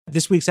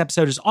This week's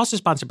episode is also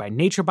sponsored by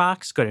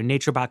NatureBox. Go to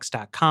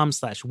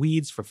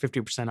naturebox.com/weeds for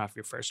 50% off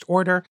your first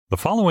order. The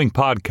following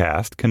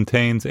podcast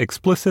contains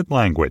explicit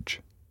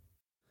language.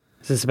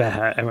 Is this about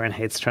how everyone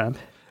hates Trump?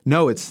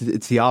 No, it's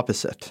the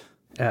opposite.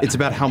 It's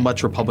about how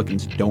much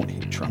Republicans don't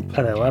hate Trump.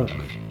 Oh, they love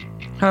him.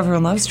 How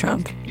everyone loves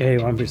Trump.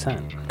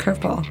 81%.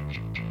 Curveball.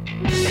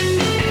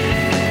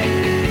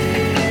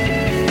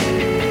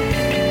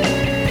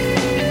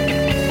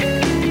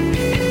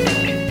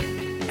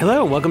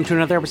 Hello, welcome to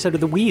another episode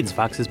of The Weeds,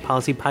 Vox's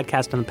policy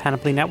podcast on the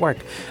Panoply Network.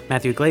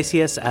 Matthew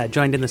Iglesias,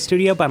 joined in the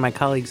studio by my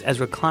colleagues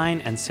Ezra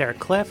Klein and Sarah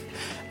Cliff.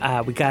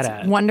 We got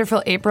a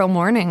wonderful April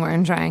morning we're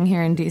enjoying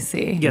here in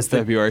D.C. Yes,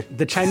 February.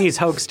 The Chinese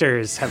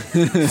hoaxsters have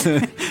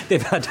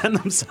they've outdone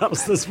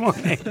themselves this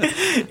morning.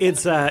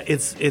 It's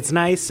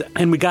nice,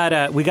 and we got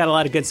a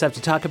lot of good stuff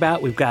to talk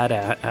about. We've got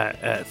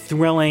a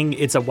thrilling.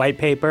 It's a white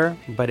paper,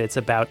 but it's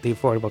about the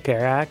Affordable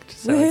Care Act.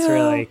 So it's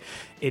really.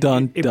 It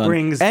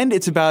brings, and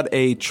it's about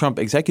a Trump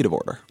executive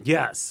order.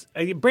 Yes,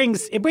 it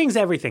brings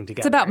everything together.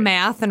 It's about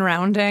math and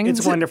rounding.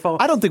 It's wonderful.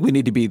 I don't think we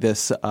need to be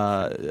this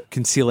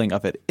concealing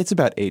of it. It's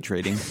about age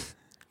rating.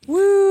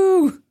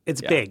 Woo!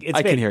 It's big. It's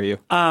I big. can hear you.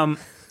 We're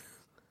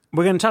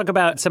going to talk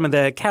about some of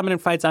the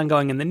cabinet fights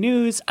ongoing in the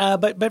news,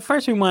 but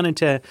first we wanted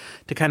to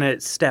kind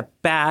of step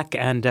back,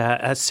 and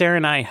Sarah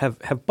and I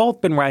have both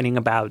been writing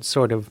about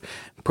sort of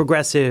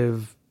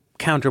progressive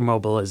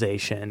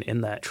counter-mobilization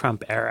in the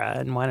Trump era,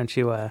 and why don't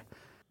you...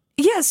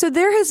 Yeah, so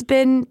there has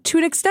been, to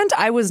an extent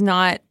I was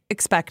not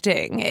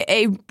expecting,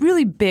 a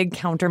really big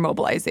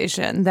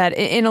counter-mobilization that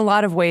in a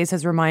lot of ways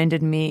has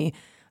reminded me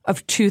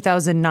of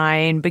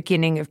 2009,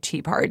 beginning of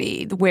Tea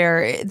Party,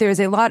 where there's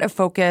a lot of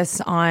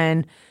focus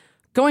on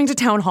going to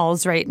town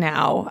halls right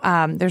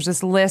now. There's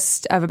this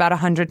list of about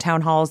 100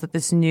 town halls that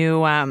this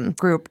new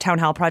group, Town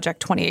Hall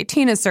Project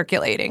 2018, is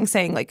circulating,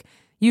 saying, like,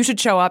 you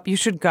should show up, you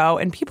should go.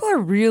 And people are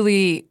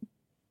really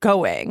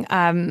going.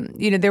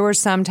 There were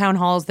some town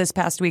halls this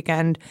past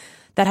weekend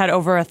that had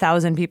over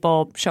 1,000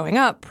 people showing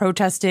up,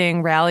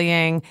 protesting,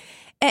 rallying.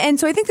 And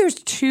so I think there's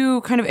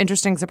two kind of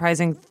interesting,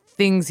 surprising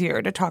things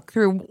here to talk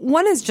through.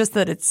 One is just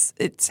that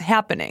it's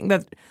happening,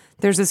 that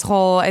there's this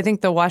whole, I think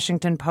the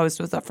Washington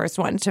Post was the first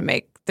one to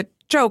make the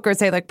joke or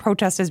say, like,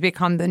 protest has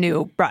become the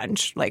new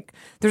brunch. Like,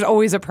 there's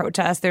always a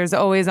protest. There's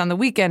always, on the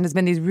weekend, has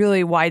been these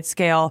really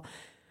wide-scale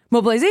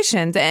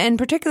mobilizations, and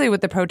particularly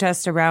with the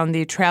protests around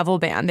the travel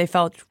ban, they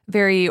felt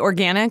very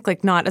organic,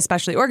 like not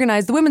especially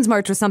organized. The Women's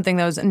March was something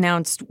that was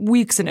announced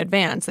weeks in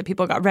advance that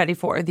people got ready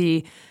for.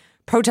 The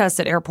protests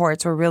at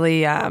airports were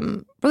really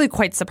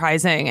quite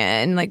surprising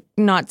and like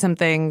not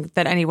something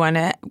that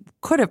anyone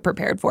could have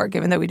prepared for,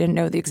 given that we didn't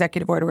know the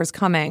executive order was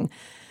coming.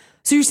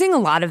 So you're seeing a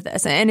lot of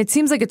this, and it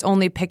seems like it's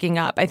only picking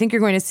up. I think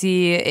you're going to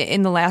see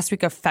in the last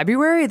week of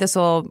February, this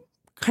will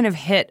kind of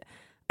hit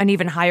an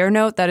even higher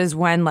note. That is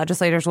when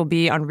legislators will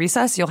be on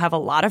recess. You'll have a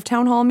lot of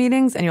town hall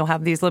meetings, and you'll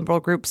have these liberal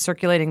groups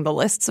circulating the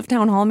lists of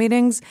town hall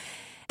meetings.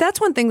 That's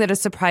one thing that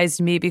has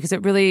surprised me, because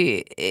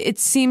it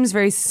seems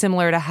very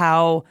similar to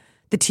how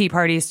the Tea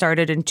Party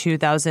started in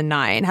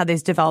 2009, how they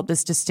developed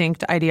this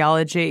distinct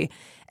ideology.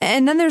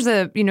 And then there's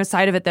a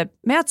side of it that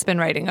Matt's been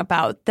writing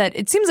about, that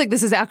it seems like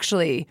this is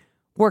actually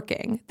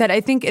working, that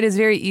I think it is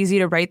very easy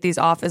to write these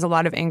off as a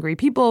lot of angry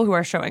people who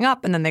are showing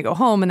up and then they go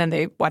home and then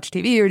they watch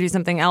TV or do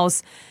something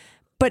else.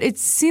 But it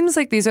seems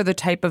like these are the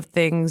type of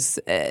things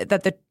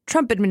that the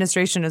Trump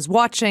administration is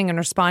watching and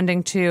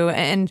responding to.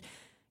 And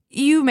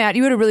you, Matt,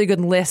 you had a really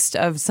good list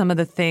of some of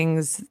the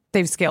things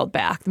they've scaled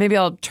back. Maybe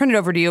I'll turn it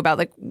over to you about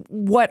like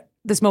what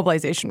this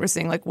mobilization we're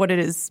seeing, like what it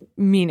is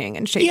meaning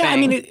and shaping. Yeah, I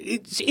mean,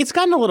 it's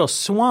gotten a little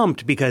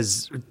swamped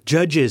because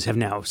judges have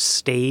now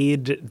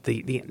stayed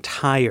the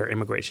entire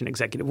immigration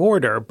executive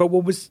order. But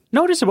what was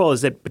noticeable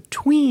is that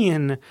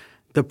between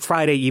the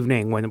Friday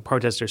evening when the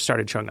protesters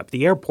started showing up at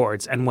the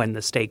airports and when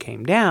the stay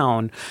came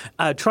down,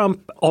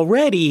 Trump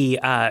already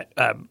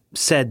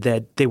said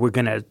that they were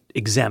going to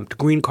exempt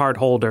green card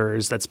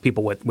holders. That's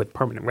people with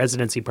permanent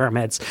residency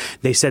permits.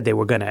 They said they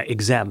were going to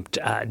exempt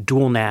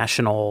dual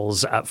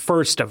nationals,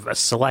 first of a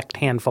select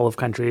handful of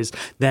countries,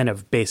 then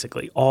of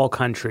basically all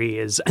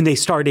countries. And they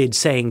started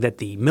saying that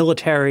the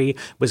military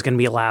was going to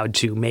be allowed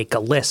to make a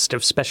list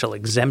of special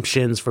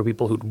exemptions for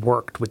people who'd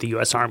worked with the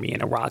U.S. Army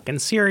in Iraq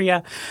and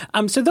Syria.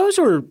 So those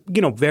were,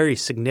 very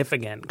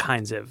significant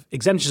kinds of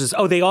exemptions.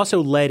 Oh, they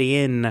also let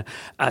in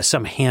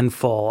some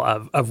handful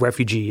of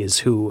refugees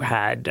who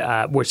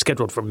were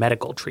scheduled for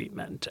medical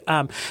treatment.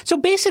 So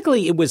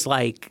basically, it was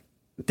like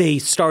they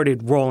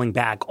started rolling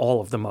back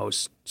all of the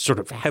most sort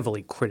of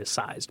heavily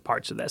criticized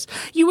parts of this.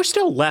 You were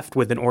still left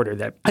with an order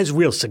that has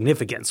real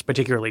significance,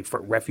 particularly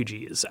for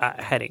refugees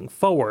heading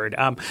forward,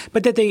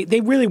 but that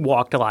they really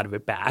walked a lot of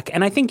it back.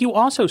 And I think you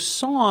also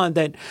saw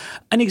that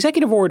an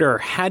executive order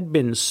had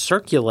been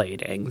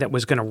circulating that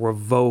was going to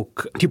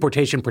revoke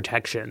deportation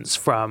protections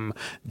from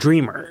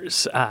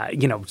Dreamers.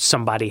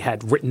 Somebody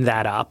had written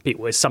that up. It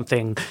was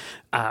something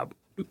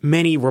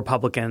many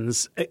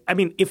Republicans. I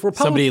mean, if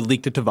Republicans, somebody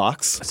leaked it to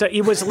Vox, so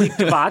it was leaked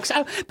to Vox.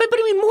 But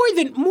I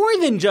mean, more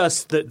than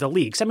just the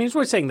leaks. I mean, it's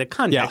worth saying the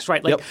context,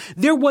 right? Like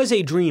there was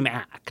a DREAM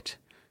Act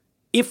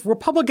if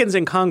Republicans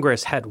in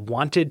Congress had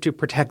wanted to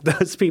protect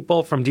those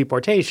people from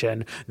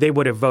deportation, they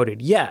would have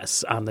voted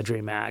yes on the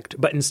DREAM Act,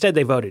 but instead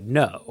they voted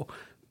no.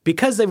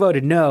 Because they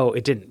voted no,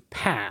 it didn't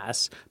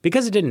pass.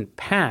 Because it didn't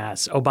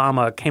pass,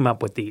 Obama came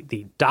up with the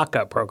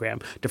DACA program,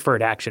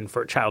 Deferred Action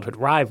for Childhood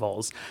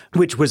Rivals,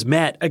 which was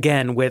met,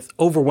 again, with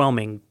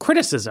overwhelming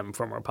criticism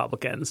from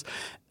Republicans.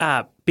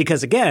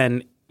 Because,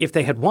 again, if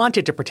they had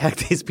wanted to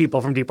protect these people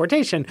from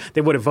deportation,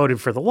 they would have voted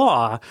for the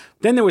law.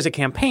 Then there was a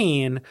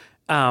campaign.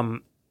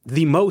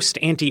 The most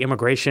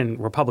anti-immigration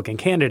Republican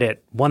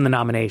candidate won the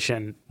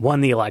nomination,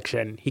 won the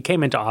election. He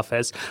came into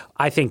office.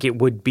 I think it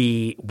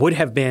would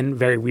have been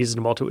very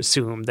reasonable to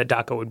assume that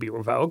DACA would be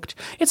revoked.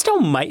 It still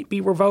might be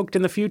revoked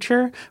in the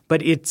future, but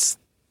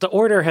the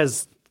order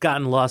has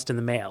gotten lost in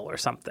the mail or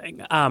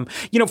something.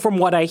 From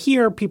what I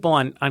hear, people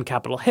on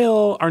Capitol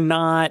Hill are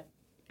not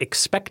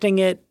expecting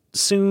it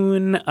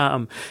soon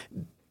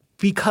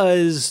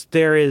because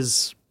there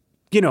is,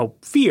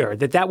 fear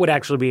that would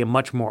actually be a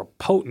much more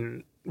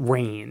potent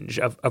range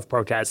of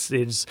protests.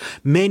 There's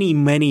many,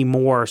 many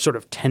more sort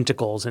of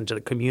tentacles into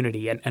the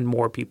community and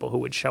more people who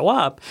would show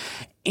up.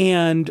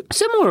 And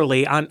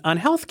similarly, on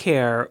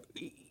healthcare,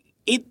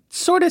 it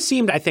sort of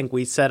seemed, I think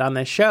we said on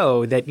this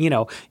show that,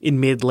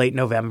 in late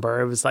November,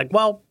 it was like,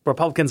 well,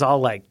 Republicans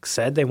all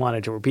said they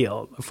wanted to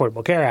repeal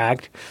Affordable Care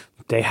Act.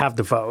 They have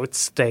the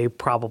votes. They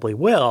probably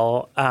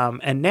will.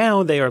 And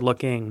now they are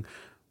looking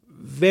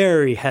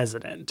very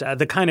hesitant.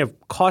 The kind of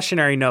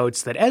cautionary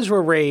notes that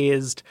Ezra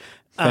raised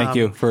Thank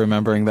you for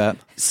remembering that.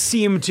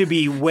 Seem to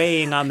be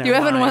weighing on their You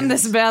haven't won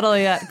minds this battle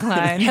yet,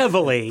 Klein.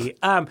 heavily.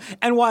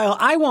 And while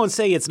I won't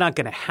say it's not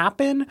going to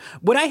happen,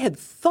 what I had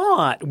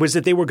thought was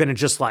that they were going to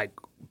just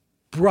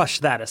brush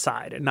that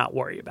aside and not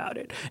worry about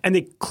it. And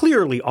they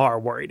clearly are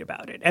worried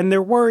about it. And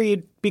they're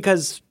worried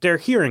because they're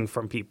hearing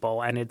from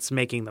people and it's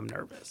making them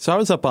nervous. So I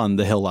was up on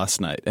the Hill last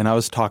night and I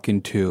was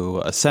talking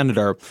to a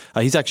senator.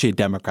 He's actually a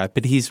Democrat,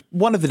 but he's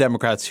one of the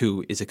Democrats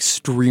who is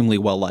extremely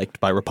well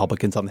liked by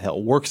Republicans on the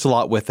Hill, works a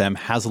lot with them,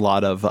 has a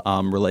lot of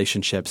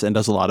relationships and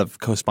does a lot of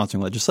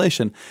co-sponsoring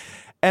legislation.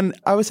 And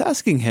I was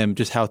asking him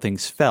just how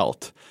things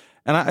felt.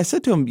 And I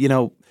said to him,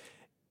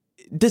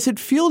 does it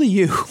feel to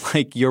you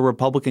like your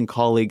Republican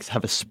colleagues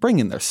have a spring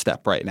in their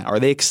step right now? Are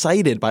they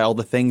excited by all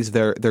the things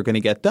they're going to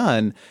get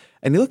done?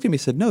 And he looked at me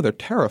and said, no, they're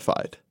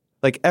terrified.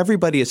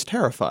 Everybody is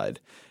terrified.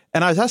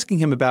 And I was asking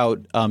him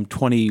about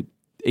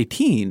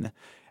 2018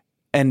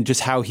 and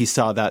just how he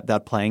saw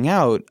that playing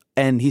out.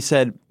 And he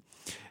said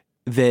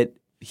that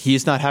he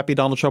is not happy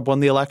Donald Trump won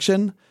the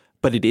election,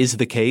 but it is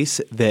the case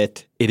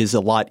that it is a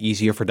lot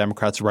easier for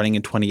Democrats running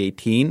in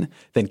 2018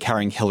 than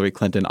carrying Hillary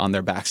Clinton on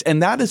their backs.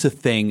 And that is a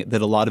thing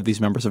that a lot of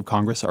these members of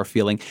Congress are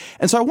feeling.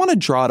 And so I want to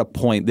draw out a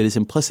point that is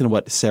implicit in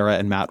what Sarah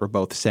and Matt were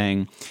both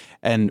saying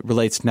and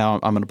relates now.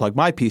 I'm going to plug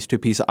my piece to a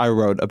piece I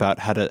wrote about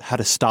how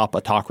to stop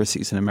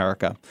autocracies in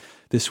America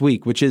this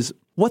week, which is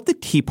what the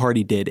Tea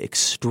Party did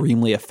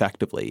extremely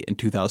effectively in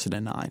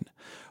 2009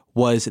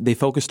 was they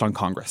focused on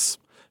Congress.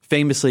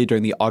 Famously,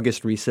 during the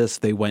August recess,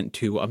 they went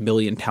to 1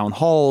 million town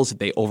halls.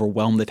 They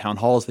overwhelmed the town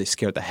halls. They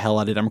scared the hell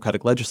out of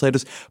Democratic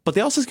legislators, but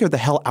they also scared the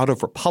hell out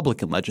of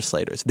Republican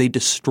legislators. They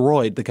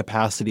destroyed the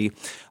capacity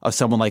of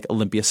someone like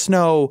Olympia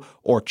Snowe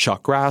or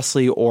Chuck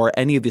Grassley or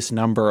any of this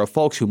number of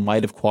folks who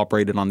might have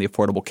cooperated on the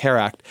Affordable Care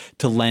Act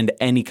to lend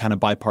any kind of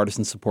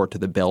bipartisan support to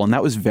the bill. And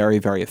that was very,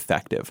 very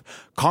effective.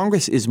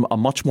 Congress is a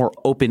much more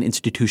open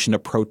institution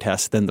of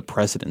protest than the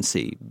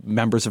presidency.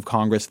 Members of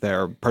Congress,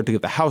 particularly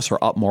the House, are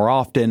up more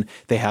often.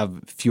 They have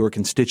fewer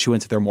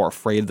constituents. They're more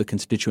afraid of the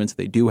constituents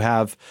they do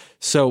have.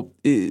 So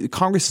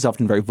Congress is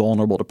often very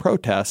vulnerable to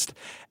protest.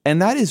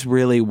 And that is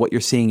really what you're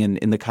seeing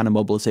in the kind of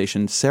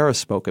mobilization Sarah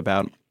spoke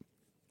about.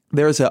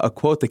 There's a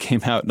quote that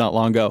came out not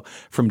long ago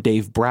from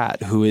Dave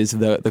Bratt, who is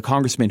the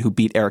congressman who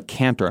beat Eric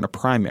Cantor in a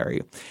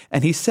primary.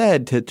 And he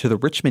said to the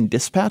Richmond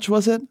Dispatch,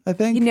 was it, I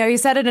think? He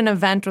said at an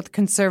event with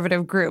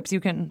conservative groups. You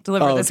can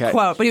deliver this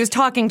quote. But he was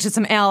talking to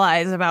some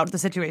allies about the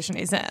situation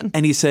he's in.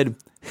 And he said,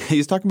 he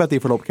was talking about the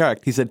Affordable Care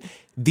Act. He said,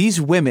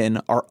 these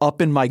women are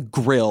up in my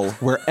grill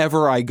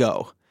wherever I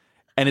go.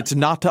 And it's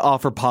not to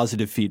offer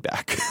positive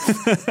feedback.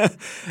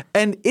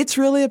 And it's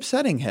really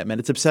upsetting him. And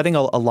it's upsetting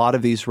a lot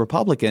of these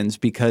Republicans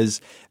because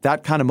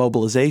that kind of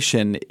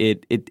mobilization,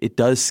 it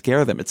does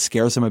scare them. It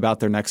scares them about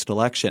their next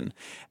election.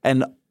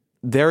 And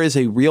there is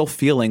a real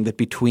feeling that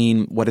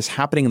between what is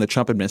happening in the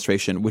Trump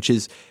administration, which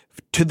is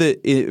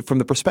from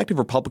the perspective of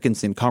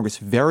Republicans in Congress,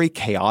 very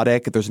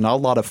chaotic. There's not a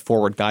lot of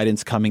forward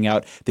guidance coming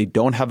out. They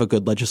don't have a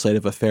good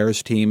legislative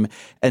affairs team.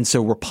 And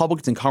so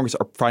Republicans in Congress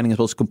are finding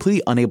themselves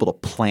completely unable to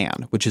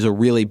plan, which is a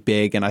really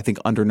big and I think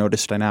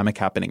under-noticed dynamic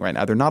happening right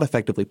now. They're not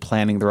effectively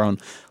planning their own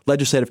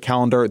legislative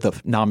calendar.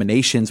 The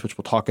nominations, which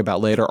we'll talk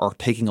about later, are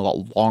taking a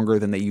lot longer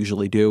than they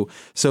usually do.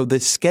 So the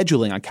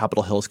scheduling on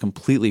Capitol Hill is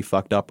completely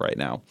fucked up right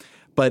now.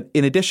 But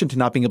in addition to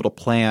not being able to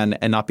plan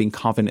and not being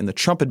confident in the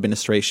Trump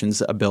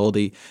administration's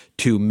ability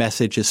to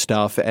message his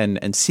stuff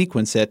and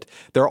sequence it,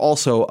 they're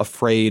also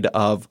afraid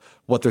of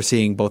what they're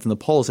seeing both in the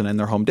polls and in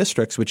their home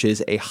districts, which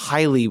is a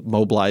highly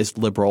mobilized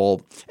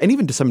liberal and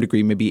even to some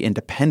degree maybe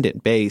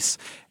independent base.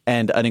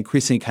 and an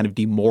increasingly kind of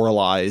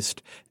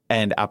demoralized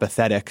and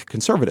apathetic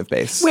conservative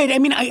base. Right. I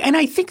mean,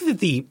 I think that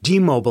the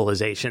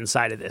demobilization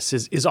side of this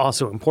is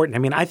also important. I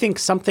mean, I think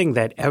something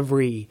that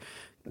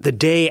the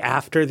day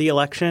after the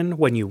election,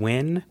 when you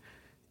win,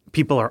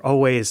 people are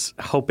always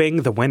hoping,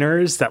 the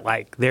winners, that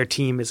like their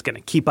team is going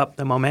to keep up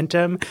the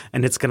momentum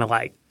and it's going to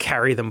like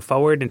carry them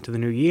forward into the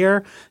new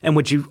year. And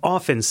what you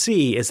often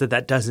see is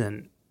that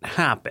doesn't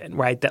happen,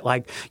 right? That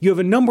like you have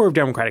a number of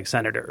Democratic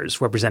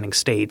senators representing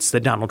states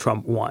that Donald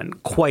Trump won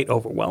quite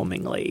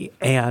overwhelmingly.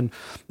 And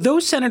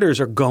those senators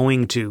are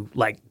going to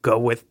like go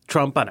with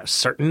Trump on a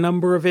certain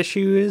number of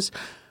issues,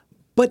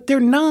 but they're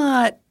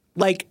not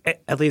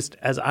like, at least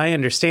as I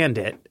understand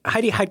it,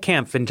 Heidi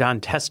Heitkamp and John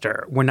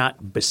Tester were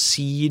not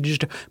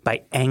besieged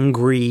by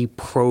angry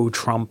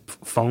pro-Trump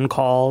phone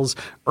calls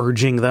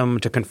urging them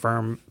to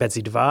confirm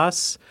Betsy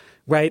DeVos,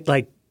 right?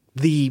 Like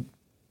the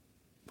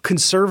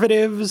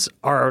conservatives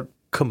are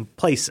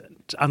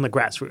complacent on the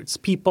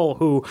grassroots. People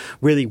who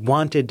really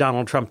wanted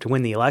Donald Trump to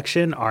win the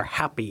election are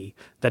happy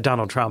that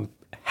Donald Trump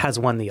has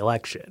won the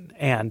election.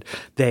 And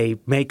they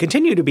may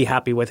continue to be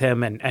happy with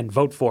him and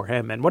vote for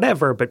him and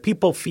whatever, but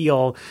people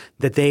feel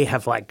that they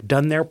have like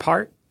done their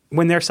part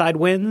when their side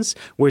wins,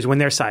 whereas when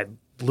their side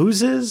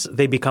loses,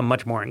 they become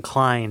much more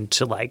inclined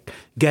to like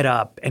get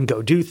up and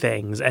go do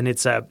things. And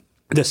it's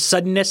the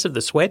suddenness of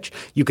the switch,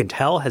 you can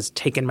tell, has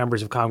taken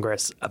members of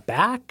Congress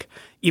aback,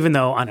 even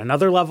though on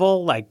another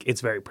level, like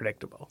it's very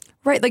predictable.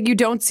 Right. Like you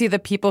don't see the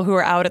people who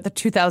are out at the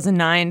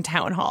 2009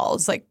 town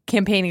halls, like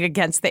campaigning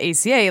against the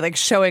ACA, like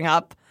showing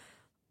up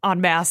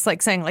en masse,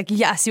 like saying like,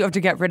 yes, you have to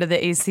get rid of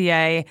the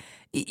ACA.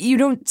 You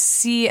don't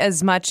see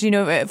as much,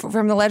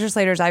 from the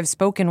legislators I've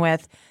spoken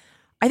with.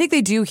 I think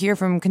they do hear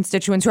from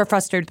constituents who are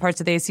frustrated with parts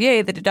of the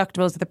ACA, the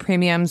deductibles, the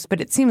premiums,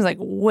 but it seems like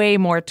way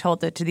more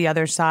tilted to the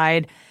other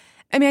side.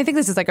 I mean, I think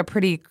this is like a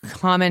pretty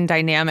common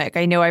dynamic.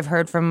 I know I've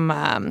heard from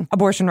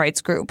abortion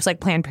rights groups like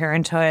Planned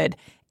Parenthood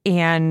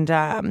and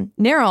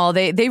NARAL.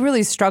 They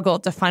really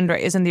struggled to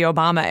fundraise in the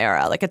Obama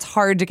era. Like it's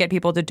hard to get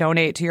people to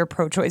donate to your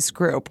pro-choice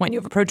group when you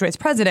have a pro-choice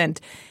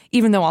president,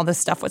 even though all this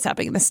stuff was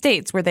happening in the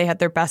States where they had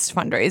their best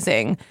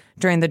fundraising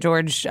during the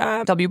George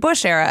W.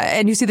 Bush era.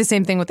 And you see the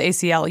same thing with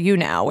ACLU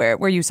now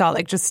where you saw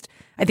like just,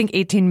 I think,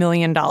 $18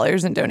 million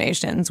in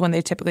donations when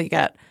they typically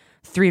get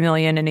 $3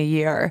 million in a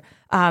year.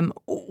 One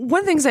of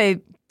the things I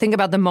think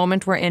about the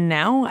moment we're in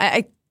now,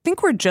 I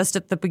think we're just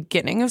at the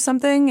beginning of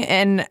something.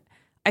 And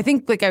I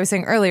think, like I was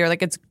saying earlier,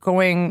 like it's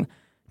going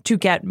to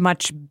get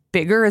much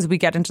bigger as we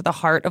get into the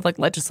heart of like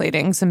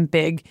legislating some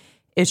big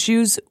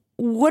issues.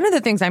 One of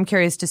the things I'm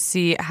curious to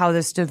see how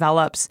this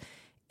develops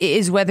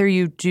is whether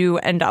you do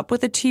end up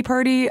with a Tea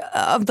Party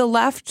of the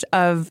left,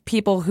 of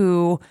people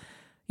who,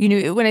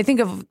 when I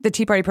think of the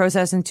Tea Party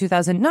process in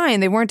 2009,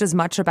 they weren't as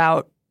much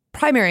about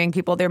primarying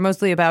people. They're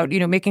mostly about,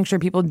 making sure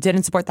people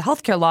didn't support the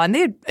healthcare law. And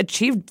they had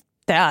achieved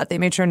that. They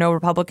made sure no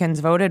Republicans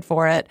voted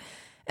for it.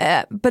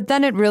 But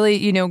then it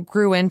really,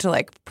 grew into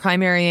like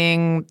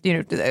primarying,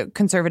 the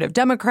conservative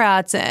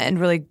Democrats and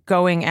really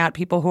going at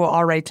people who are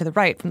all right to the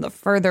right from the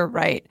further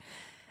right.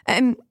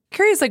 I'm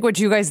curious, like, what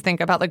you guys think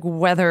about like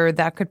whether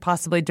that could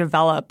possibly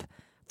develop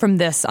from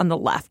this on the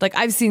left. Like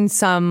I've seen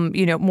some,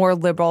 more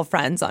liberal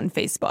friends on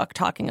Facebook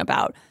talking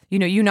about,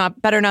 you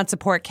better not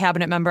support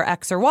cabinet member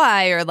X or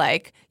Y, or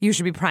like you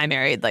should be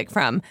primaried. Like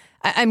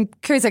I'm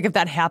curious, like if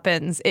that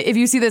happens, if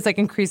you see this like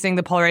increasing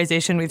the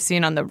polarization we've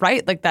seen on the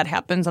right, like that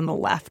happens on the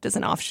left as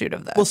an offshoot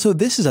of this. Well, so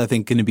this is, I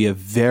think, going to be a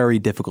very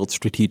difficult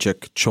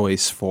strategic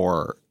choice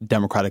for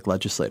Democratic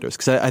legislators,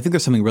 because I think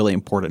there's something really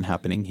important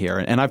happening here.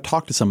 And I've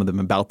talked to some of them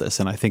about this,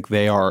 and I think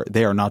they are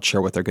not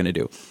sure what they're going to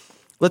do.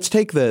 Let's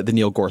take the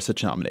Neil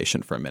Gorsuch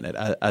nomination for a minute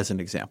as an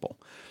example.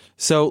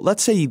 So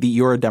let's say that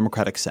you're a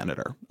Democratic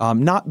senator,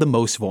 not the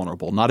most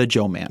vulnerable, not a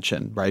Joe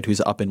Manchin, right,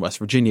 who's up in West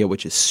Virginia,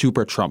 which is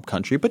super Trump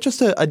country, but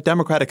just a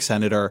Democratic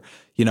senator,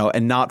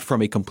 and not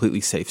from a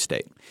completely safe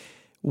state.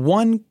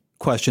 One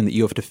question that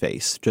you have to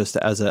face, just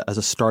as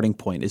a starting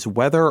point, is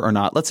whether or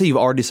not, let's say you've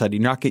already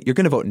decided you're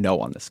going to vote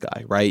no on this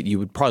guy, right? You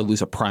would probably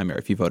lose a primary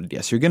if you voted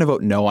yes. You're going to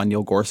vote no on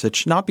Neil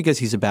Gorsuch, not because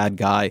he's a bad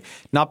guy,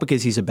 not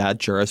because he's a bad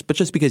jurist, but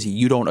just because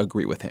you don't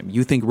agree with him.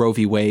 You think Roe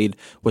v. Wade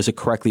was a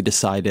correctly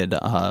decided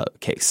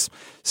case.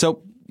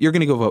 So you're going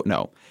to go vote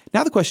no.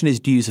 Now the question is,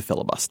 do you use a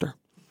filibuster?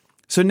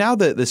 So now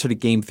the sort of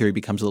game theory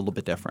becomes a little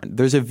bit different.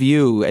 There's a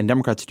view, and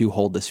Democrats do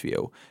hold this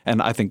view,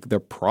 and I think they're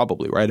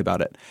probably right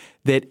about it,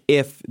 that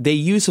if they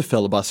use a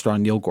filibuster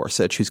on Neil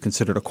Gorsuch, who's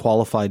considered a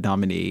qualified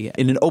nominee,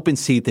 in an open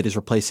seat that is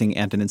replacing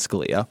Antonin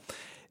Scalia,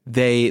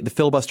 the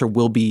filibuster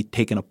will be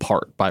taken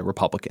apart by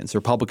Republicans. The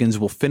Republicans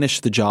will finish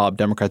the job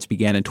Democrats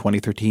began in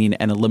 2013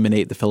 and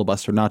eliminate the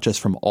filibuster, not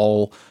just from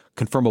all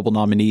confirmable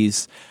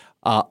nominees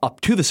up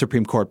to the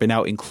Supreme Court, but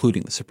now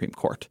including the Supreme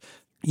Court.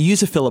 You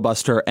use a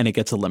filibuster and it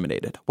gets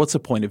eliminated. What's the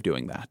point of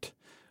doing that?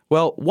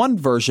 Well, one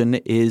version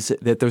is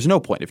that there's no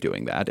point of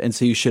doing that. And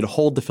so you should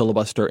hold the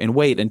filibuster and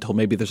wait until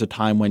maybe there's a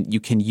time when you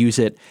can use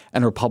it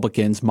and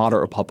Republicans, moderate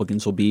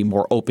Republicans, will be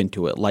more open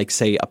to it. Like,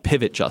 say, a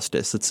pivot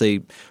justice. Let's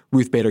say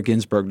Ruth Bader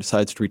Ginsburg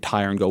decides to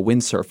retire and go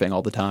windsurfing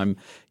all the time.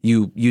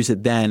 You use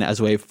it then as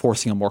a way of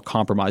forcing a more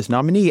compromised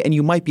nominee. And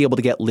you might be able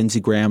to get Lindsey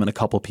Graham and a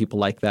couple of people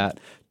like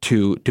that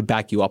to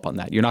back you up on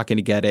that. You're not going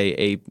to get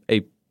a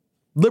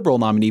liberal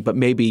nominee, but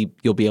maybe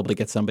you'll be able to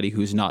get somebody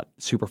who's not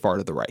super far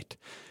to the right.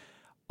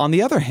 On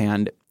the other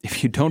hand,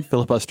 if you don't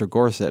filibuster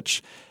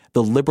Gorsuch,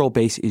 the liberal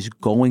base is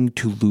going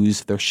to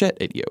lose their shit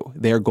at you.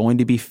 They are going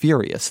to be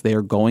furious. They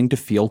are going to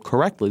feel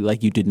correctly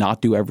like you did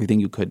not do everything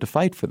you could to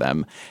fight for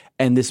them.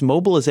 And this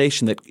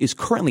mobilization that is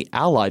currently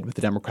allied with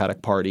the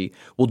Democratic Party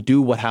will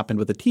do what happened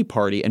with the Tea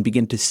Party and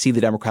begin to see the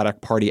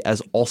Democratic Party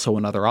as also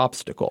another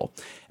obstacle.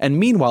 And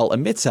meanwhile,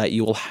 amidst that,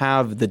 you will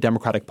have the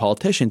Democratic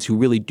politicians who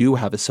really do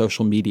have a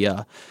social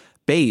media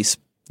base,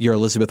 your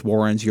Elizabeth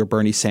Warrens, your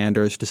Bernie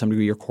Sanders, to some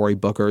degree your Cory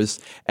Bookers,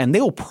 and they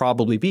will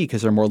probably be,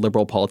 because they're more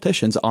liberal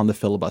politicians, on the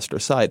filibuster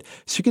side.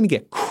 So you're going to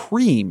get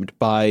creamed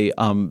by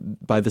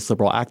this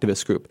liberal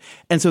activist group.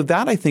 And so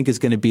that, I think, is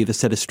going to be the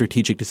set of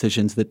strategic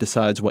decisions that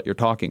decides what you're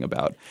talking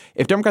about.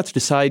 If Democrats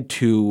decide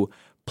to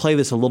play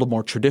this a little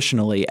more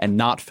traditionally and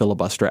not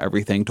filibuster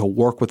everything, to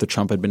work with the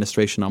Trump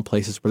administration on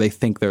places where they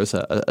think there's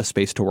a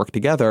space to work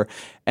together,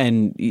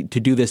 and to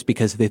do this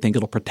because they think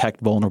it'll protect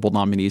vulnerable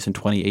nominees in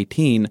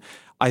 2018,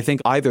 I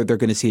think either they're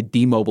going to see a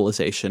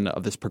demobilization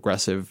of this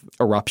progressive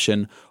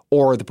eruption,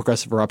 or the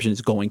progressive eruption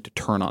is going to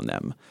turn on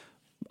them.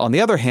 On the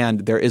other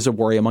hand, there is a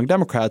worry among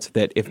Democrats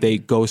that if they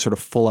go sort of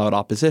full-out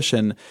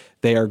opposition,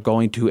 they are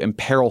going to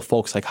imperil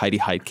folks like Heidi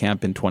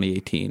Heitkamp in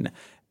 2018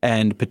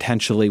 and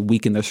potentially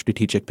weaken their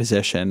strategic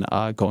position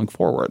going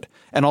forward,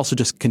 and also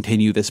just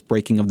continue this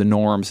breaking of the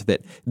norms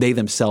that they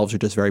themselves are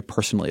just very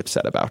personally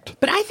upset about.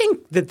 But I think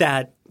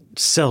that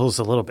sells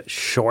a little bit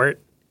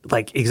short,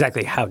 like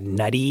exactly how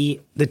nutty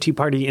the Tea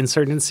Party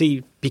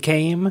insurgency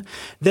became.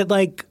 That,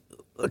 like,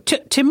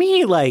 to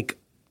me, like,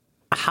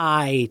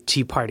 high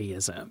Tea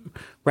Partyism,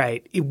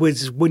 right? It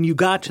was when you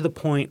got to the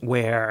point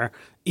where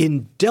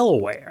in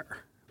Delaware,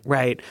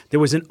 right,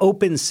 there was an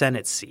open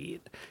Senate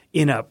seat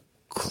in a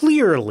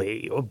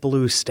clearly a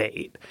blue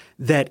state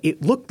that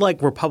it looked like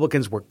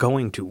Republicans were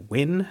going to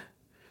win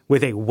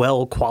with a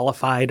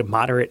well-qualified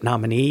moderate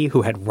nominee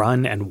who had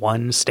run and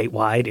won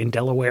statewide in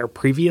Delaware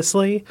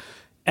previously.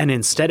 And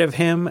instead of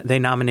him, they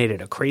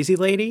nominated a crazy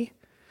lady.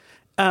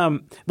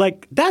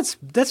 Like, that's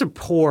a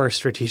poor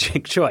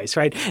strategic choice,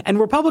 right? And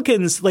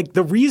Republicans, like,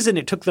 the reason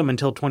it took them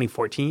until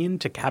 2014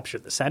 to capture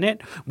the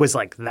Senate was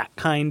like that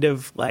kind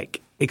of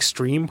like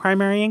extreme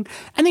primarying.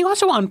 And they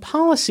also, on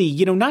policy,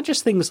 you know, not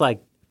just things like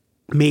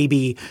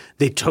maybe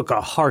they took a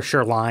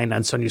harsher line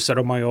on Sonia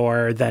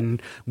Sotomayor than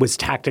was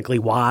tactically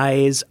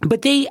wise,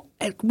 but they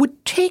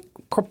would take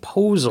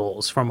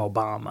proposals from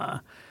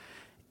Obama,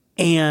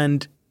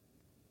 and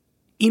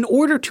in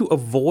order to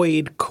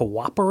avoid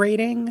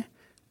cooperating,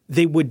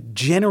 they would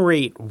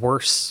generate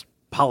worse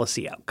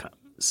policy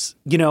outcomes.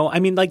 You know, I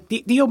mean, like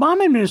the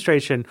Obama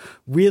administration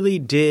really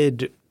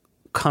did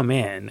come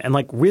in and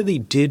like really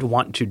did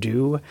want to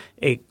do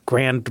a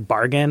grand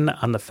bargain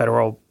on the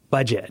federal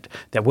budget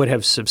that would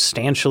have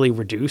substantially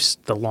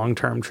reduced the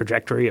long-term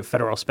trajectory of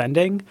federal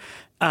spending.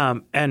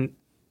 And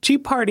Tea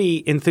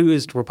Party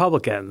enthused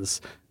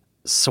Republicans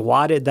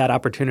swatted that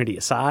opportunity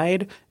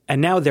aside.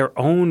 And now their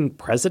own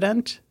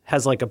president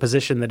has like a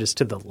position that is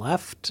to the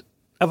left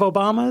of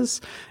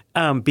Obama's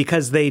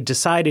because they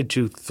decided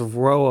to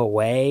throw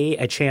away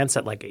a chance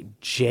at like a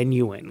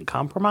genuine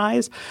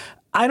compromise.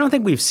 I don't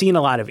think we've seen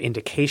a lot of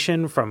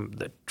indication from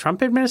the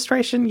Trump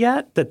administration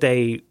yet that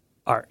they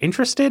are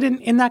interested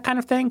in that kind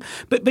of thing.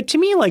 But to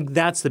me, like,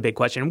 that's the big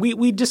question.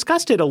 We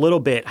discussed it a little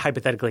bit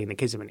hypothetically in the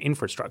case of an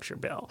infrastructure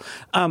bill.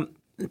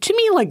 To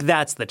me, like,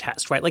 that's the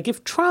test, right? Like,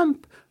 if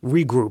Trump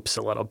regroups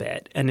a little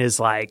bit and is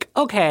like,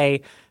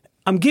 okay,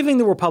 I'm giving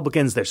the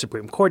Republicans their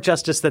Supreme Court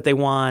justice that they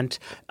want.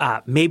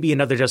 Maybe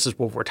another justice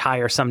will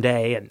retire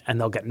someday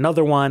and they'll get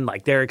another one.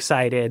 Like, they're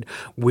excited.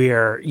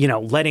 We're, you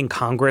know, letting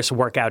Congress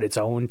work out its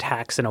own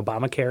tax and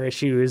Obamacare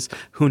issues.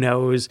 Who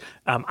knows?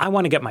 I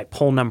want to get my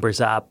poll numbers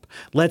up.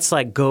 Let's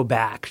like go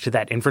back to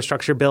that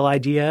infrastructure bill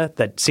idea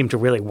that seemed to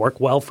really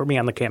work well for me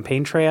on the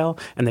campaign trail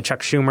and that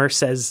Chuck Schumer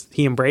says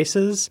he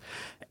embraces.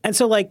 And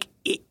so, like,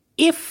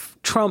 if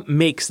Trump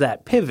makes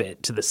that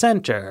pivot to the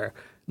center,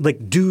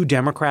 like, do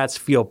Democrats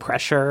feel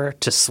pressure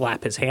to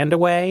slap his hand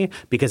away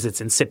because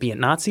it's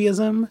incipient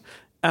Nazism?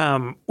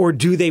 Or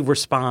do they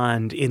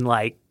respond in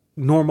like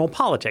normal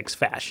politics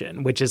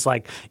fashion, which is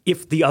like,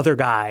 if the other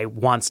guy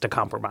wants to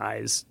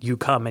compromise, you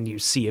come and you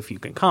see if you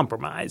can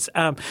compromise.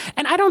 And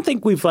I don't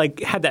think we've like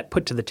had that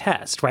put to the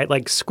test, right?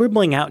 Like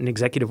scribbling out an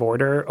executive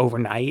order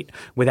overnight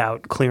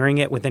without clearing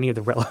it with any of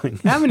the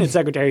relevant cabinet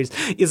secretaries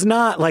is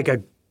not like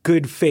a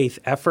good faith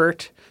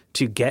effort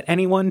to get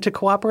anyone to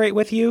cooperate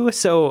with you.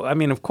 So, I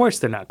mean, of course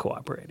they're not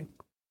cooperating.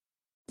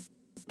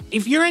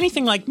 if you're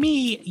anything like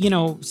me,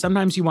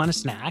 sometimes you want a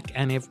snack,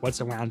 and if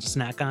what's around to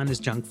snack on is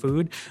junk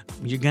food,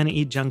 you're going to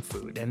eat junk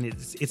food, and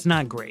it's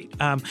not great.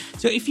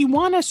 So if you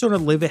want to sort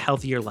of live a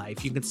healthier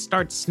life, you can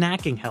start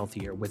snacking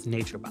healthier with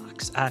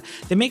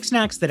NatureBox. They make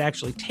snacks that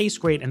actually taste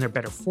great, and they're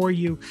better for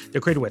you.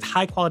 They're created with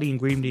high-quality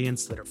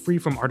ingredients that are free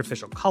from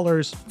artificial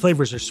colors,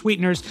 flavors, or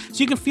sweeteners, so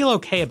you can feel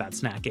okay about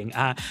snacking.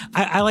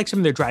 I like some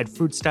of their dried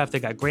fruit stuff. They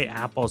got great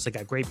apples. They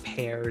got great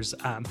pears.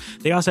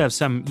 They also have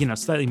some,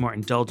 slightly more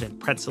indulgent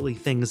pretzel-y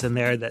things in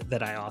there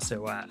that I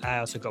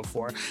also go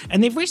for.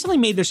 And they've recently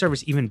made their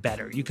service even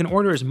better. You can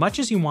order as much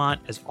as you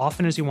want, as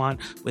often as you want,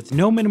 with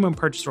no minimum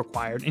purchase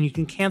required, and you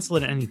can cancel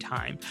it at any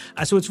time.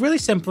 So it's really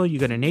simple. You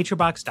go to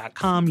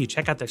naturebox.com, you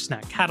check out their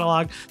snack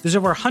catalog. There's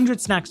over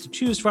 100 snacks to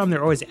choose from.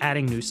 They're always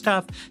adding new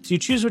stuff. So you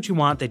choose what you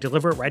want. They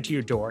deliver it right to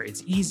your door.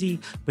 It's easy.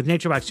 With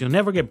NatureBox, you'll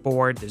never get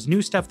bored. There's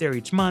new stuff there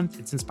each month.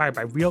 It's inspired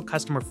by real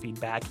customer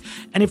feedback.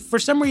 And if for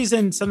some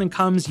reason something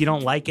comes, you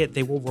don't like it,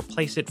 they will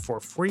replace it for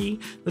free.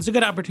 That's a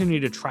good opportunity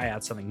to try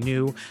out something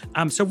new.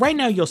 So right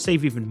now you'll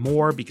save even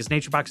more because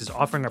NatureBox is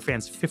offering our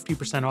fans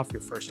 50% off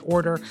your first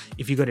order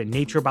if you go to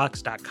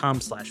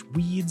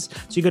naturebox.com/weeds.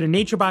 So you go to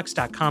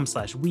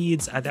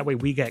naturebox.com/weeds. That way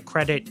we get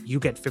credit. You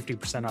get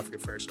 50% off your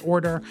first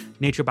order.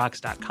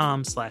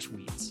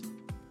 naturebox.com/weeds.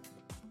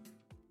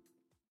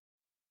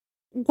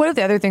 One of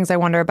the other things I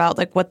wonder about,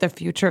 like what the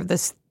future of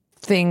this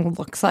thing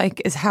looks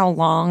like, is how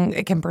long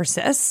it can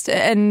persist.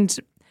 And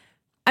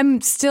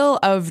I'm still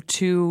of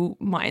two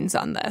minds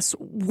on this.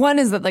 One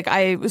is that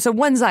so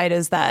one side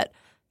is that,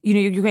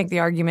 you make the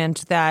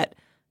argument that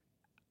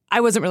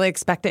I wasn't really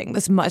expecting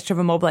this much of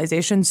a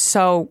mobilization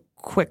so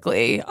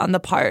quickly on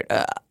the part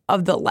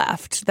of the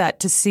left,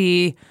 that to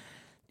see,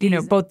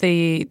 both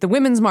the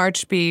Women's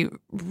March be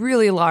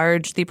really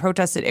large, the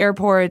protests at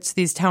airports,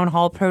 these town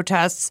hall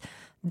protests,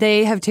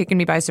 they have taken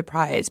me by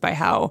surprise by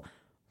how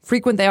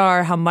frequent they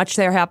are, how much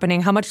they're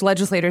happening, how much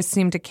legislators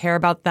seem to care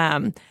about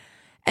them.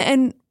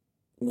 And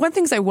one of the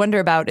things I wonder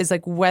about is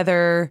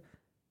whether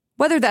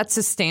that's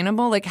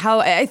sustainable.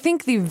 How I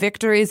think the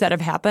victories that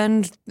have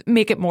happened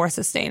make it more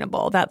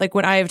sustainable. That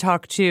when I have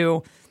talked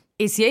to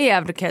ACA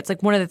advocates,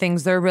 one of the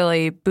things they're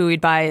really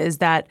buoyed by is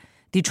that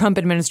the Trump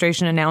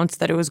administration announced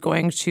that it was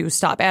going to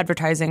stop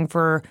advertising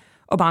for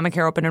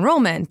Obamacare open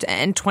enrollment,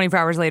 and 24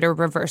 hours later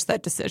reversed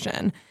that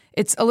decision.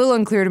 It's a little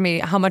unclear to me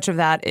how much of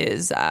that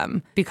is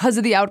because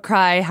of the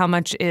outcry, how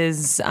much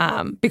is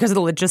because of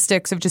the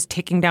logistics of just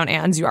taking down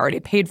ads you already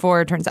paid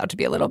for. It turns out to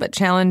be a little bit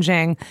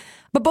challenging.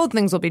 But both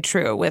things will be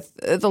true with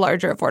the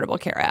larger Affordable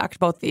Care Act.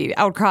 Both the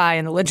outcry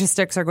and the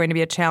logistics are going to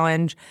be a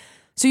challenge.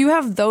 So you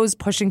have those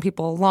pushing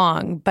people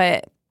along.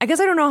 But I guess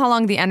I don't know how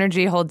long the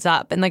energy holds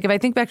up. And if I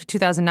think back to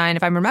 2009,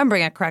 if I'm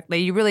remembering it correctly,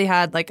 you really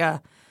had I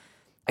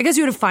guess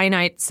you had a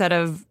finite set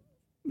of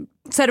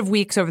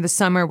weeks over the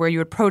summer where you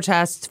would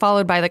protest,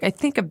 followed by I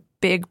think a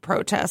big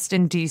protest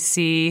in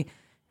D.C.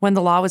 when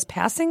the law was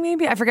passing,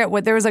 maybe? I forget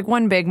what. There was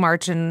one big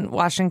march in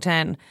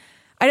Washington.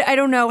 I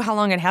don't know how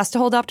long it has to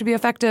hold up to be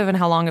effective and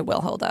how long it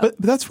will hold up.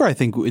 But that's where I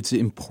think it's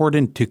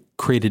important to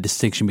create a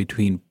distinction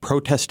between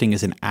protesting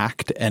as an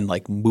act and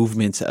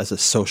movements as a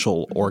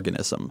social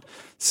organism.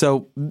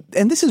 So,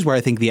 and this is where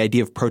I think the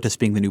idea of protest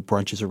being the new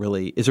brunch is a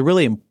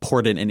really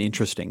important and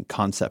interesting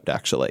concept,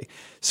 actually.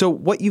 So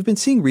what you've been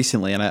seeing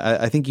recently, and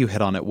I think you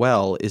hit on it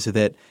well, is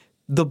that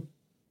the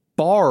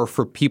bar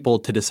for people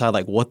to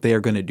decide what they are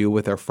going to do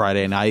with their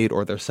Friday night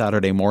or their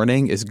Saturday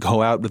morning is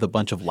go out with a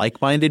bunch of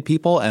like-minded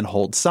people and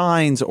hold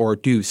signs or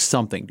do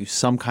some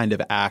kind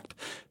of act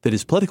that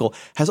is political,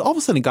 has all of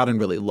a sudden gotten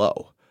really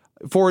low.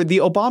 For the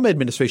Obama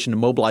administration to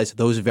mobilize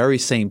those very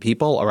same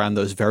people around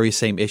those very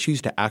same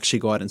issues to actually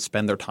go out and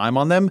spend their time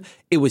on them,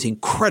 it was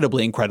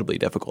incredibly, incredibly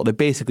difficult.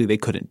 Basically, they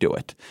couldn't do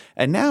it.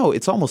 And now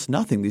it's almost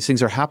nothing. These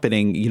things are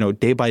happening,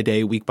 day by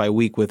day, week by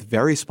week with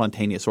very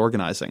spontaneous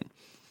organizing.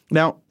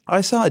 Now,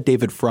 I saw a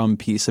David Frum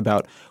piece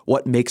about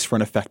what makes for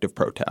an effective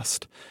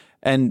protest.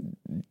 And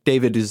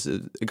David is a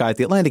guy at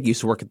The Atlantic. He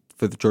used to work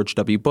for George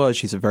W.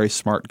 Bush. He's a very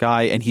smart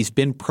guy, and he's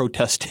been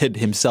protested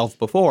himself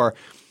before.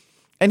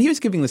 And he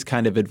was giving this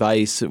kind of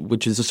advice,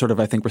 which is a sort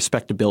of, I think,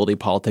 respectability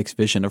politics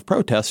vision of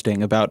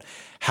protesting about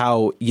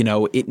how,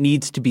 it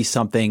needs to be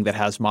something that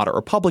has moderate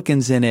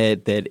Republicans in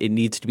it, that it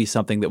needs to be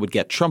something that would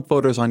get Trump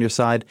voters on your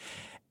side.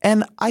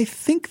 And I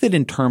think that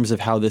in terms of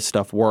how this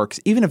stuff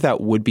works, even if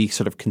that would be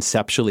sort of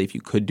conceptually, if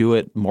you could do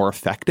it, more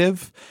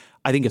effective,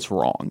 I think it's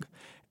wrong.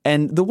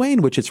 And the way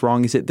in which it's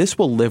wrong is that this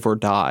will live or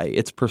die.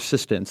 Its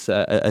persistence,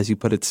 as you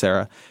put it,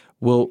 Sarah,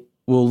 will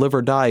live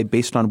or die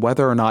based on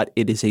whether or not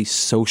it is a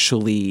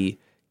socially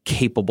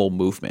capable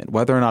movement,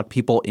 whether or not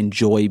people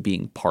enjoy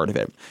being part of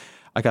it.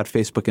 I got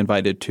Facebook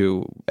invited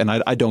to, and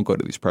I don't go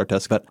to these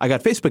protests, but I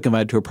got Facebook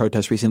invited to a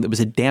protest recently that was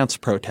a dance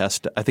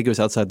protest. I think it was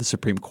outside the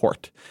Supreme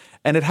Court.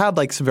 And it had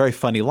some very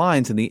funny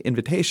lines in the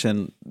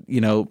invitation, we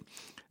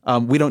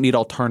don't need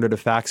alternative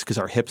facts because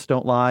our hips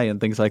don't lie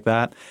and things like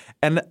that.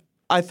 And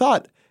I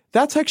thought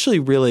that's actually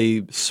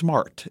really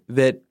smart,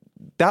 that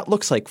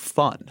looks like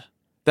fun.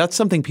 that's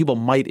something people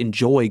might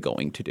enjoy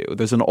going to do.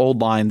 There's an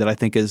old line that I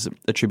think is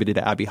attributed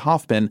to Abby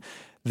Hoffman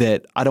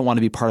that I don't want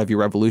to be part of your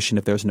revolution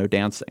if there's no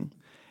dancing.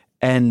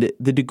 And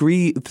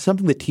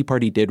something the Tea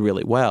Party did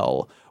really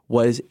well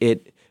was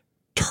it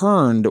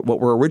turned what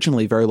were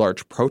originally very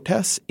large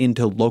protests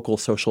into local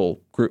social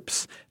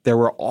groups. There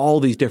were all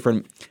these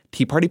different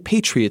Tea Party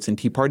Patriots and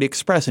Tea Party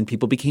Express, and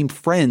people became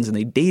friends and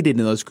they dated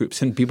in those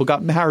groups and people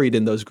got married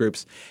in those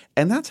groups.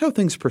 And that's how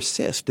things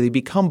persist. They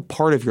become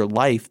part of your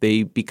life.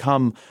 They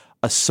become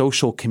a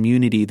social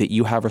community that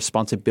you have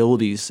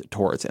responsibilities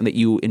towards and that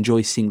you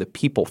enjoy seeing the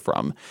people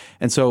from.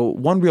 And so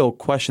one real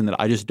question that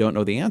I just don't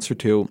know the answer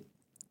to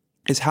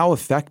is how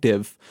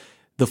effective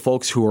the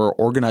folks who are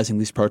organizing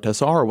these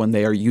protests are when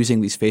they are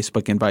using these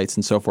Facebook invites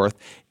and so forth,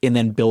 and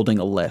then building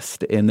a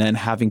list and then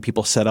having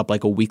people set up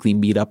like a weekly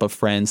meetup of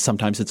friends.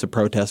 Sometimes it's a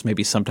protest,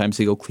 maybe sometimes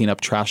they go clean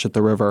up trash at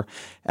the river.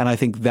 And I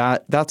think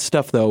that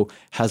stuff, though,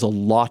 has a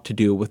lot to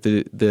do with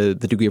the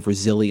degree of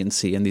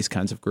resiliency in these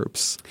kinds of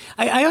groups.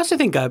 I also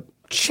think a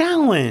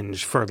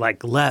challenge for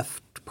like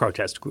left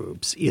protest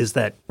groups is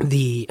that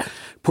the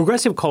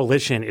Progressive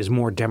Coalition is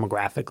more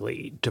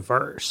demographically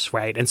diverse,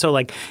 right? And so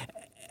like,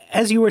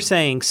 as you were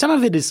saying, some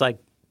of it is like,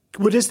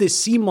 well, does this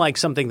seem like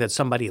something that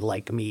somebody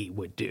like me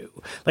would do?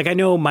 Like I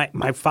know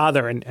my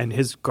father and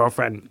his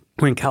girlfriend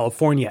were in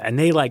California and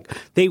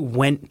they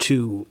went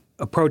to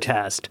a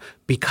protest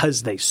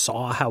because they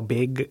saw how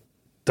big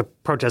the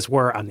protests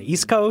were on the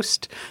East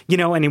Coast,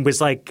 and it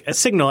was like a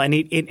signal and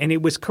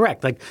it was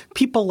correct. Like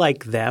people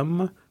like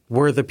them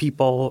were the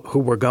people who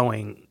were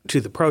going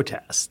to the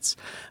protests.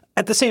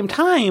 At the same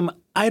time,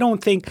 I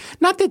don't think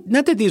not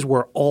that these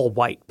were all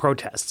white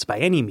protests by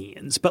any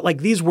means, but like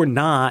these were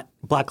not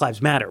Black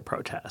Lives Matter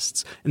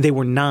protests, and they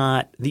were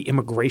not the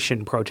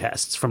immigration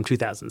protests from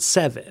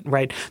 2007,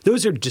 right?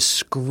 Those are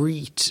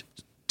discrete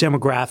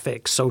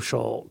demographic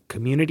social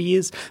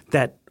communities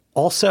that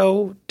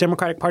also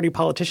Democratic Party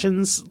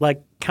politicians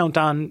like count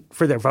on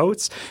for their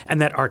votes and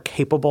that are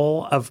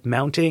capable of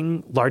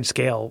mounting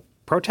large-scale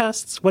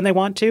protests when they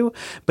want to,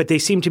 but they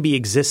seem to be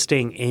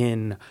existing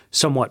in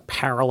somewhat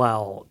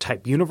parallel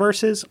type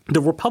universes.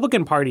 The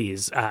Republican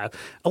Party's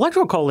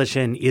electoral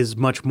coalition is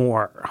much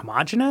more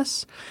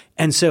homogenous,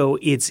 and so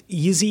it's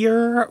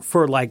easier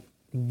for like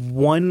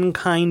one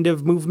kind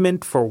of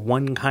movement for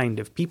one kind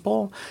of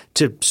people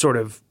to sort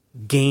of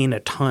gain a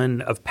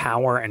ton of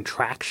power and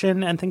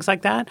traction and things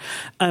like that.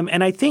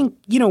 And I think,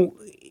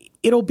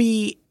 it'll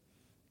be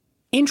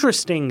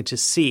interesting to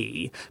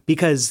see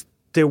because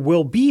there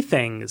will be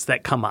things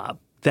that come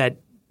up that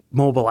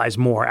mobilize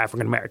more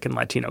African-American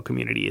Latino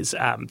communities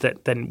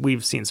than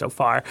we've seen so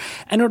far.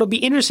 And it'll be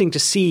interesting to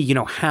see,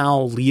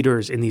 how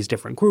leaders in these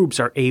different groups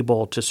are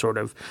able to sort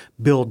of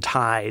build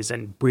ties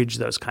and bridge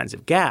those kinds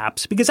of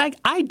gaps. Because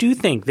I do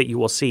think that you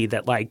will see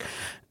that like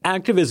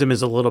activism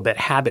is a little bit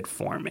habit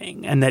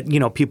forming and that,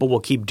 people will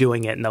keep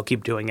doing it and they'll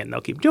keep doing it and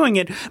they'll keep doing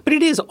it. But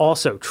it is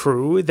also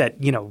true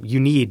that, you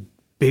need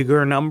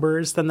bigger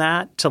numbers than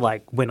that to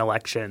like win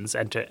elections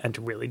and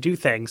to really do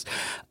things.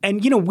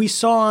 And, we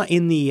saw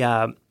in the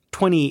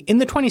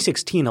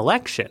 2016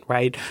 election,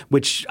 right,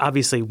 which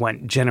obviously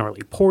went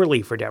generally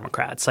poorly for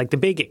Democrats, like the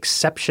big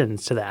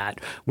exceptions to that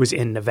was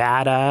in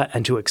Nevada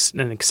and to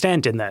an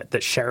extent in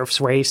the sheriff's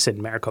race in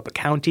Maricopa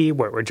County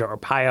where Joe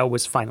Arpaio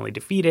was finally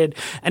defeated.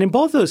 And in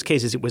both those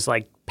cases, it was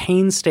like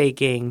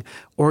painstaking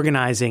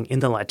organizing in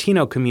the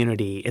Latino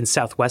community in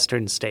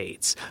southwestern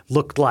states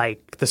looked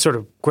like the sort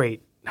of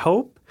great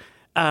hope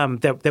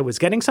that was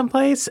getting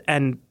someplace.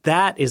 And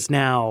that is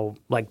now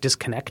like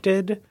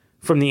disconnected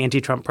from the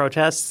anti-Trump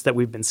protests that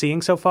we've been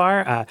seeing so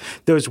far.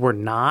 Those were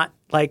not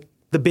like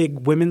the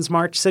big women's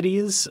march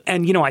cities.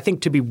 And, I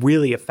think to be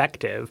really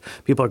effective,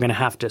 people are going to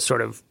have to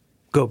sort of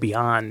go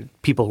beyond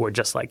people who are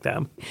just like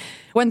them.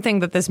 One thing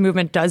that this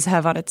movement does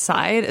have on its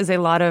side is a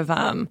lot of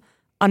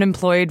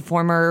unemployed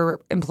former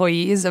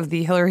employees of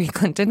the Hillary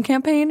Clinton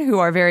campaign who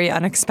are very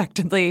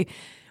unexpectedly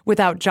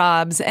without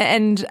jobs.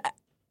 And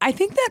I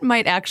think that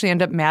might actually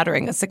end up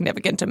mattering a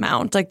significant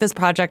amount. Like this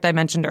project I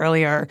mentioned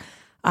earlier,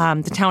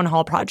 the Town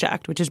Hall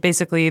Project, which is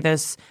basically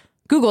this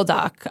Google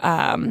Doc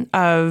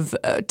of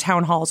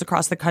town halls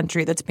across the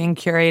country that's being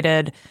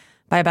curated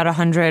by about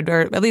 100,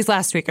 or at least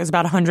last week, it was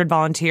about 100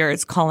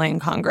 volunteers calling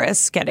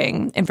Congress,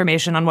 getting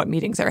information on what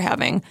meetings they're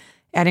having,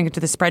 adding it to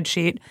the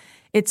spreadsheet.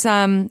 It's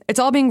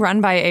all being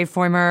run by a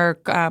former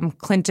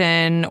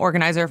Clinton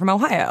organizer from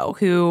Ohio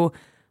who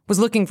was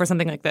looking for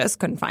something like this,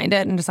 couldn't find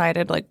it, and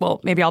decided like, well,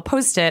 maybe I'll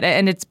post it.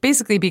 And it's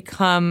basically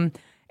become,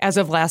 as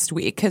of last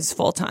week, his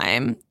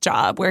full-time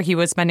job, where he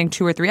was spending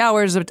 2 or 3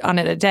 hours on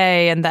it a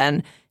day and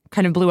then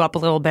kind of blew up a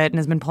little bit and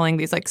has been pulling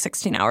these like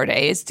 16-hour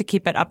days to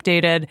keep it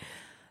updated.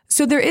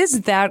 So there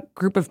is that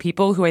group of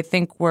people who I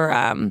think were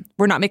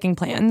not making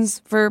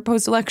plans for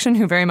post-election,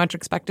 who very much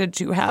expected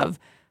to have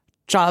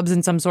jobs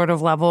in some sort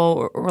of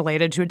level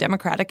related to a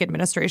Democratic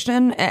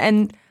administration.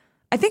 And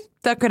I think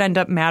that could end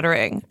up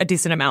mattering a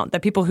decent amount,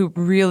 that people who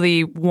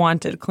really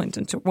wanted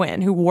Clinton to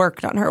win, who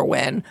worked on her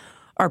win,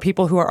 are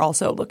people who are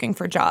also looking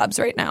for jobs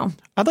right now.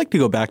 I'd like to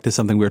go back to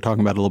something we were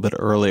talking about a little bit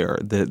earlier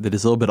that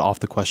is a little bit off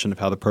the question of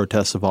how the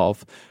protests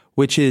evolve,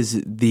 which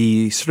is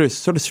the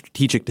sort of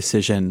strategic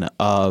decision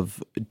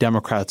of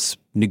Democrats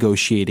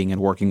negotiating and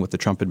working with the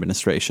Trump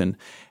administration.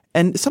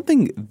 And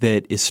something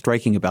that is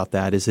striking about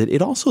that is that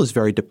it also is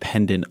very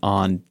dependent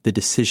on the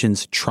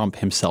decisions Trump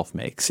himself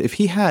makes. If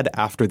he had,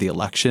 after the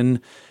election,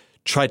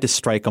 tried to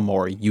strike a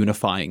more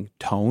unifying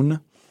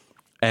tone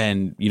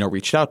and,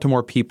 reached out to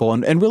more people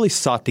and really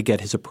sought to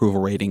get his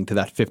approval rating to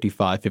that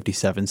 55,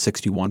 57,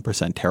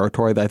 61%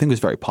 territory that I think was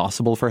very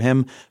possible for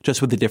him,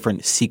 just with a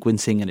different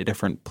sequencing and a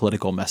different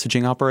political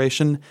messaging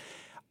operation,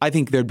 I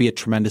think there'd be a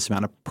tremendous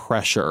amount of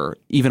pressure,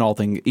 even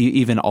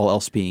all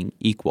else being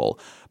equal.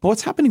 But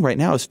what's happening right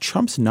now is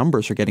Trump's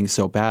numbers are getting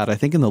so bad. I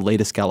think in the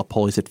latest Gallup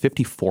poll, he's at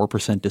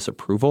 54%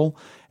 disapproval.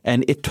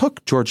 And it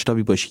took George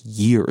W. Bush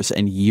years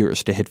and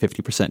years to hit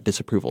 50%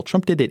 disapproval.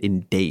 Trump did it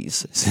in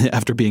days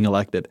after being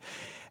elected.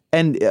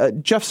 And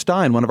Jeff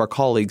Stein, one of our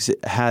colleagues,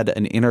 had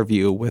an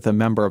interview with a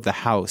member of the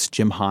House,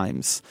 Jim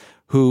Himes,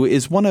 who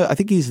is I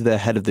think he's the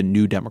head of the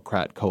New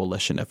Democrat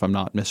coalition, if I'm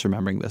not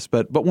misremembering this.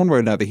 But one way or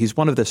another, he's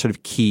one of the sort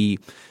of key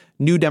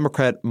New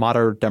Democrat,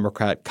 moderate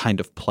Democrat kind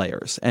of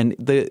players. And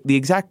the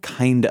exact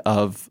kind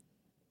of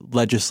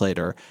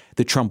legislator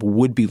that Trump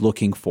would be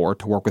looking for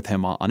to work with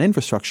him on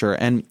infrastructure.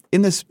 And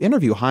in this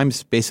interview,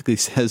 Himes basically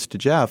says to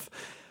Jeff,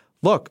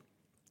 look,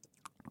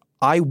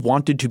 I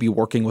wanted to be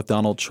working with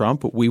Donald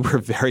Trump. We were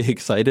very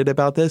excited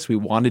about this. We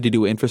wanted to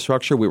do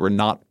infrastructure. We were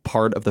not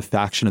part of the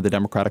faction of the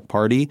Democratic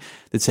Party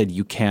that said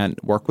you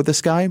can't work with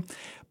this guy.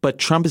 But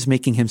Trump is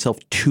making himself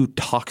too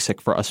toxic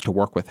for us to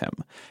work with him.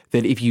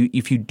 That if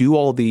you do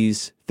all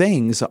these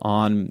things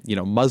on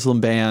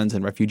Muslim bans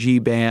and refugee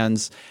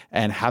bans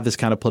and have this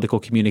kind of political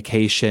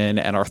communication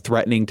and are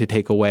threatening to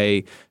take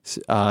away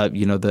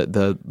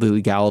the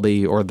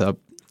legality or the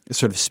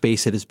sort of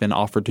space that has been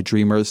offered to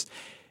dreamers,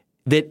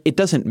 that it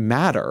doesn't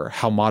matter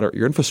how moderate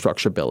your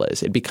infrastructure bill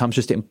is. It becomes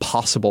just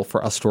impossible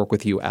for us to work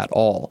with you at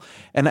all.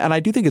 And I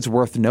do think it's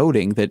worth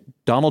noting that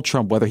Donald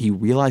Trump, whether he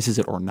realizes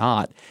it or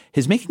not,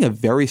 is making a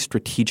very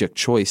strategic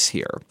choice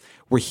here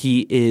where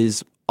he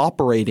is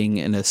operating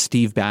in a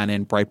Steve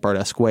Bannon,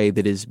 Breitbart-esque way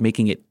that is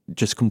making it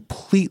just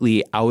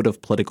completely out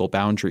of political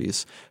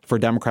boundaries for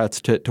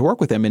Democrats to work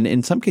with him, and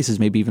in some cases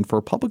maybe even for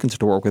Republicans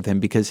to work with him,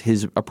 because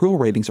his approval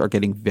ratings are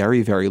getting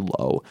very, very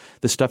low.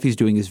 The stuff he's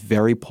doing is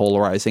very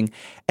polarizing.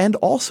 And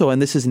also, and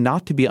this is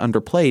not to be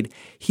underplayed,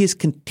 he is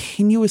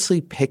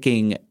continuously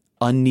picking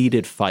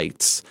unneeded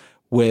fights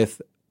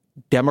with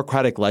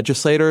Democratic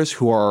legislators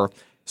who are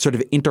sort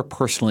of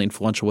interpersonally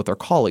influential with their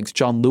colleagues.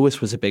 John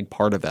Lewis was a big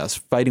part of this.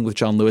 Fighting with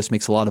John Lewis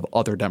makes a lot of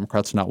other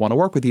Democrats not want to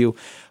work with you.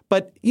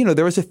 But,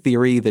 there was a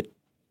theory that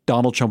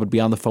Donald Trump would be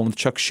on the phone with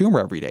Chuck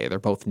Schumer every day. They're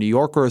both New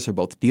Yorkers. They're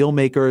both deal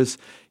makers.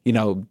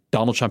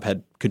 Donald Trump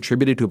had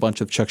contributed to a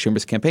bunch of Chuck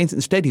Schumer's campaigns.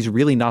 Instead, he's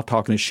really not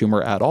talking to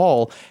Schumer at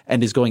all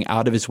and is going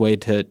out of his way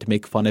to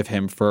make fun of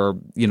him for,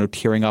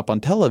 tearing up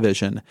on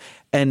television.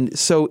 And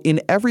so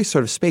in every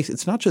sort of space,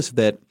 it's not just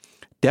that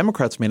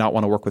Democrats may not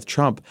want to work with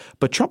Trump,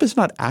 but Trump is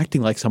not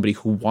acting like somebody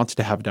who wants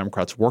to have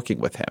Democrats working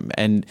with him.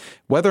 And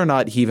whether or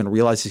not he even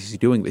realizes he's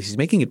doing this, he's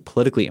making it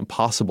politically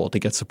impossible to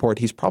get support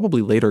he's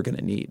probably later going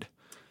to need.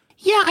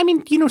 Yeah, I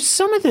mean,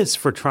 some of this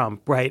for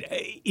Trump, right,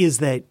 is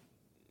that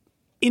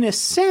in a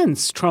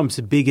sense, Trump's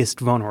biggest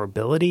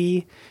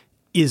vulnerability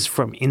is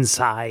from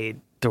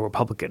inside the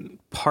Republican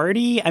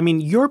Party. I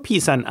mean, your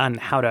piece on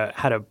how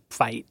to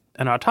fight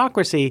an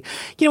autocracy,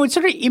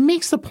 it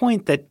makes the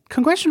point that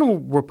congressional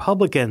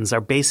Republicans are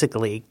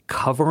basically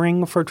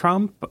covering for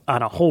Trump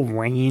on a whole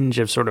range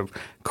of sort of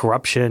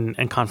corruption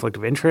and conflict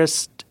of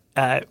interest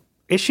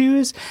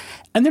issues.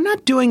 And they're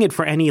not doing it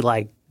for any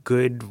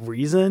good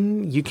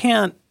reason. You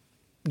can't,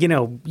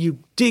 you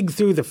dig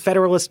through the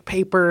Federalist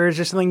Papers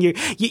or something.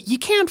 You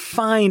can't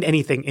find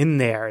anything in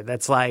there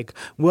that's like,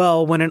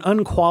 well, when an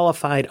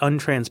unqualified,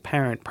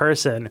 untransparent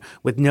person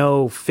with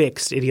no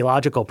fixed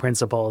ideological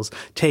principles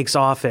takes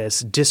office,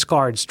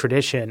 discards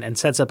tradition, and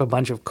sets up a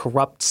bunch of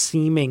corrupt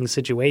seeming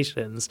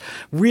situations,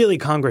 really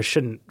Congress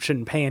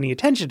shouldn't pay any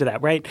attention to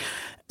that, right?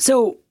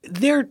 So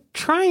they're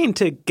trying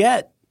to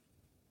get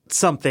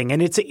something.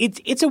 And it's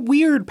a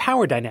weird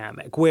power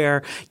dynamic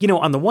where,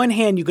 on the one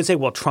hand, you could say,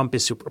 well, Trump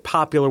is super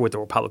popular with the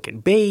Republican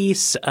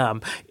base.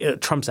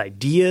 Trump's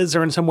ideas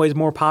are in some ways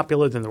more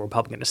popular than the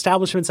Republican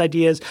establishment's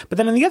ideas. But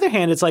then on the other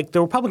hand, it's like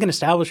the Republican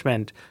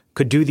establishment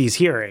could do these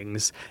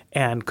hearings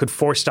and could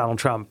force Donald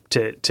Trump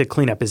to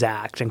clean up his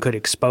act and could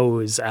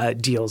expose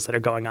deals that are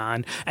going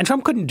on. And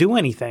Trump couldn't do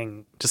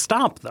anything to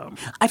stop them.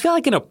 I feel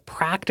like in a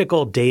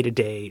practical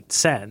day-to-day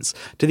sense,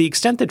 to the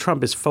extent that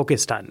Trump is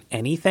focused on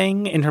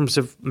anything in terms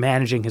of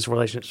managing his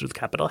relationships with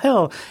Capitol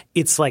Hill,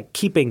 it's like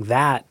keeping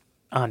that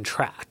on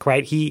track,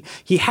 right? He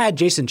had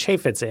Jason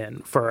Chaffetz in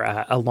for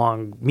a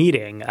long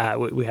meeting.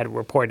 We had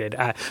reported,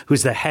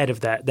 who's the head of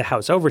the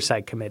House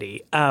Oversight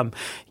Committee.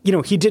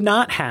 He did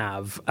not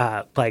have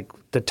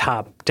the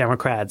top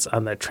Democrats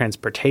on the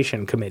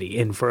Transportation Committee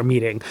in for a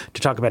meeting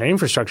to talk about an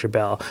infrastructure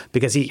bill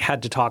because he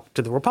had to talk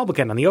to the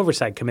Republican on the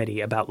Oversight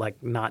Committee about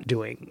like not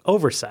doing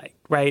oversight,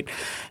 right?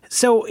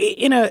 So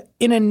in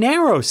a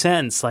narrow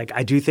sense, like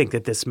I do think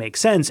that this makes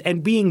sense.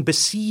 And being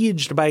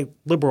besieged by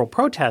liberal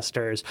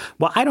protesters,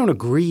 well, I don't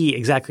agree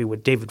exactly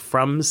with David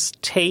Frum's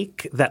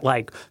take that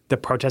like the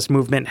protest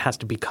movement has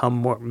to become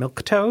more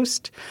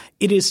milquetoast.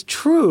 It is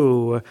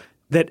true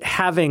that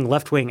having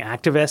left-wing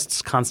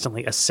activists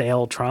constantly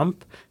assail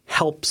Trump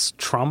helps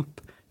Trump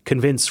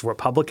convince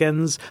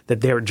Republicans that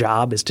their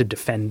job is to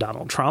defend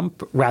Donald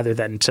Trump rather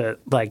than to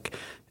like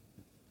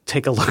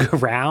take a look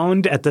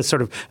around at the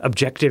sort of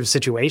objective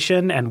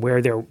situation and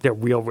where their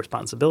real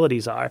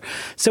responsibilities are.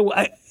 So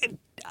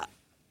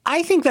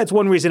I think that's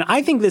one reason.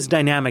 I think this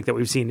dynamic that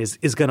we've seen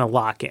is going to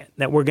lock in,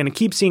 that we're going to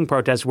keep seeing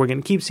protests. We're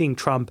going to keep seeing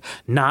Trump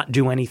not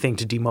do anything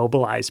to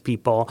demobilize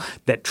people,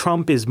 that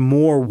Trump is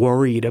more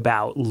worried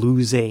about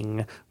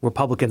losing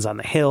Republicans on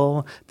the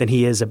Hill than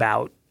he is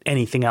about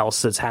anything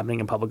else that's happening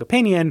in public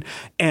opinion.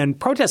 And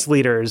protest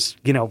leaders,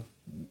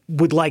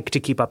 would like to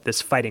keep up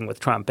this fighting with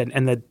Trump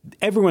and that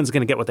everyone's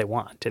going to get what they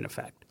want, in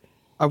effect.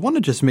 I want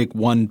to just make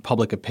one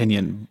public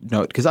opinion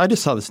note because I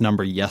just saw this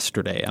number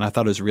yesterday and I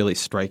thought it was really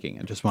striking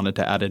and just wanted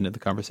to add it into the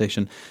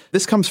conversation.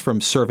 This comes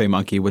from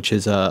SurveyMonkey, which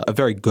is a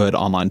very good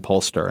online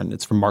pollster, and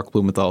it's from Mark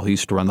Blumenthal, who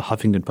used to run the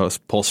Huffington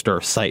Post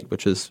pollster site,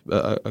 which is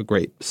a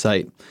great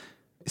site.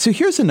 So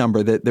here's a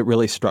number that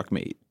really struck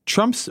me.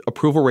 Trump's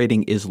approval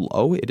rating is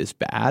low. It is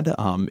bad.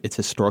 It's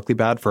historically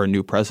bad for a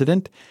new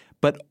president,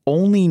 but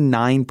only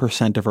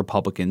 9% of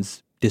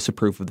Republicans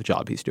disapprove of the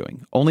job he's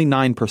doing. Only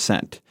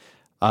 9%.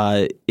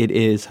 It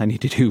is, I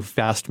need to do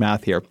fast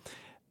math here.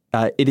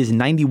 It is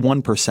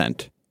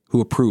 91%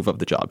 who approve of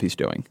the job he's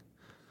doing.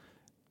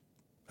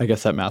 I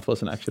guess that math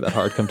wasn't actually that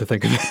hard, come to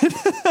think of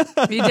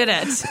it. You did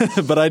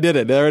it. But I did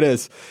it. There it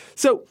is.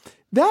 So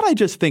that I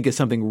just think is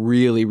something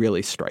really,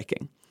 really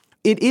striking.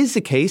 It is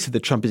the case that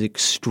Trump is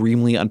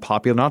extremely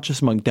unpopular, not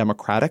just among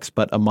Democrats,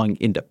 but among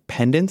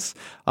independents.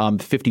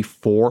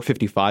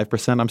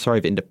 55%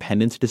 of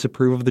independents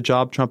disapprove of the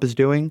job Trump is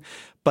doing.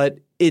 But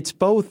it's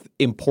both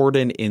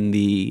important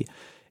in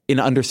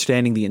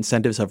understanding the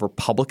incentives of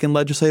Republican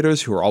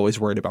legislators who are always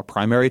worried about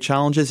primary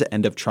challenges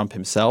and of Trump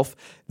himself,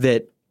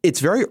 that it's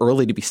very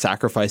early to be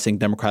sacrificing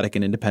Democratic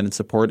and independent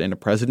support in a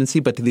presidency,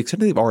 but to the extent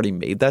they've already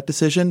made that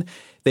decision,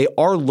 they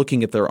are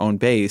looking at their own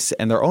base,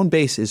 and their own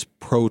base is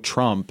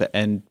pro-Trump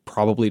and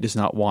probably does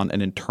not want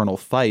an internal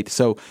fight.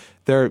 So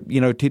there,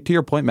 to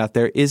your point, Matt,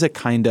 there is a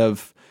kind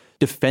of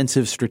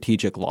defensive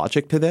strategic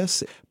logic to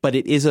this, but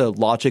it is a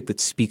logic that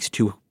speaks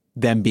to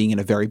them being in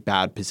a very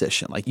bad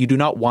position. Like, you do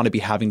not want to be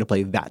having to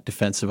play that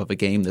defensive of a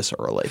game this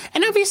early.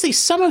 And obviously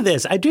some of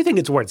this, I do think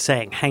it's worth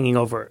saying, hanging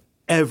over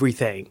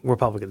everything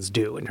Republicans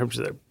do in terms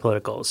of their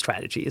political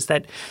strategy, is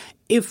that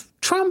if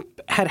Trump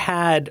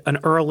had an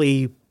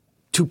early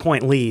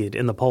 2-point lead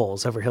in the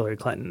polls over Hillary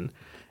Clinton,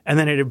 and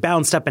then it had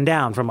bounced up and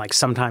down from like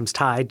sometimes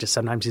tied to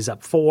sometimes he's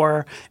up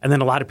 4. And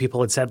then a lot of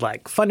people had said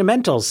like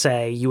fundamentals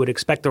say you would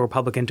expect the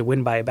Republican to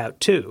win by about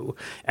 2.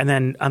 And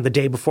then on the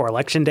day before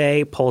Election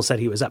Day, polls said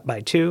he was up by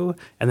 2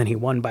 and then he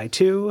won by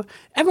 2.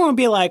 Everyone would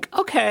be like,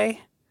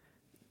 okay,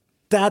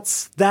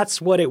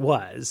 that's what it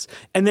was.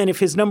 And then if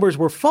his numbers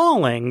were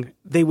falling,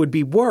 they would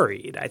be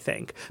worried, I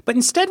think. But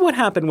instead what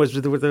happened was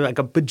there were like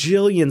a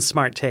bajillion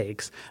smart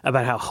takes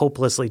about how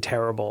hopelessly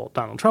terrible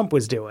Donald Trump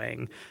was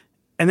doing.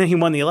 And then he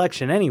won the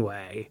election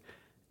anyway.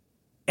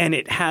 And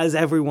it has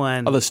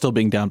everyone... Although still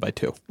being down by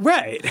 2.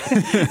 Right.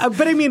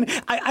 But I mean,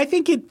 I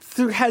think it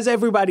has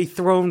everybody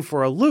thrown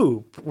for a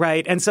loop,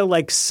 right? And so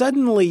like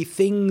suddenly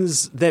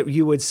things that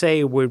you would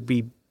say would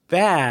be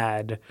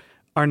bad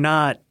are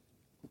not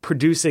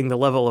producing the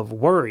level of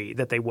worry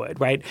that they would,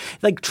 right?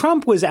 Like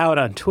Trump was out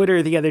on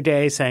Twitter the other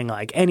day saying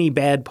like any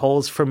bad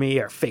polls for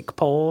me are fake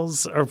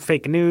polls or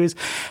fake news.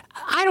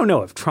 I don't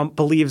know if Trump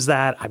believes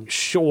that. I'm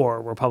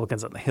sure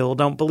Republicans on the Hill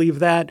don't believe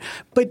that.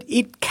 But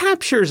it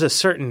captures a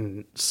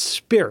certain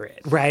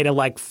spirit, right? Of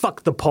like,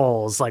 fuck the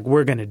polls, like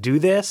we're going to do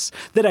this,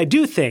 that I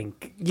do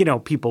think,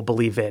 people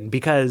believe in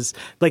because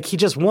like he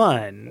just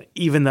won,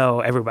 even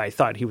though everybody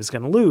thought he was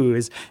going to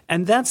lose.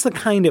 And that's the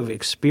kind of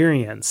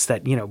experience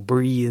that,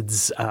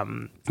 breeds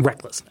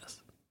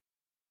recklessness.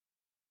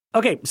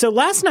 Okay, so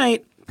last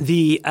night,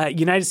 the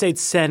United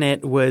States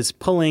Senate was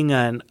pulling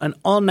an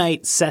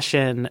all-night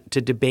session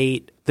to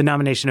debate the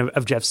nomination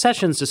of Jeff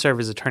Sessions to serve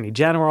as Attorney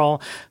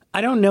General.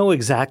 I don't know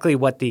exactly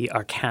what the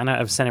arcana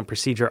of Senate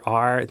procedure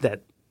are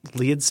that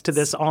leads to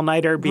this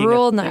all-nighter being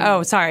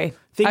sorry.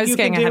 I was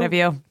getting ahead of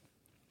you.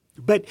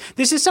 But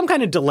this is some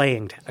kind of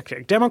delaying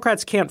tactic.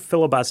 Democrats can't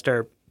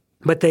filibuster,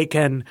 but they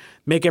can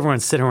make everyone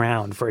sit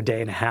around for a day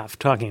and a half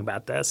talking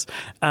about this,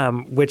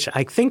 which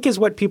I think is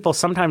what people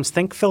sometimes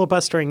think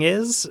filibustering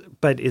is,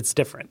 but it's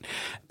different.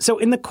 So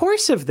in the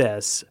course of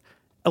this,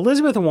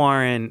 Elizabeth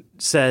Warren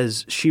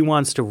says she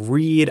wants to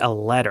read a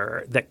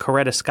letter that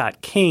Coretta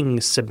Scott King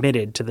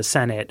submitted to the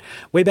Senate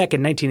way back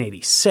in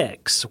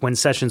 1986 when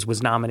Sessions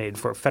was nominated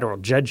for a federal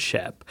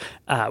judgeship,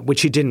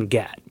 which he didn't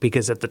get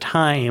because at the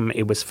time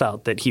it was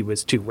felt that he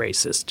was too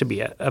racist to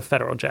be a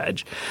federal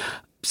judge.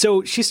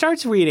 So she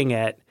starts reading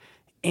it,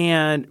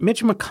 and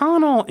Mitch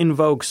McConnell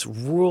invokes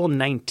Rule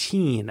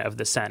 19 of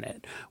the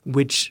Senate,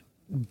 which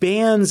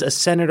bans a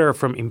senator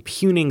from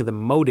impugning the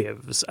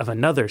motives of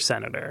another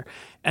senator.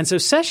 And so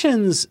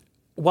Sessions,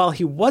 while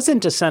he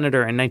wasn't a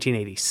senator in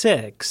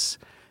 1986,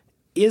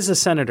 is a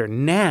senator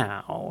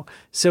now.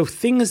 So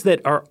things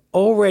that are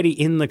already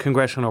in the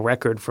congressional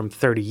record from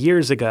 30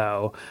 years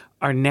ago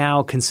are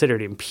now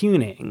considered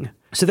impugning.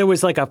 So there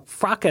was like a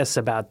fracas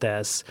about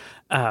this.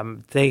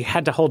 They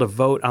had to hold a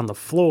vote on the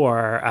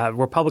floor.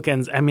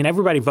 Republicans,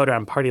 everybody voted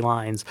on party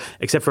lines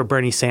except for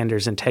Bernie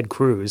Sanders and Ted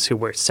Cruz, who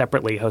were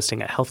separately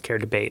hosting a healthcare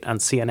debate on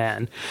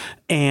CNN.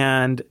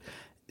 And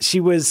she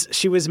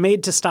was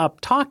made to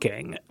stop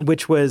talking,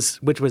 which was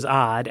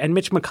odd. And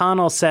Mitch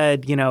McConnell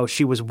said,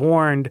 she was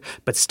warned,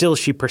 but still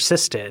she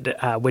persisted,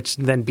 which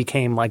then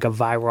became like a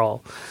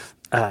viral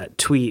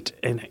tweet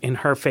in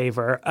her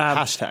favor.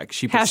 Hashtag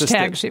she persisted.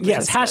 Hashtag she persisted.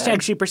 Yes,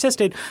 hashtag she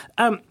persisted.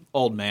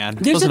 Old man.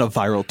 It wasn't a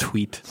viral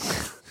tweet.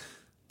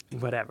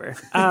 Whatever.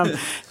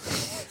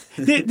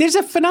 There's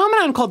a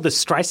phenomenon called the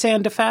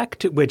Streisand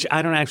effect, which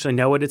I don't actually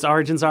know what its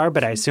origins are,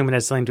 but I assume it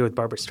has something to do with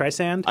Barbara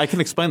Streisand. I can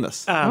explain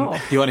this. Do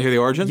you want to hear the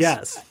origins?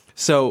 Yes.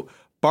 So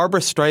Barbara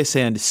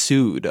Streisand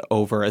sued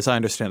over, as I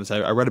understand this,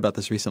 I read about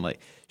this recently.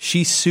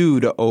 She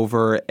sued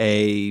over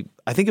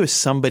I think it was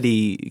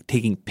somebody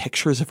taking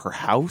pictures of her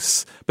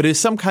house, but it was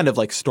some kind of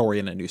like story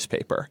in a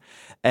newspaper.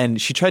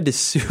 And she tried to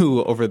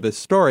sue over this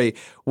story,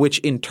 which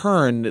in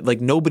turn,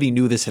 like nobody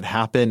knew this had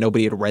happened.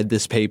 Nobody had read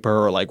this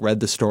paper or like read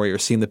the story or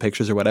seen the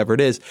pictures or whatever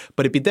it is.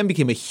 But it then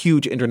became a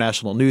huge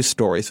international news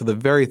story. So the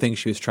very thing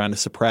she was trying to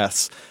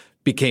suppress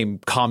became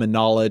common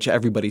knowledge.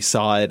 Everybody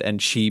saw it,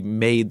 and she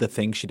made the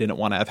thing she didn't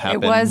want to have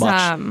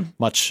happen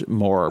much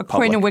more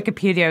according public. to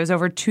Wikipedia, it was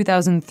over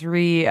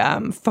 2003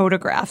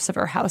 photographs of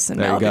her house in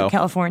Malibu,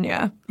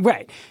 California.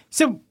 Right.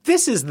 So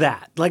this is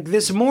that. Like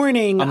this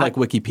morning. Unlike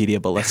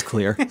Wikipedia, but less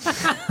clear.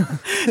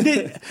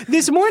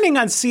 This morning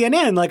on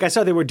CNN, like I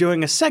saw they were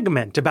doing a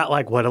segment about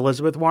like what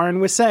Elizabeth Warren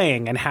was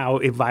saying and how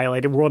it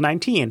violated Rule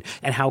 19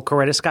 and how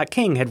Coretta Scott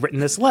King had written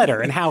this letter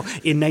and how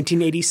in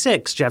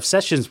 1986 Jeff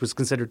Sessions was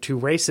considered too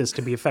racist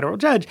to be a federal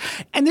judge.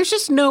 And there's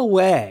just no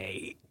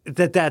way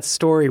that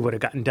story would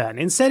have gotten done.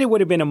 Instead, it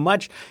would have been a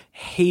much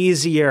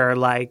hazier,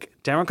 like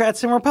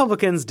Democrats and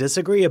Republicans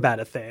disagree about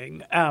a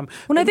thing. I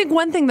think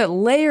one thing that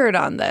layered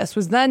on this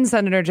was then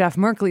Senator Jeff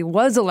Merkley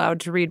was allowed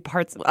to read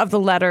parts of the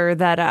letter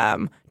that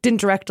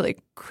didn't directly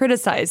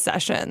criticize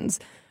Sessions,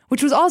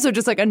 which was also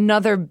just like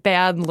another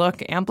bad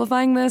look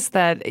amplifying this,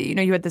 that,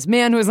 you had this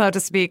man who was allowed to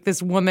speak,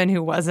 this woman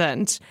who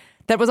wasn't.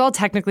 That was all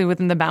technically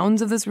within the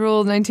bounds of this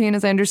Rule 19,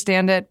 as I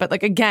understand it. But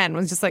like, again,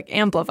 was just like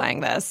amplifying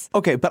this.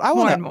 Okay, but I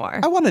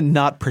want to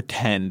not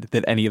pretend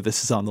that any of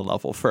this is on the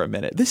level for a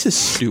minute. This is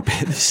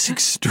stupid. This is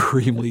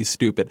extremely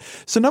stupid.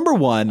 So number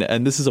one,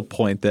 and this is a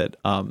point that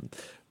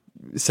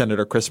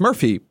Senator Chris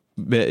Murphy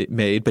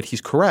made, but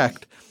he's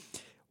correct.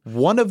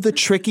 One of the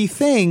tricky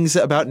things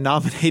about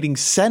nominating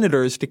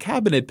senators to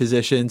cabinet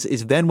positions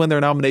is then when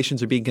their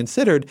nominations are being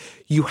considered,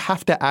 you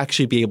have to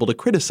actually be able to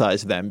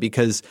criticize them,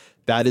 because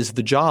that is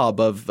the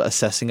job of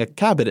assessing a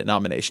cabinet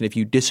nomination. If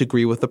you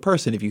disagree with the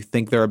person, if you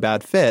think they're a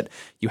bad fit,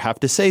 you have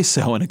to say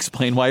so and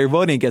explain why you're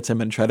voting against them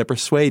and try to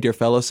persuade your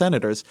fellow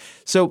senators.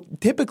 So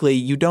typically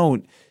you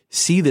don't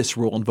see this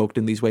rule invoked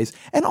in these ways.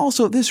 And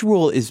also, this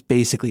rule is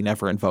basically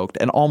never invoked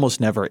and almost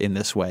never in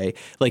this way.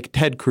 Like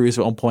Ted Cruz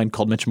at one point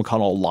called Mitch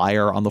McConnell a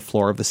liar on the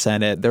floor of the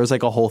Senate. There was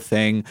like a whole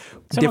thing.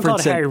 Someone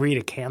called Harry Reid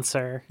a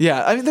cancer.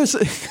 Yeah, there's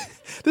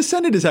the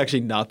Senate is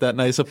actually not that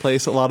nice a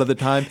place a lot of the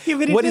time. Yeah,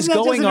 but what is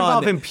going on?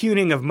 Involve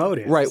impugning of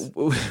motives, right?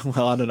 Well,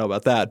 I don't know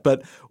about that,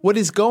 but what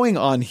is going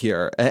on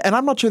here? And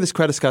I'm not sure this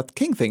Coretta Scott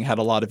King thing had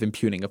a lot of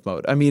impugning of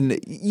motive.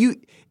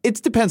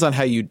 It depends on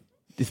how you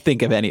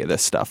think of any of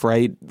this stuff,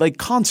 right? Like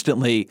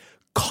constantly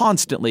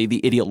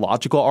the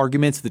ideological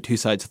arguments the two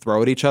sides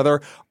throw at each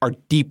other are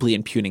deeply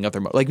impugning of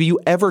their motive. Like, do you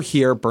ever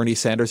hear Bernie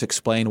Sanders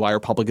explain why a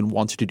Republican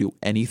wants to do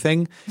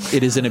anything?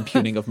 It is an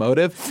impugning of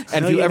motive.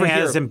 And if you ever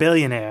hear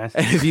billionaires,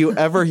 and if you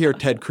ever hear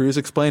Ted Cruz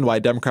explain why a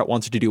Democrat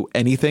wants to do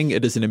anything,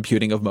 it is an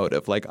impugning of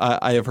motive. Like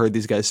I have heard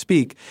these guys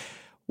speak.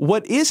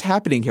 What is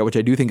happening here, which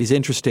I do think is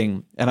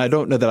interesting, and I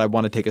don't know that I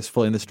want to take us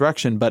fully in this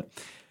direction, but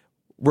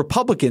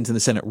Republicans in the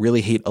Senate really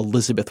hate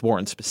Elizabeth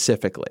Warren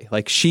specifically.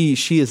 Like she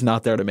is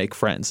not there to make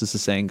friends, as the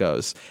saying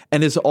goes,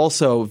 and is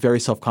also very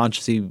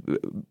self-consciously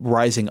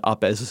rising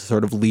up as a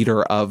sort of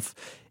leader of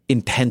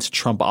intense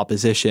Trump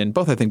opposition,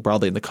 both I think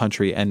broadly in the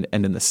country and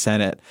in the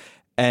Senate.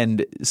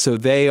 And so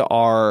they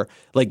are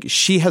like,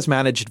 she has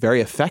managed very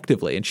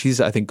effectively, and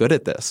she's, I think, good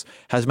at this,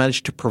 has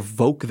managed to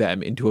provoke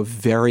them into a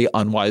very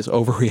unwise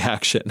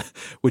overreaction,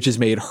 which has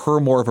made her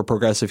more of a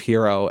progressive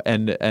hero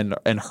and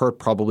hurt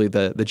probably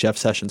the Jeff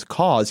Sessions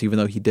cause, even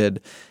though he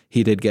did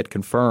get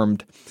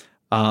confirmed.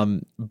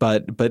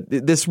 But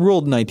this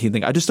Rule 19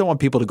 thing, I just don't want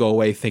people to go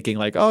away thinking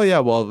like, oh yeah,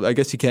 well, I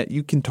guess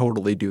you can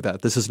totally do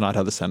that. This is not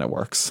how the Senate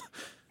works.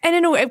 And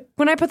in a way,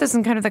 when I put this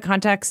in kind of the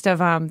context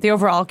of the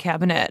overall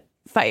cabinet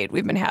fight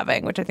we've been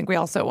having, which I think we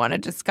also want to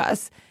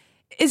discuss,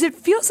 is it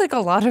feels like a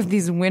lot of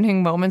these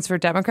winning moments for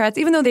Democrats,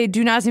 even though they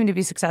do not seem to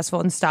be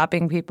successful in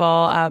stopping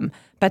people.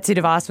 Betsy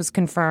DeVos was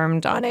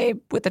confirmed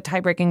with a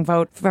tie-breaking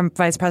vote from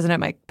Vice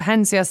President Mike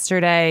Pence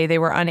yesterday. They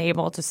were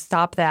unable to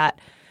stop that.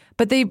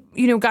 But they,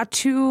 got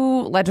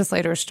 2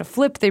 legislators to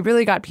flip. They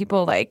really got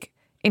people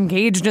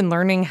engaged in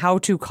learning how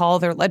to call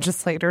their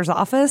legislator's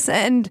office.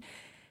 And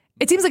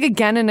it seems like,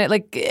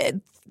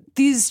 again,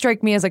 these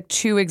strike me as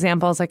 2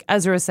 examples, like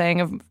Ezra was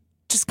saying, of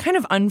just kind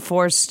of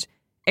unforced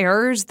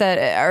errors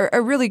that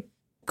are really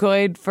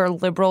good for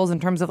liberals in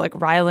terms of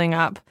riling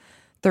up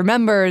their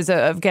members,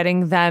 of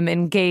getting them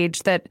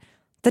engaged, that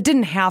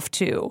didn't have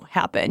to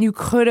happen. You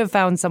could have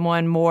found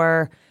someone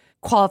more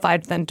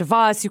qualified than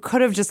DeVos. You could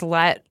have just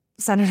let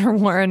Senator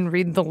Warren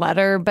read the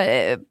letter.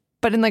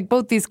 But in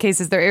both these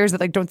cases, there are errors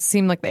that don't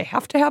seem like they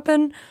have to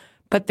happen,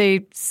 but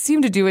they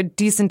seem to do a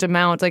decent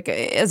amount,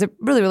 as it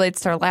really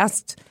relates to our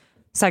last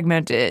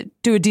segment,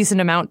 do a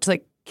decent amount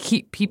to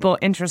keep people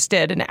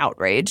interested and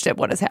outraged at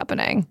what is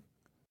happening.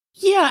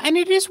 Yeah, and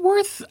it is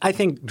worth, I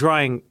think,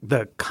 drawing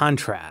the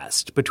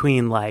contrast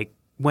between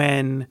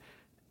when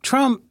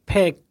Trump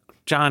picked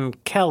John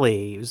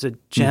Kelly, who's a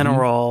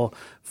general,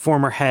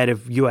 former head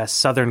of U.S.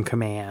 Southern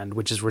Command,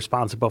 which is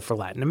responsible for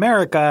Latin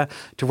America,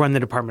 to run the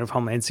Department of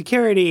Homeland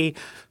Security.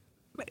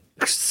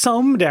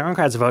 Some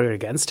Democrats voted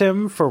against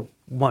him for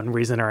one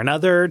reason or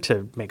another,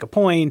 to make a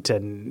point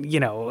and,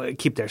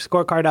 keep their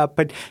scorecard up.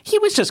 But he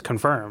was just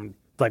confirmed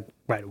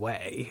right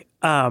away.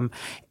 And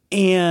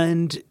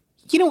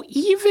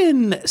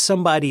even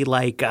somebody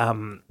like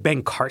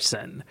Ben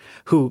Carson,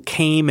 who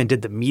came and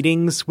did the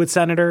meetings with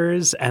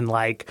senators and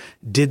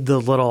did the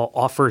little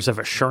offers of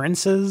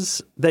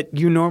assurances that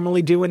you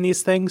normally do in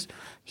these things,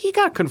 he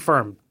got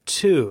confirmed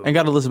too. And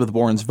got Elizabeth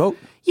Warren's vote.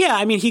 Yeah,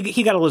 I mean,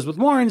 he got Elizabeth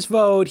Warren's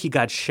vote. He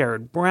got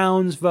Sherrod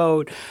Brown's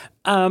vote.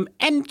 And,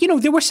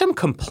 there were some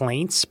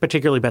complaints,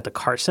 particularly about the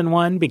Carson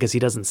one, because he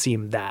doesn't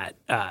seem that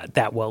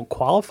well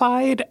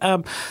qualified.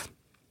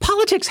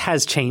 Politics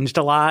has changed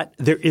a lot.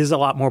 There is a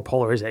lot more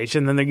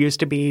polarization than there used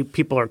to be.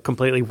 People are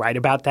completely right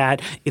about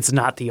that. It's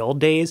not the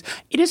old days.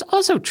 It is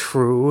also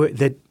true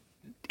that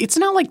it's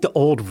not like the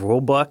old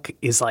rule book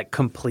is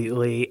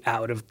completely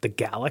out of the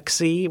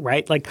galaxy,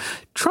 right?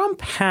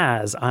 Trump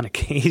has on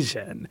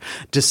occasion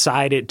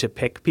decided to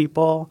pick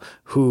people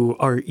who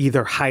are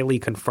either highly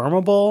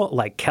confirmable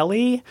like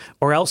Kelly,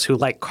 or else who,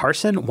 like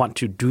Carson, want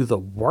to do the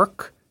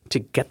work to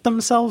get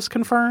themselves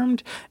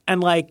confirmed.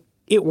 And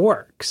it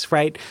works,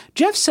 right?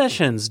 Jeff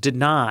Sessions did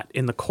not,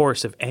 in the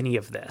course of any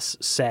of this,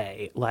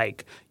 say,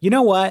 you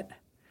know what?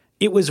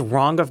 It was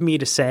wrong of me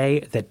to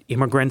say that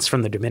immigrants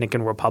from the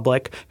Dominican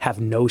Republic have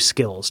no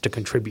skills to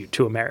contribute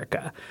to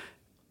America.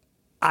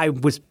 I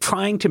was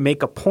trying to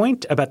make a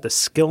point about the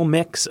skill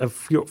mix of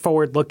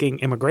forward-looking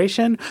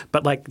immigration,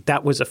 but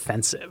that was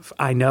offensive.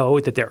 I know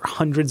that there are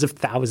hundreds of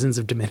thousands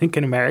of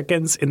Dominican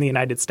Americans in the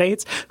United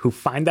States who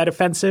find that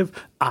offensive.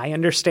 I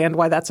understand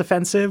why that's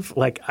offensive.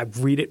 I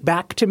read it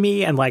back to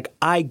me and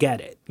I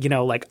get it.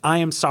 I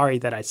am sorry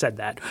that I said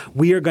that.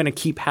 We are going to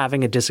keep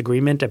having a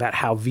disagreement about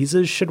how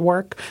visas should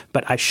work,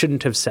 but I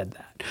shouldn't have said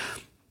that.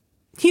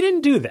 He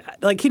didn't do that.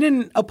 He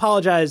didn't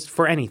apologize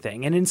for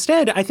anything. And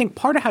instead, I think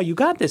part of how you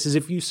got this is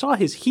if you saw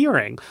his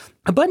hearing,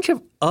 a bunch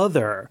of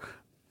other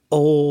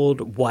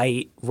old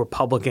white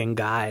Republican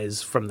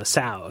guys from the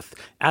South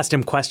asked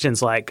him questions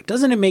like,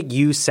 doesn't it make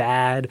you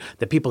sad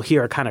that people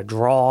here are kind of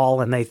drawl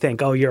and they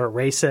think, oh, you're a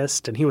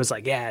racist? And he was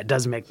like, yeah, it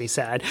does make me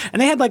sad.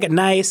 And they had a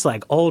nice,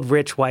 old,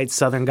 rich, white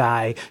Southern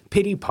guy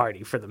pity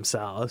party for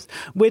themselves,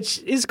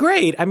 which is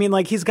great. I mean,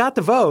 he's got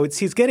the votes,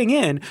 he's getting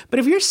in. But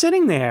if you're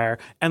sitting there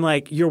and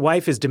your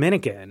wife is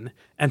Dominican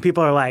and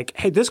people are like,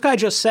 hey, this guy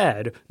just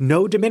said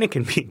no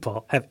Dominican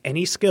people have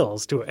any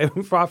skills to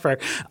offer.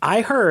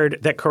 I heard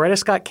that Coretta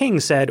Scott King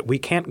said we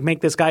can't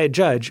make this guy a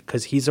judge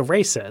because he's a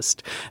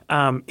racist.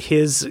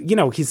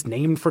 He's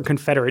named for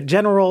Confederate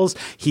generals.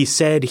 He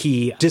said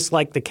he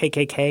disliked the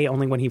KKK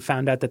only when he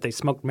found out that they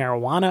smoked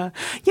marijuana.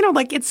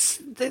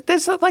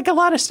 There's a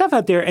lot of stuff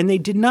out there, and they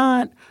did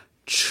not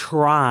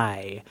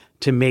try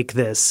to make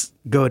this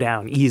go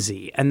down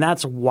easy. And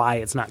that's why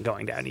it's not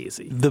going down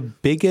easy. The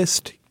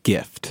biggest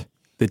gift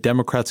the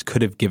Democrats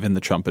could have given the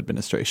Trump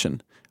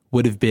administration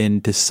would have been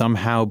to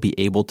somehow be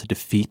able to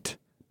defeat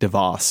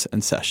DeVos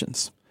and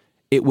Sessions.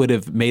 It would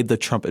have made the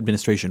Trump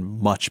administration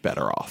much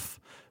better off.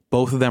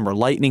 Both of them are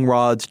lightning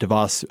rods.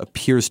 DeVos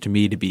appears to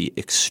me to be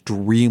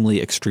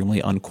extremely, extremely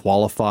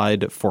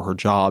unqualified for her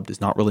job, does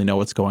not really know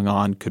what's going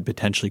on, could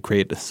potentially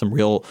create some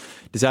real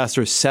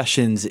disaster.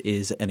 Sessions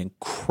is an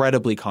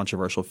incredibly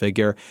controversial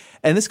figure.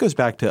 And this goes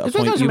back to a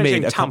point you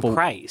made. Tom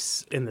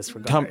Price in this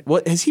regard.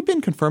 Has he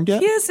been confirmed yet?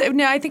 He is.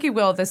 No, I think he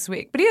will this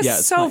week. But he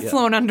has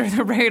flown under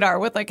the radar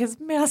with his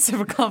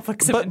massive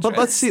conflicts of interest. But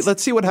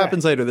let's see what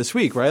happens later this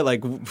week, right?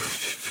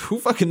 Who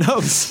fucking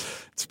knows?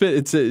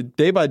 It's a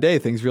day by day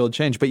things really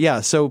change. But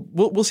yeah, so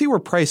we'll see where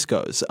Price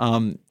goes.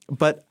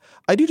 But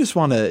I do just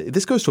want to –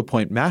 this goes to a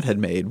point Matt had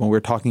made when we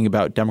were talking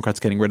about Democrats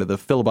getting rid of the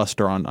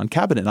filibuster on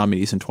cabinet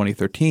nominees in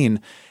 2013.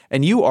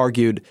 And you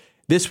argued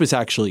this was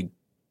actually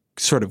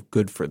sort of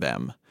good for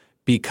them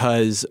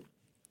because –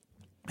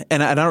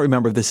 and I don't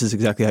remember if this is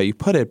exactly how you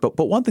put it, but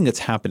one thing that's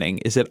happening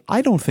is that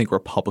I don't think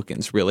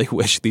Republicans really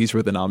wish these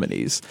were the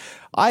nominees.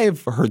 I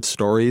have heard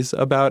stories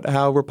about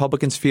how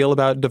Republicans feel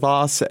about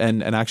DeVos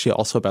and actually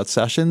also about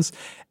Sessions.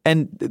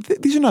 And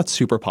these are not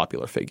super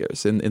popular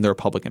figures in the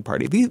Republican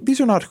Party.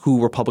 These are not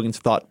who Republicans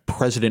thought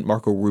President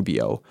Marco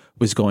Rubio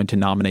was going to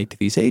nominate to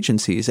these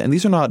agencies. And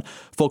these are not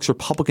folks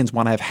Republicans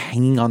want to have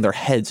hanging on their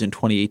heads in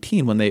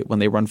 2018 when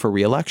they run for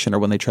re-election or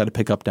when they try to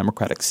pick up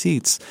Democratic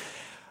seats.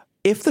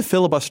 If the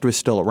filibuster was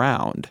still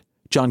around,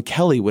 John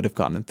Kelly would have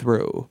gotten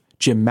through.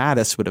 Jim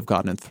Mattis would have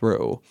gotten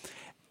through.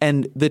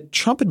 And the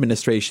Trump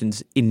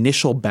administration's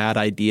initial bad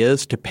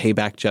ideas to pay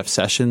back Jeff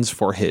Sessions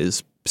for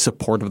his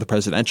support of the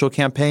presidential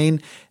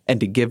campaign and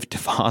to give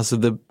DeVos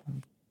the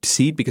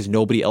seat because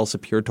nobody else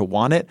appeared to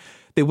want it,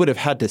 they would have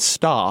had to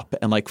stop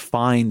and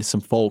find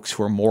some folks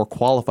who are more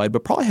qualified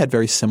but probably had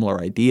very similar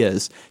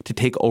ideas to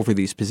take over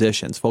these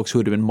positions, folks who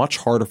would have been much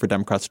harder for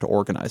Democrats to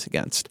organize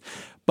against.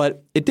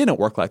 But it didn't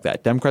work like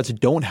that. Democrats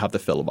don't have the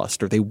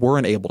filibuster. They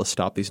weren't able to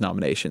stop these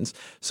nominations.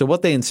 So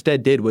what they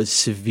instead did was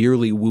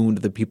severely wound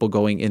the people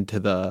going into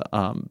the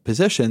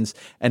positions,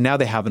 and now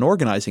they have an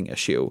organizing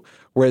issue.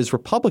 Whereas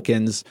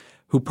Republicans,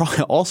 who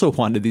probably also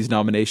wanted these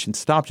nominations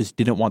stopped, just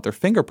didn't want their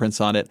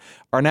fingerprints on it,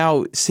 are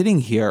now sitting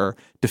here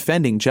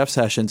defending Jeff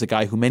Sessions, a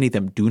guy who many of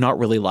them do not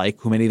really like,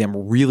 who many of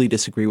them really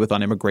disagree with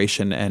on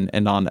immigration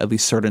and on at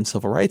least certain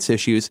civil rights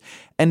issues,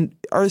 and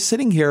are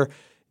sitting here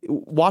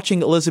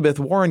watching Elizabeth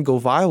Warren go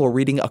viral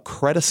reading a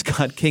Coretta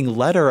Scott King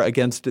letter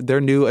against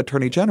their new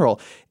attorney general.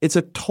 It's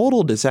a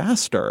total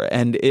disaster.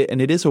 And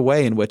it is a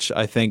way in which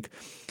I think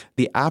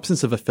the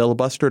absence of a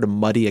filibuster to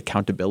muddy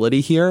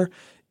accountability here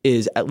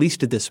is, at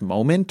least at this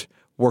moment,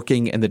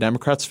 working in the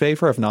Democrats'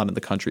 favor, if not in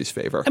the country's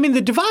favor. I mean,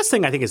 the DeVos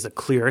thing, I think, is the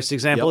clearest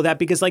example of that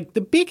because,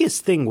 the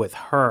biggest thing with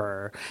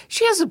her,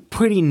 she has a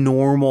pretty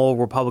normal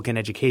Republican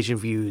education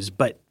views,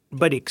 but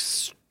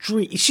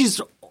extreme. She's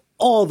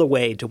all the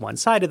way to one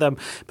side of them.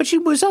 But she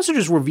was also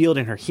just revealed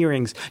in her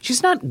hearings.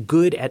 She's not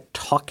good at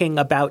talking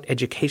about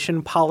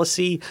education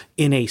policy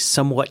in a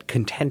somewhat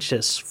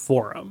contentious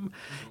forum.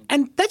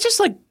 And that's just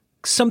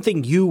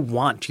something you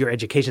want your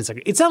education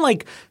secretary. It's not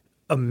like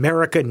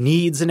America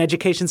needs an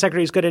education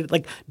secretary who's good at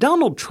it.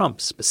 Donald Trump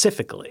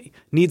specifically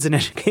needs an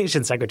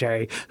education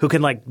secretary who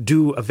can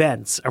do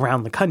events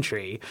around the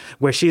country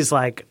where she's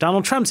like,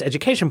 Donald Trump's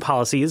education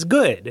policy is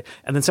good.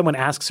 And then someone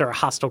asks her a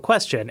hostile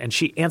question and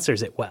she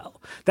answers it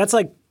well.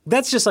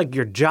 That's just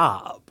your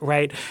job,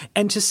 right?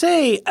 And to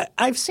say,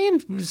 I've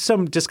seen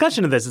some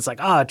discussion of this. It's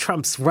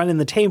Trump's running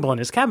the table on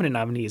his cabinet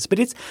nominees. But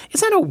it's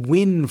not a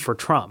win for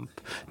Trump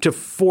to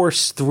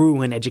force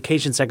through an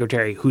education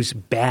secretary who's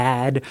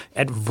bad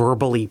at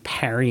verbally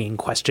parrying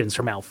questions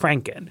from Al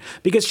Franken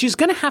because she's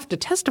going to have to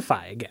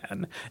testify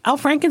again. Al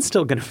Franken's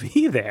still going to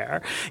be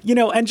there,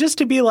 and just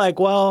to be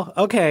well,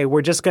 okay,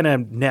 we're just going to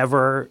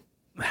never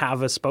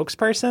have a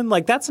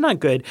spokesperson, that's not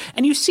good.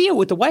 And you see it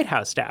with the White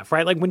House staff,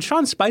 right? When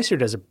Sean Spicer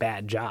does a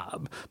bad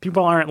job,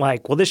 people aren't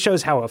well, this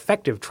shows how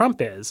effective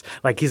Trump is.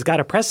 He's got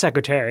a press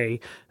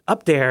secretary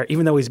up there,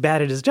 even though he's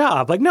bad at his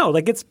job. No,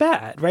 it's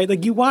bad,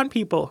 right? You want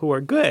people who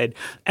are good.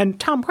 And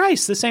Tom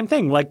Price, the same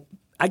thing.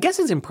 I guess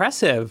it's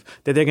impressive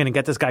that they're going to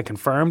get this guy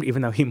confirmed,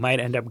 even though he might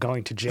end up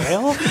going to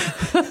jail.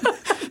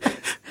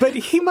 But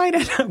he might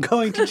end up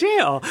going to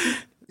jail.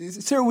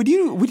 Sarah, would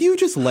you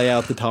just lay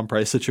out the Tom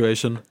Price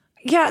situation?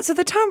 Yeah, so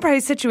the Tom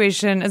Price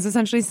situation is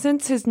essentially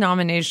since his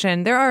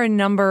nomination, there are a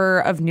number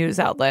of news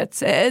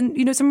outlets and,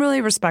 some really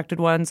respected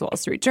ones, Wall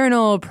Street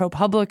Journal,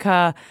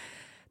 ProPublica,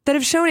 that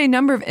have shown a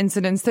number of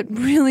incidents that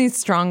really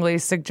strongly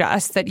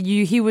suggest that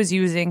he was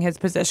using his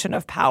position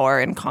of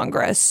power in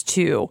Congress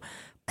to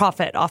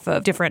profit off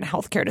of different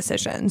healthcare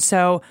decisions.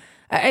 So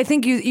I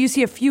think you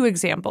see a few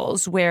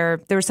examples where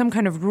there's some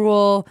kind of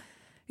rule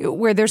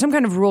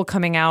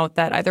coming out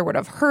that either would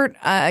have hurt,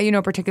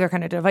 a particular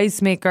kind of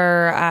device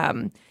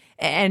maker,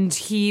 and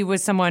he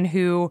was someone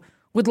who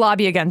would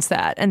lobby against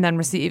that and then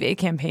receive a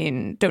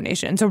campaign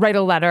donation. So write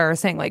a letter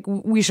saying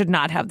we should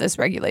not have this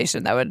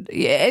regulation and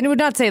it would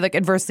not say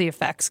adversely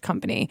affects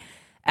company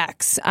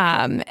X.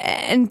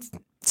 And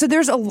so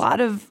there's a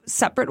lot of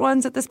separate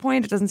ones at this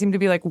point. It doesn't seem to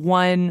be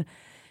one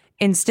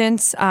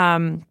instance.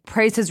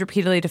 Price has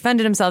repeatedly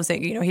defended himself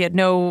saying, he had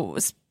no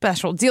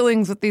special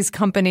dealings with these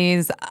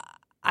companies.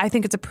 I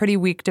think it's a pretty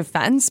weak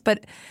defense,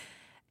 but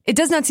it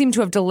does not seem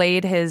to have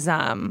delayed his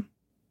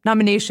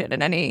nomination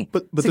in any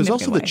But there's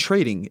also the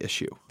trading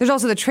issue. There's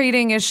also the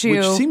trading issue.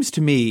 Which seems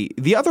to me,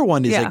 the other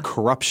one is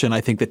corruption,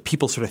 I think, that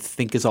people sort of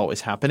think is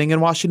always happening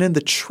in Washington.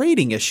 The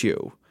trading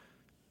issue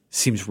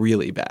seems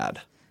really bad.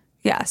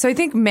 Yeah, so I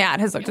think Matt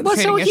has looked at the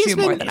trading issue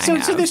more than I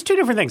have. So there's two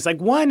different things.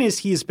 One is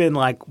he's been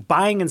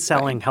buying and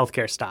selling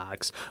healthcare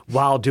stocks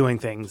while doing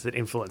things that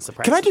influence the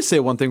price. Can I just say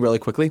one thing really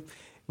quickly?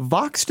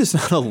 Vox does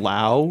not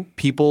allow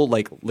people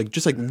like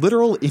just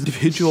literal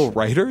individual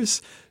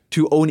writers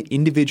to own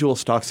individual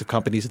stocks of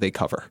companies that they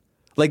cover.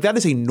 Like that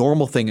is a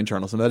normal thing in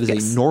journalism. That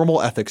is a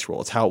normal ethics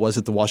rule. It's how it was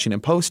at the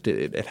Washington Post.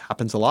 It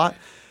happens a lot.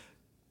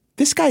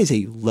 This guy is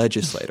a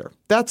legislator.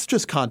 That's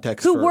just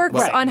context. Who works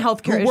on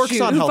healthcare issues,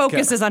 who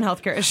focuses on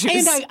healthcare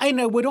issues.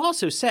 And I would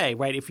also say,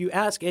 right, if you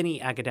ask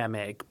any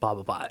academic, blah,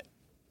 blah, blah,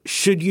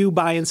 should you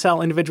buy and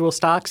sell individual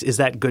stocks? Is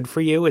that good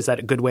for you? Is that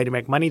a good way to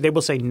make money? They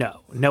will say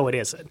no. No, it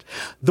isn't.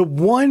 The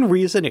one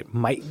reason it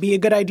might be a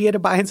good idea to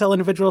buy and sell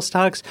individual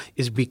stocks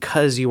is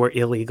because you are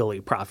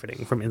illegally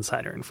profiting from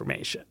insider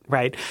information,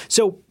 right?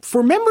 So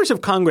for members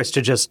of Congress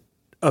to just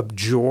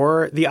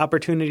abjure the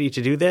opportunity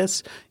to do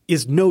this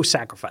is no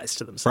sacrifice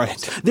to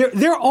themselves. Right.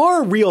 There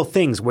are real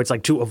things where it's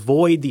like to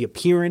avoid the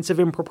appearance of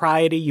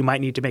impropriety, you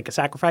might need to make a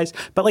sacrifice.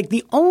 But like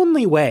the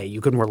only way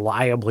you can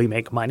reliably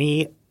make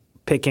money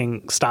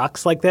picking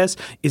stocks like this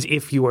is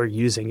if you are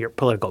using your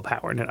political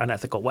power in an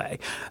unethical way.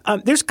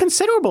 There's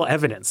considerable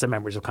evidence that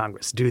members of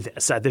Congress do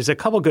this. There's a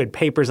couple good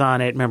papers on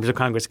it. Members of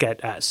Congress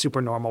get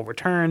supernormal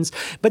returns.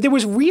 But there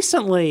was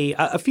recently,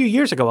 a few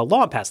years ago, a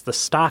law passed, the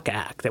Stock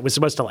Act, that was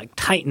supposed to like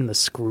tighten the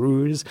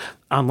screws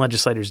on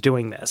legislators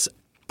doing this.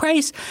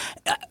 Price,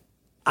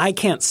 I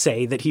can't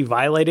say that he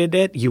violated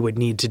it. You would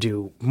need to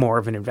do more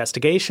of an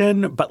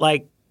investigation. But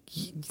like,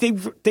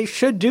 they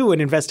should do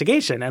an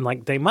investigation, and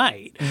like they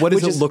might. What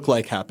does it look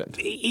like happened?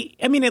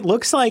 I mean, it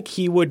looks like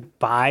he would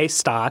buy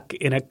stock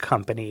in a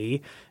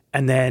company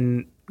and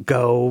then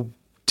go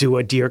do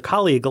a Dear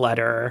Colleague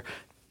letter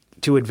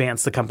to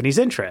advance the company's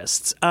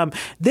interests.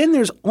 Then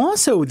there's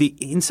also the,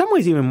 in some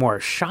ways, even more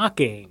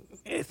shocking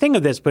thing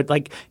of this, but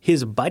like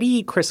his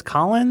buddy Chris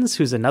Collins,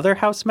 who's another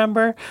House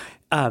member,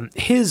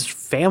 his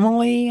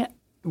family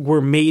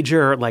were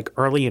major like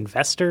early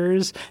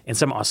investors in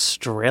some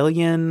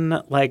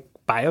Australian like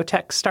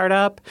biotech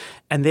startup,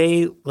 and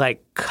they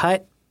like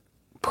cut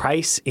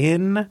Price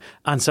in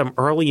on some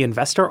early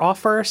investor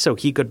offer so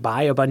he could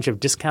buy a bunch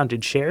of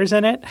discounted shares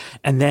in it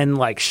and then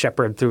like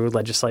shepherd through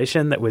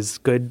legislation that was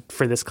good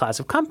for this class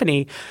of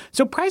company.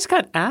 So Price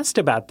got asked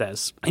about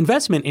this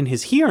investment in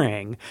his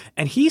hearing,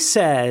 and he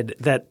said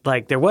that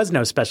like there was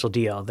no special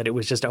deal, that it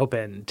was just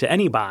open to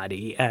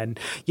anybody, and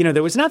you know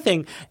there was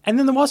nothing. And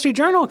then the Wall Street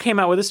Journal came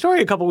out with a story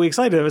a couple weeks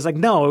later that was like,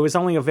 no, it was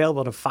only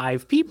available to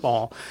 5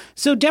 people.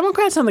 So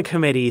Democrats on the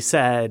committee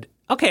said,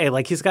 okay,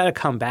 like he's got to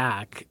come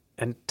back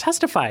and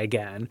testify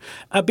again,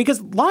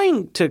 because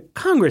lying to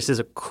Congress is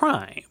a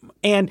crime.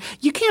 And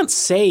you can't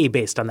say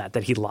based on that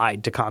he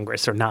lied to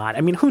Congress or not.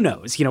 I mean, who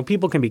knows? You know,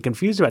 people can be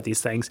confused about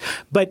these things.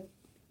 But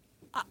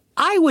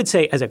I would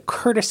say as a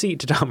courtesy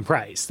to Tom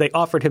Price, they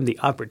offered him the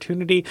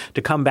opportunity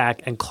to come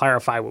back and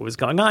clarify what was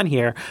going on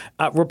here.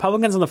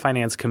 Republicans on the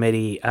Finance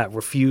Committee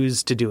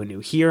refused to do a new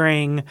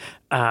hearing.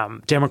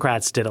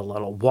 Democrats did a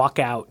little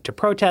walkout to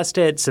protest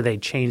it, so they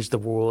changed the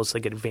rules so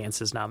they could advance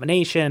his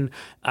nomination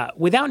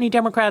without any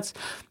Democrats.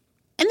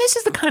 And this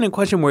is the kind of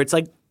question where it's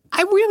like,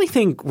 I really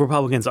think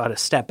Republicans ought to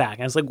step back.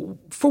 And it's like,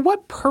 for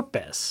what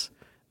purpose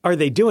are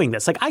they doing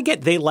this? Like, I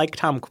get they like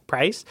Tom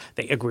Price.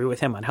 They agree with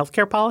him on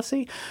healthcare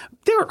policy.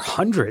 There are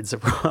hundreds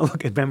of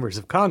Republican members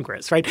of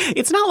Congress, right?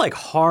 It's not like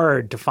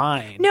hard to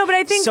find but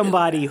I think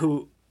somebody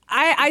who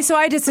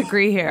I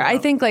disagree here. I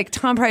think like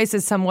Tom Price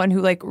is someone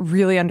who like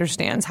really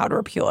understands how to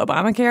repeal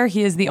Obamacare.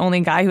 He is the only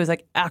guy who has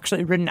like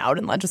actually written out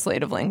in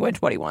legislative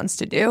language what he wants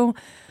to do.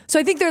 So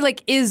I think there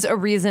like is a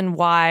reason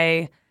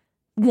why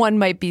one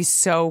might be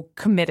so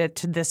committed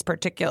to this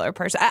particular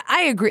person.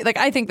 I agree. Like,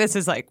 I think this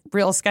is like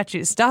real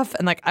sketchy stuff,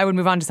 and like I would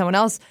move on to someone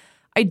else.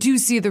 I do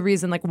see the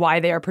reason like why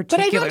they are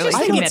particularly committed. But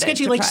I don't just think it's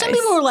sketchy. Like some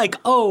people are like,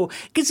 oh,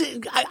 because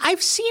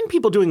I've seen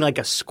people doing like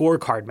a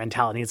scorecard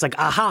mentality. It's like,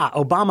 aha,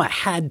 Obama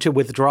had to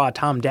withdraw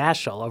Tom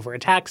Daschle over a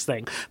tax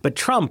thing, but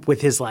Trump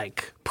with his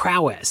like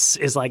prowess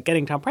is like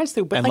getting Tom Price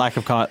through. But and like,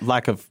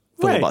 lack of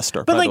filibuster,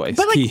 right. by the way,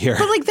 is key here.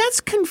 But like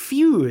that's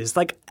confused.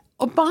 Like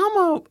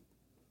Obama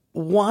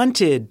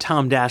wanted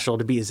Tom Daschle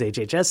to be his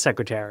HHS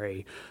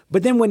secretary,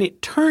 but then when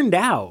it turned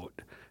out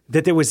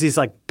that there was these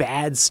like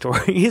bad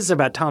stories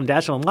about Tom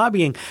Daschle and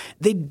lobbying,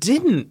 they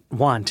didn't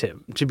want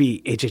him to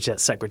be HHS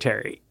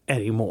secretary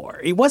anymore.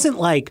 It wasn't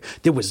like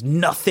there was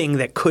nothing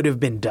that could have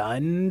been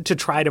done to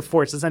try to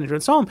force the senator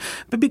and so on,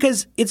 but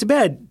because it's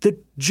bad. The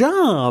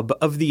job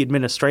of the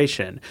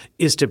administration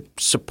is to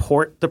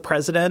support the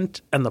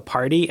president and the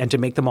party and to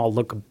make them all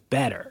look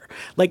better.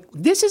 Like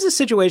this is a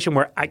situation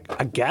where I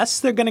guess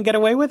they're going to get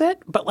away with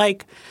it, but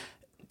like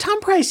Tom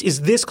Price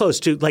is this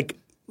close to like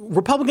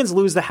Republicans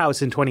lose the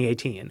House in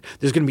 2018.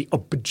 There's going to be a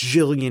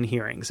bajillion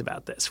hearings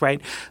about this,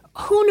 right?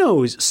 Who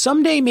knows?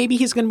 Someday maybe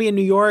he's going to be in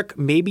New York.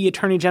 Maybe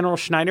Attorney General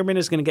Schneiderman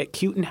is going to get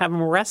cute and have him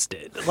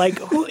arrested. Like,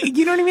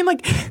 you know what I mean?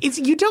 Like,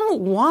 you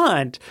don't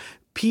want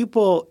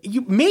people.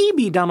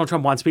 Maybe Donald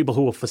Trump wants people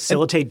who will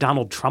facilitate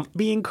Donald Trump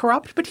being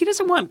corrupt, but he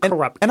doesn't want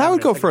corrupt. And I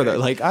would go further.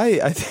 Like,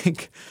 I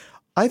think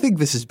I think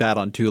this is bad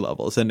on two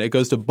levels, and it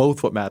goes to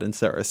both what Matt and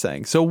Sarah are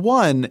saying. So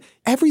one,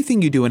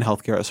 everything you do in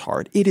healthcare is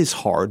hard. It is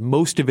hard.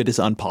 Most of it is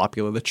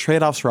unpopular. The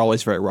trade-offs are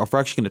always very rough. We're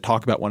actually going to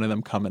talk about one of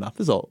them coming up.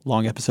 This is a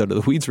long episode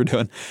of The Weeds we're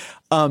doing.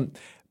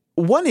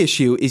 One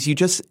issue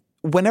is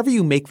whenever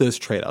you make those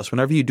trade-offs,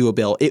 whenever you do a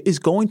bill, it is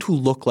going to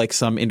look like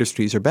some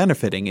industries are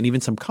benefiting and even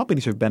some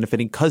companies are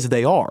benefiting because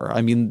they are.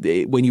 I mean,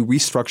 when you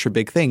restructure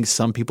big things,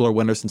 some people are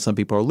winners and some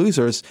people are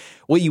losers.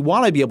 What you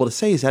want to be able to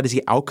say is that is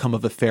the outcome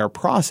of a fair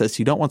process.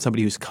 You don't want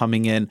somebody who's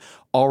coming in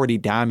already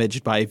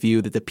damaged by a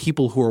view that the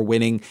people who are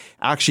winning,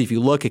 actually, if you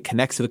look, it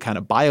connects to the kind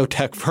of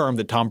biotech firm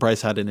that Tom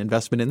Price had an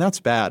investment in. That's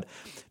bad.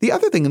 The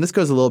other thing, and this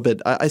goes a little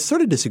bit, I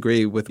sort of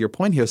disagree with your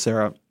point here,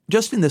 Sarah.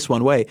 Just in this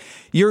one way,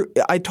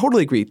 I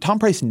totally agree. Tom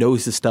Price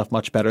knows this stuff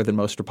much better than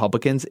most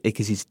Republicans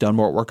because he's done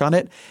more work on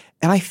it.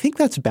 And I think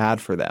that's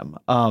bad for them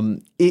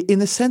in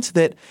the sense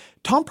that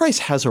Tom Price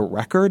has a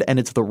record and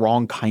it's the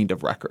wrong kind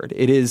of record.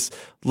 It is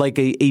like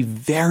a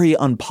very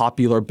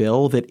unpopular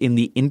bill that in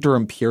the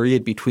interim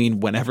period between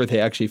whenever they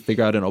actually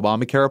figure out an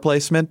Obamacare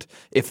replacement,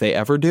 if they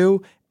ever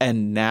do,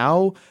 and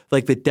now,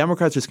 like the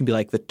Democrats are just going to be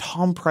like the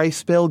Tom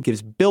Price bill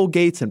gives Bill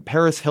Gates and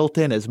Paris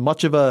Hilton as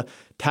much of a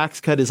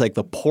tax cut as like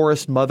the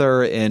poorest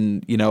mother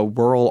in,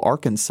 rural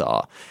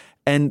Arkansas.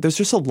 And there's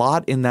just a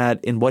lot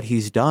in what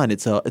he's done.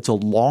 It's a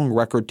long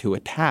record to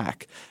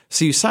attack.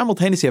 So you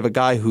simultaneously have a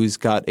guy who's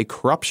got a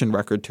corruption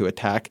record to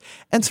attack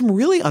and some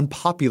really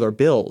unpopular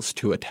bills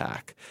to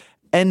attack.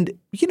 And,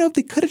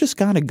 they could have just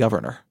gotten a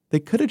governor.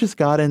 They could have just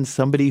gotten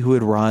somebody who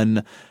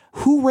ran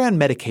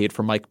Medicaid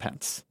for Mike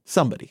Pence?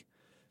 Somebody.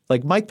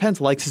 Like Mike Pence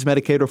likes his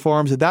Medicaid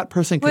reforms, and that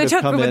person could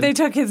have come in. They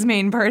took his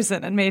main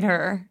person and made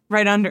her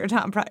right under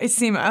Tom Price,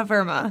 Seema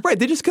Verma. Right.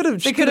 They just could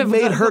have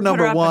made her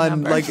number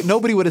one. Like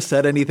nobody would have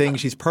said anything.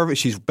 She's perfect.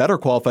 She's better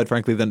qualified,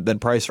 frankly, than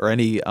Price or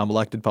any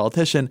elected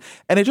politician.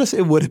 And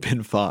it would have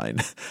been fine.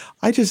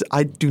 I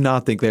do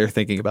not think they're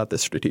thinking about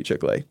this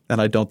strategically,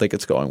 and I don't think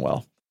it's going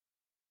well.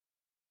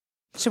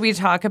 Should we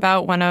talk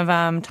about one of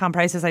Tom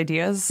Price's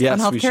ideas on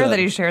healthcare that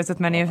he shares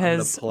with many of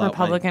his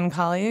Republican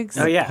colleagues?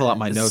 Oh, yeah. Pull out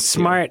my notes.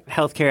 Smart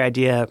healthcare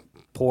idea,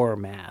 poor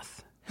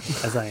math,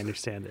 as I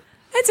understand it.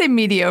 I'd say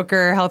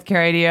mediocre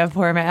healthcare idea,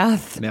 poor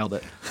math. Nailed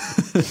it.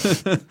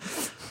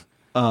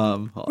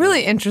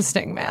 Really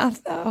interesting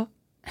math, though.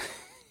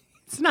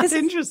 It's not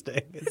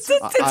interesting. It's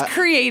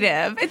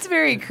creative. It's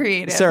very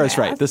creative. Sarah's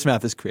math. right. This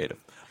math is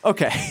creative.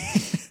 Okay.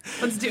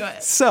 Let's do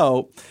it.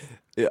 So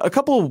a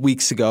couple of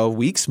weeks ago,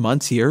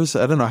 months, years,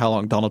 I don't know how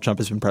long Donald Trump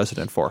has been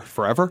president for.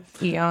 Forever?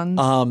 Eons.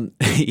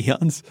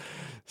 Eons.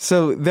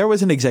 So there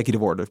was an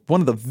executive order. One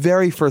of the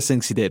very first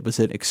things he did was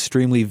an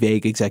extremely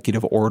vague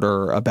executive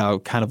order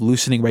about kind of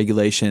loosening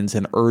regulations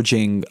and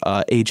urging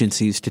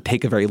agencies to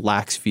take a very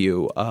lax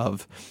view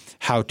of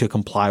how to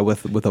comply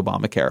with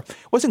Obamacare.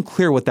 It wasn't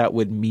clear what that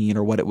would mean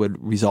or what it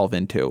would resolve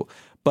into.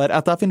 But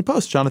at the Huffington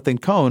Post, Jonathan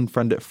Cohn,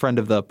 friend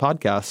of the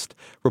podcast,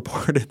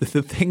 reported that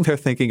the thing they're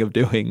thinking of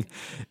doing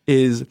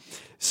is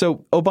 –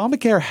 so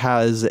Obamacare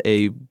has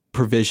a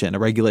provision, a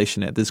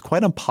regulation that's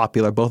quite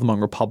unpopular both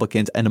among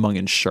Republicans and among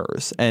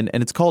insurers, and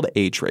it's called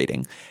age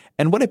rating.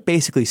 And what it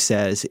basically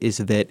says is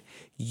that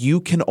you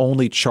can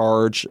only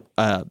charge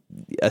a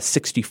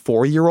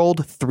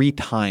 64-year-old 3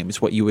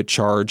 times what you would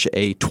charge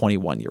a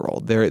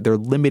 21-year-old. They're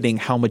limiting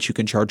how much you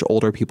can charge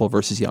older people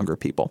versus younger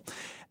people.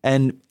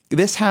 And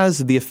this has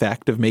the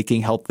effect of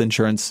making health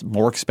insurance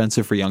more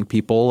expensive for young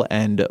people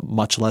and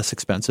much less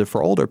expensive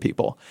for older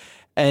people.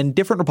 And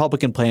different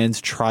Republican plans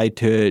try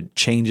to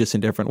change this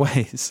in different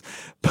ways.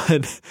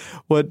 But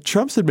what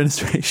Trump's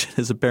administration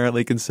is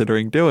apparently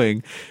considering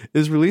doing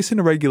is releasing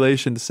a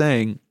regulation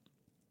saying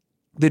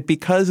that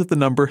because of the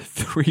number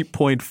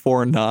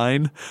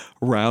 3.49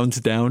 rounds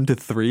down to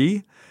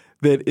 3,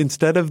 that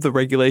instead of the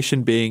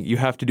regulation being you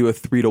have to do a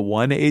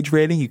 3-to-1 age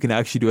rating, you can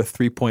actually do a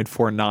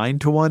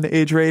 3.49-to-1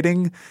 age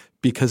rating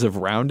because of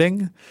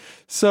rounding.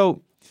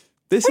 So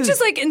this Which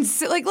is like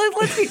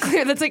let's be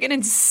clear, that's like an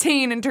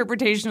insane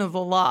interpretation of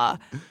the law.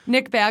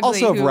 Nick Bagley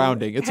also of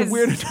rounding. It's a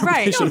weird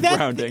interpretation of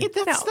rounding.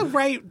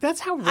 That's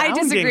how rounding I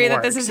disagree works.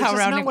 that this is how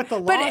rounding works.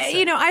 But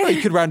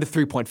you could round to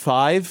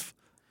 3.5.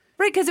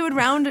 Right, because it would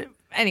round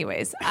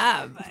anyways.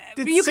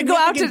 It's you could go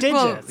out to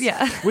digits.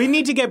 yeah. We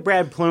need to get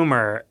Brad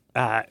Plumer,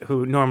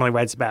 who normally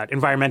writes about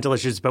environmental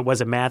issues but was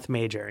a math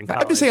major in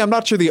college. I'm just saying, I'm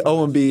not sure the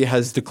OMB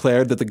has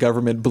declared that the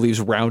government believes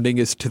rounding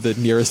is to the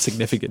nearest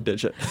significant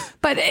digit.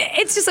 But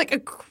it's just like a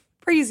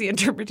crazy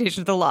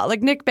interpretation of the law.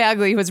 Like Nick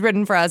Bagley, who has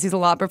written for us, he's a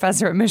law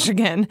professor at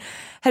Michigan,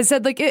 has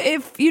said like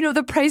if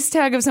the price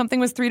tag of something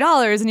was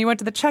 $3 and you went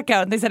to the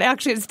checkout and they said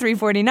actually it's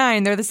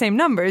 $3.49, they're the same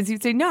numbers,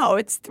 you'd say no,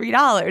 it's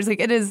 $3.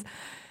 Like it is.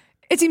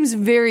 It seems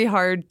very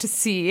hard to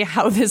see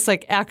how this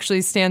like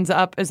actually stands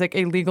up as like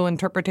a legal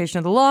interpretation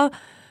of the law.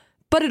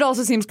 But it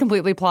also seems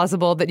completely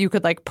plausible that you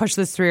could like push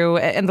this through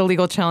and the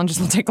legal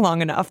challenges will take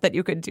long enough that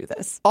you could do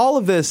this. All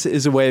of this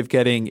is a way of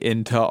getting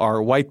into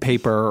our white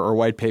paper or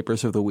white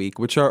papers of the week,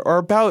 which are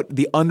about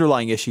the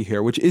underlying issue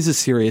here, which is a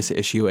serious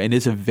issue and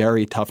is a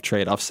very tough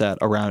trade-off set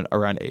around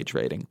age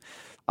rating.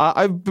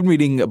 I've been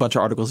reading a bunch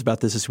of articles about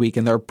this week,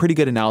 and there are pretty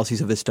good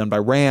analyses of this done by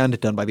RAND,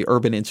 done by the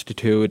Urban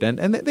Institute,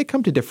 and they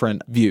come to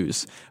different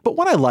views. But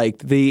what I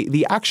liked,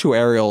 the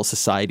Actuarial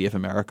Society of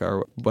America,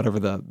 or whatever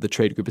the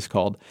trade group is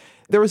called,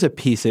 there was a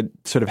piece that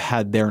sort of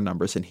had their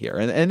numbers in here.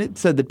 And it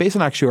said that based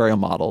on actuarial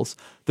models,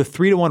 the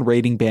 3-to-1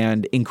 rating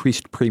band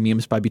increased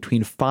premiums by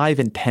between 5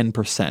 and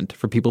 10%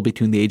 for people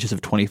between the ages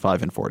of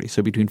 25 and 40.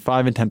 So between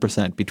 5 and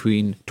 10%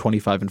 between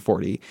 25 and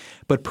 40.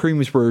 But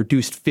premiums were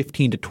reduced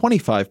 15 to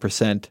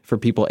 25% for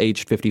people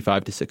aged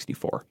 55 to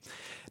 64.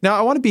 Now,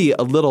 I want to be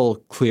a little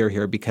clear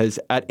here because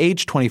at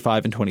age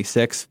 25 and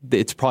 26,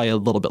 it's probably a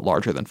little bit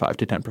larger than 5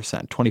 to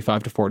 10%.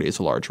 25 to 40 is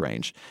a large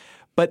range.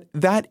 But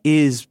that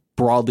is,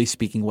 broadly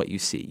speaking, what you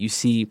see. You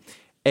see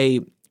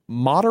a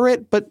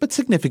moderate but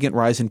significant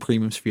rise in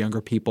premiums for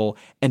younger people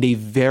and a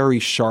very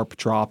sharp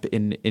drop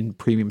in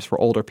premiums for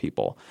older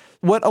people.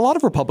 What a lot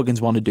of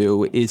Republicans want to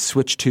do is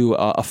switch to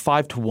a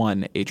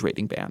 5-to-1 age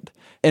rating band.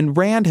 And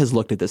RAND has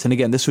looked at this. And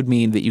again, this would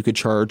mean that you could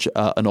charge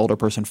an older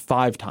person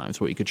 5 times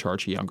what you could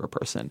charge a younger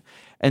person.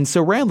 And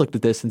so RAND looked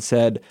at this and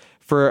said,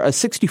 for a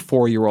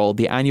 64-year-old,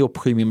 the annual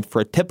premium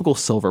for a typical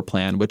silver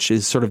plan, which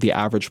is sort of the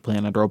average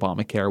plan under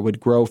Obamacare, would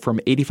grow from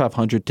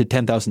 $8,500 to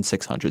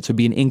 $10,600. So it'd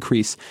be an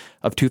increase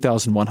of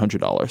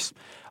 $2,100.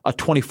 A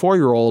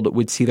 24-year-old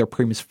would see their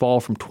premiums fall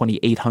from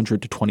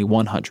 $2,800 to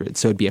 $2,100.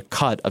 So it'd be a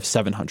cut of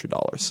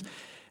 $700.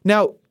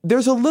 Now,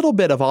 there's a little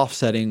bit of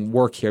offsetting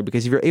work here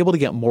because if you're able to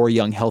get more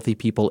young, healthy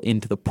people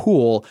into the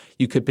pool,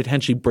 you could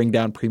potentially bring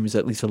down premiums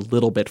at least a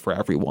little bit for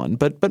everyone.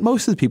 But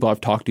most of the people I've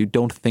talked to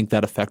don't think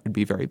that effect would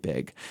be very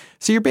big.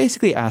 So you're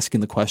basically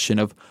asking the question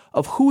of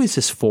who is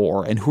this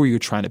for and who are you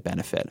trying to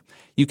benefit?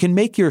 You can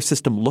make your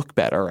system look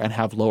better and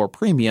have lower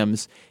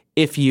premiums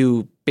if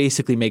you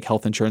basically make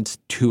health insurance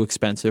too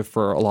expensive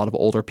for a lot of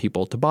older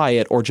people to buy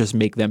it or just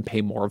make them pay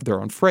more of their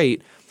own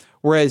freight.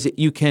 Whereas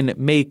you can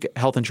make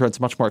health insurance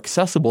much more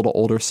accessible to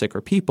older,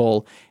 sicker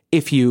people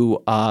if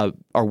you are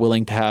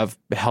willing to have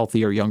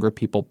healthier, younger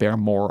people bear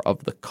more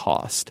of the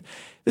cost.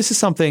 This is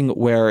something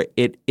where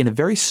it, in a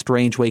very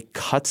strange way,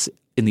 cuts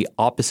in the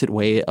opposite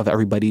way of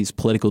everybody's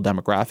political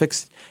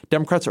demographics.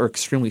 Democrats are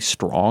extremely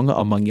strong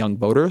among young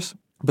voters,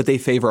 but they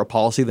favor a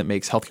policy that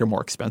makes healthcare more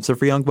expensive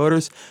for young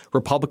voters.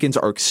 Republicans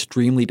are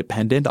extremely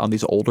dependent on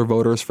these older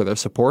voters for their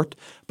support,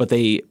 but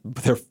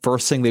their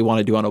first thing they want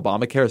to do on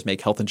Obamacare is make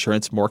health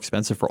insurance more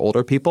expensive for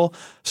older people.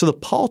 So the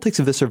politics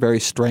of this are very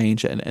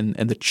strange and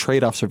the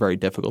trade-offs are very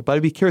difficult. But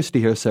I'd be curious to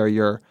hear, Sarah,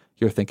 your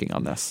thinking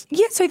on this.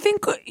 Yes, I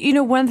think,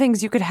 one of the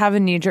things you could have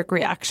a knee-jerk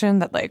reaction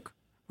that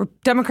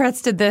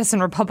Democrats did this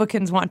and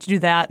Republicans want to do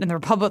that, and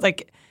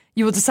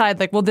you will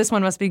decide well, this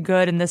one must be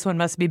good and this one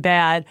must be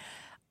bad.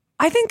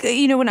 I think,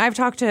 when I've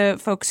talked to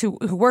folks who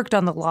worked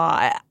on the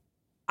law,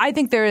 I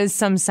think there is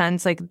some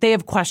sense they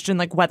have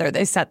questioned whether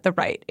they set the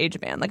right age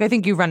band. I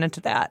think you run into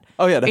that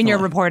in your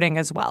reporting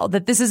as well,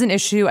 that this is an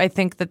issue. I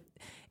think that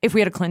if we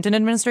had a Clinton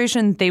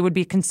administration, they would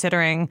be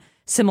considering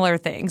similar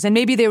things. And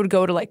maybe they would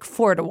go to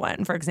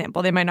 4-to-1, for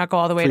example. They might not go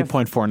all the way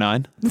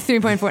 3.49.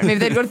 3.4. Maybe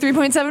they'd go to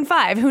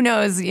 3.75. Who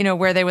knows,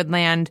 where they would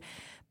land.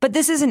 But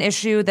this is an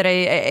issue that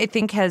I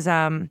think has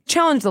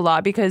challenged the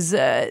law because,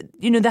 the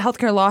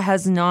healthcare law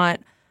has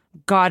not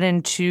got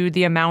into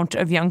the amount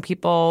of young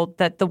people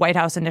that the White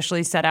House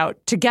initially set out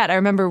to get. I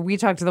remember we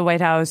talked to the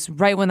White House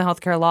right when the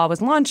healthcare law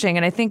was launching,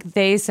 and I think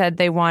they said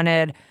they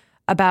wanted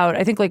about,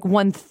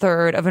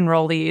 1/3 of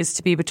enrollees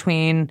to be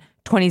between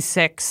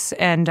 26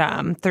 and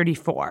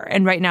 34.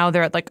 And right now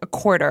they're at a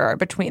quarter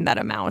between that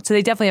amount. So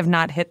they definitely have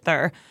not hit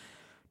their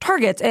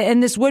targets.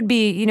 And this would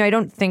be, I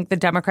don't think the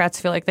Democrats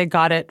feel like they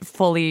got it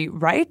fully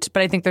right,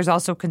 but I think there's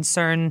also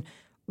concern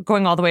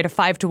going all the way to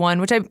 5-to-1,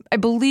 which I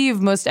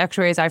believe most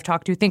actuaries I've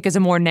talked to think is a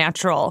more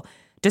natural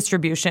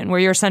distribution where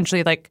you're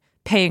essentially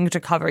paying to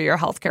cover your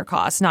healthcare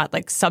costs, not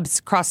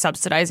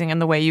cross-subsidizing in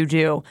the way you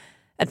do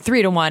at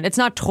 3-to-1. It's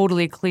not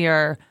totally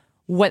clear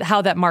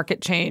how that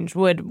market change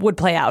would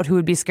play out, who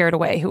would be scared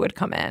away, who would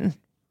come in.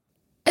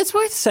 It's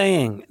worth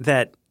saying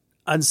that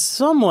on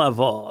some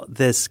level,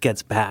 this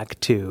gets back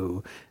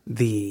to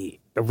the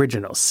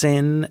original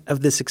sin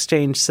of this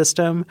exchange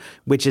system,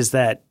 which is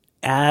that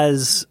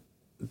as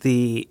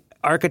the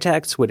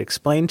architects would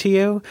explain to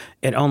you,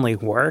 it only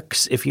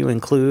works if you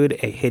include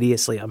a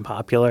hideously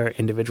unpopular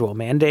individual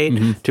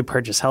mandate to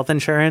purchase health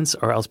insurance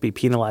or else be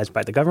penalized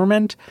by the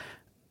government.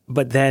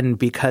 But then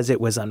because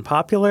it was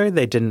unpopular,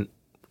 they didn't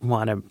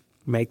want to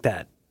make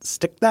that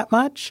stick that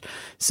much.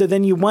 So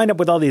then you wind up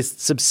with all these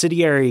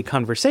subsidiary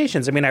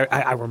conversations. I mean,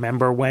 I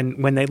remember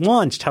when they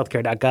launched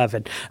healthcare.gov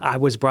and I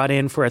was brought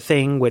in for a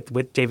thing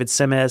with David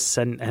Simas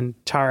and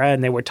Tara,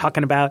 and they were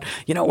talking about,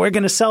 we're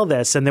going to sell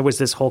this. And there was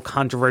this whole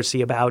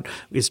controversy about,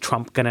 is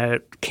Trump going to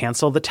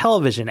cancel the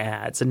television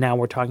ads? And now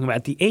we're talking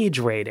about the age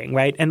rating,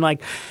 right? And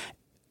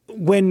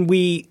when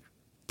we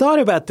thought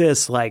about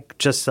this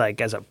just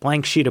as a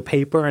blank sheet of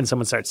paper and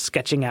someone starts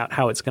sketching out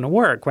how it's going to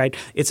work, right?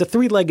 It's a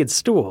three-legged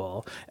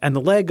stool, and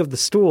the leg of the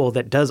stool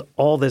that does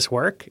all this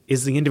work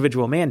is the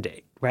individual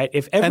mandate. Right.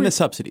 And the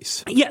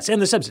subsidies. Yes,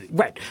 and the subsidy.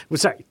 Right. Well,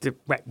 sorry.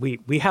 Right.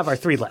 We have our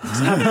three legs.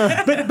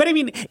 But I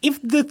mean,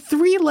 if the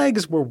three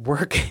legs were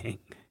working,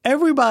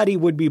 everybody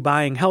would be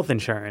buying health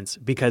insurance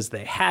because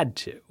they had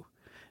to.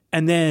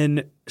 And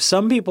then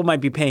some people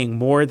might be paying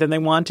more than they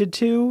wanted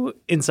to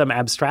in some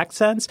abstract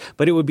sense,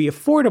 but it would be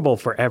affordable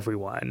for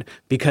everyone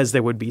because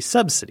there would be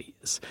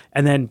subsidies.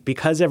 And then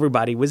because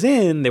everybody was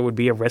in, there would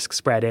be a risk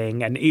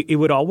spreading and it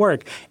would all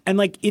work.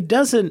 And it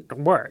doesn't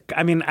work.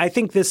 I mean, I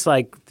think this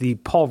the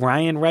Paul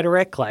Ryan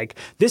rhetoric,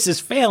 this is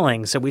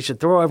failing, so we should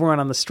throw everyone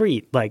on the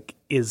street,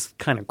 is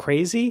kind of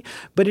crazy.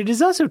 But it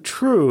is also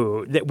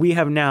true that we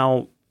have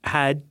now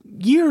had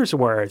years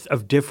worth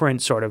of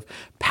different sort of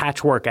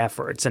patchwork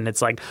efforts. And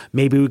it's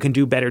maybe we can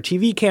do better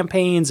TV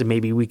campaigns and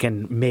maybe we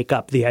can make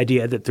up the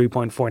idea that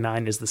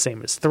 3.49 is the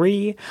same as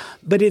 3.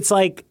 But it's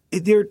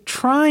they're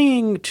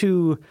trying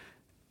to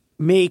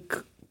make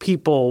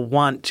people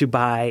want to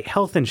buy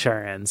health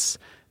insurance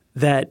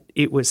that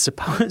it was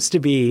supposed to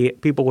be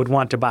people would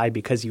want to buy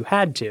because you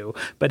had to.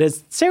 But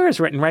as Sarah's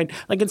written, right,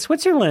 in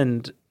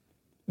Switzerland,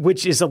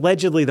 which is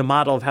allegedly the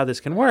model of how this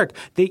can work,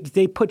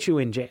 they put you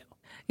in jail.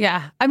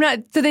 Yeah,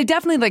 so they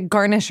definitely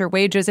garnish your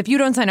wages. If you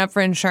don't sign up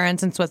for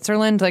insurance in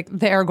Switzerland,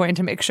 they're going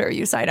to make sure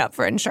you sign up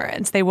for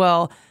insurance. They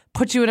will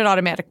put you in an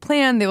automatic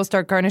plan. They will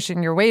start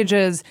garnishing your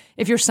wages.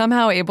 If you're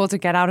somehow able to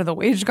get out of the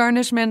wage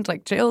garnishment,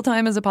 jail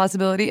time is a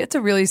possibility. It's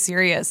a really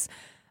serious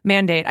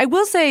mandate. I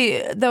will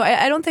say, though,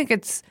 I don't think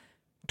it's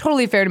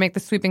totally fair to make the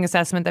sweeping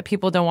assessment that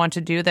people don't want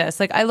to do this.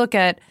 I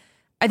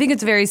think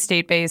it's very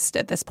state-based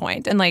at this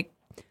point. And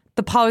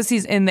the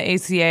policies in the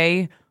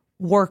ACA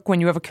work when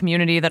you have a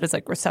community that is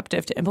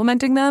receptive to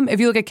implementing them. If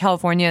you look at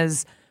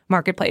California's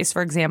marketplace,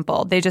 for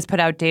example, they just put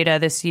out data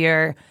this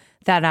year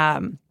that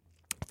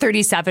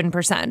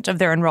 37% of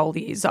their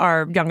enrollees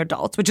are young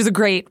adults, which is a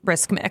great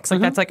risk mix.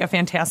 That's a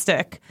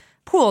fantastic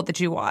pool that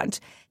you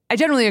want. I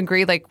generally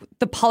agree, the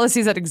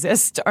policies that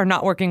exist are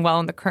not working well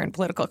in the current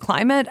political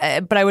climate,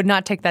 but I would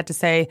not take that to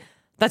say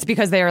that's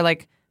because they are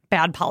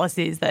bad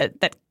policies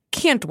that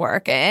can't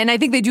work. And I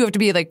think they do have to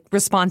be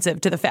responsive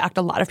to the fact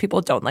a lot of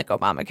people don't like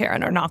Obamacare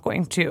and are not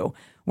going to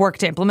work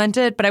to implement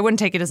it. But I wouldn't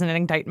take it as an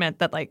indictment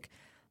that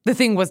the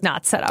thing was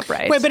not set up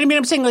right. Right, but I mean,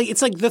 I'm saying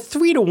it's the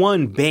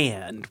 3-to-1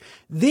 ban.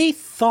 They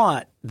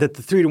thought that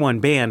the 3-to-1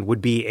 ban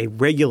would be a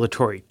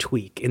regulatory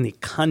tweak in the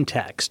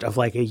context of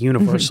a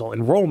universal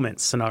enrollment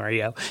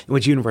scenario in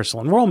which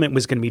universal enrollment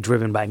was going to be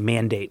driven by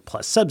mandate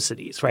plus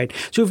subsidies, right?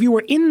 So if you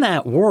were in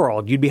that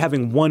world, you'd be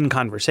having one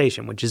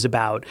conversation, which is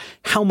about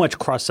how much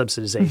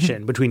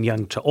cross-subsidization between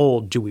young to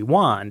old do we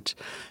want.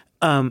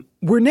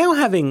 We're now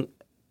having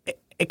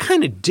a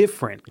kind of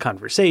different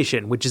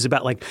conversation, which is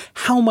about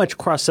how much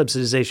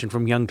cross-subsidization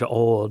from young to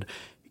old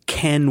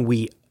can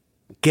we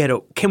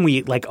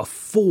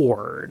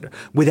afford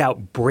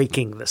without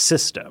breaking the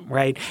system,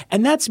 right?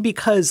 And that's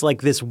because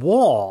this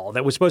wall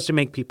that was supposed to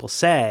make people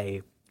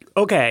say,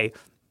 okay,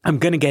 I'm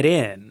going to get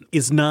in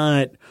is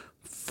not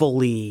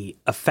fully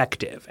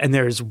effective. And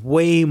there's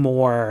way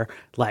more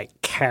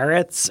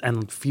carrots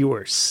and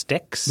fewer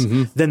sticks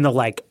than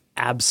the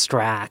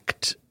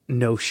abstract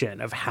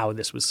notion of how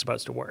this was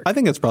supposed to work. I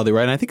think that's probably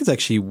right. And I think it's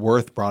actually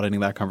worth broadening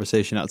that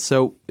conversation out.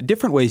 So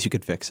different ways you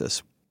could fix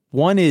this.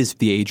 One is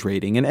the age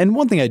rating. And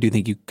one thing I do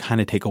think you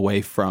kind of take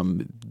away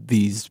from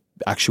these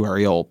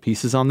actuarial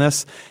pieces on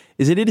this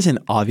is that it isn't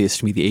obvious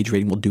to me the age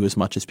rating will do as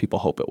much as people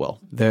hope it will.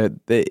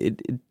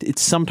 It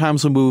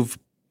sometimes will move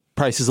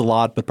prices a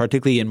lot, but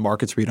particularly in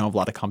markets where you don't have a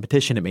lot of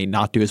competition, it may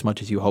not do as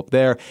much as you hope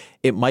there.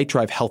 It might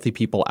drive healthy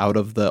people out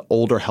of the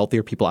older,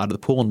 healthier people out of the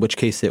pool, in which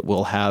case there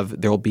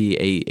will be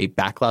a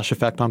backlash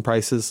effect on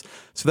prices.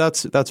 So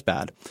that's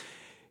bad.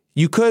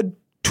 You could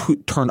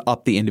turn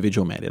up the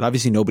individual mandate.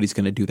 Obviously, nobody's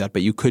going to do that,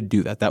 but you could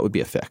do that. That would be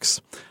a fix.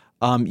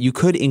 You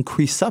could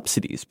increase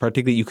subsidies.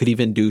 Particularly, you could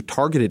even do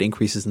targeted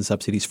increases in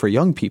subsidies for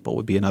young people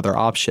would be another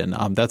option.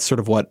 That's sort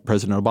of what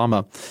President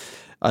Obama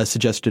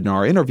suggested in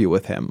our interview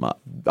with him.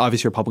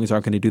 Obviously, Republicans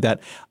aren't going to do that.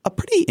 A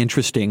pretty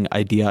interesting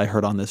idea I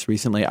heard on this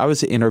recently. I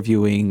was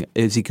interviewing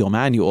Ezekiel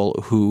Emanuel,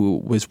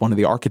 who was one of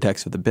the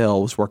architects of the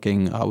bill, was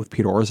working with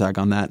Peter Orszag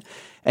on that.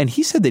 And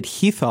he said that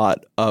he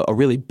thought a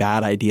really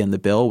bad idea in the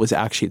bill was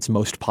actually its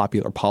most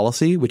popular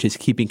policy, which is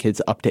keeping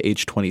kids up to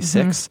age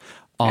 26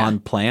 on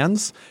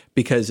plans,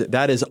 because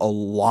that is a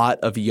lot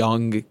of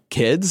young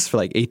kids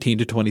for 18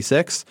 to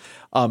 26.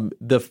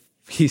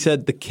 He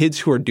said the kids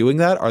who are doing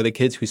that are the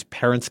kids whose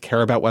parents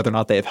care about whether or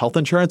not they have health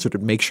insurance or to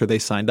make sure they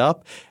signed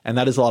up. And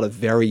that is a lot of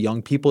very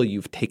young people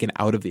you've taken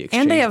out of the exchange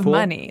pool. And they have pool.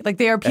 money.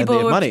 They are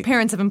people whose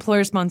parents have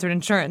employer-sponsored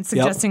insurance,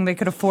 suggesting they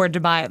could afford to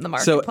buy it in the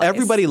marketplace. So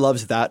everybody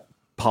loves that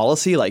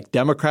policy, like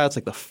Democrats,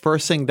 like the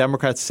first thing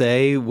Democrats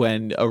say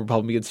when a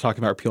Republican is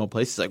talking about repeal in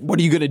place is like, what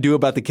are you going to do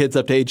about the kids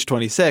up to age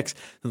 26?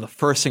 And the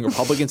first thing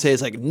Republicans say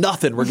is like,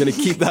 nothing, we're going to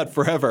keep that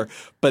forever.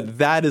 But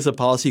that is a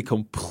policy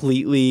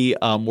completely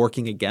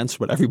working against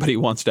what everybody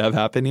wants to have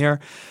happen here.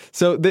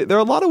 So there are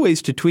a lot of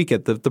ways to tweak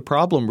it. The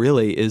problem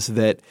really is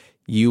that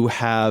you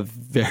have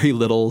very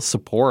little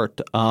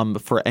support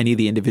for any of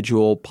the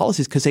individual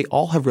policies because they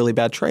all have really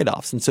bad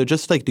trade-offs. And so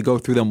just like to go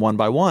through them one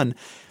by one,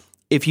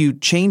 if you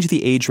change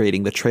the age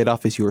rating, the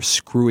trade-off is you are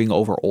screwing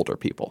over older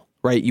people,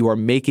 right? You are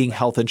making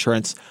health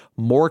insurance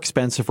more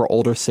expensive for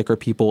older, sicker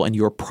people, and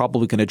you're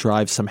probably going to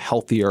drive some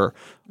healthier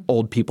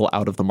old people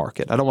out of the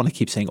market. I don't want to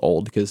keep saying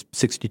old because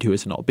 62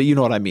 isn't old, but you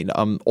know what I mean,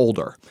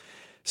 older.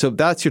 So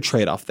that's your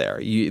trade-off there.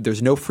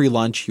 There's no free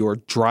lunch. You're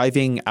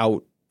driving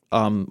out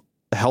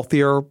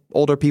healthier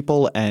older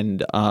people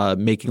and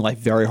making life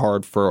very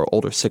hard for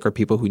older, sicker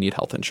people who need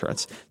health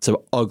insurance. It's an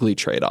ugly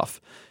trade-off.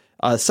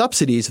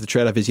 Subsidies, the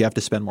trade-off is you have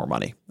to spend more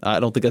money. I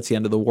don't think that's the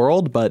end of the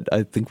world, but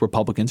I think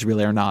Republicans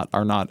really are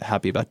not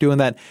happy about doing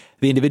that.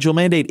 The individual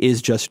mandate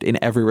is just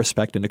in every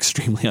respect an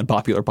extremely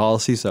unpopular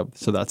policy, so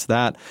that's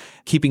that.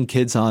 Keeping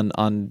kids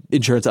on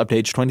insurance up to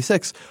age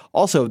 26.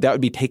 Also, that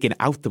would be taking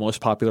out the most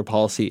popular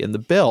policy in the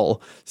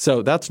bill,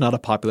 so that's not a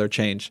popular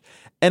change.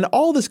 And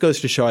all this goes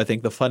to show, I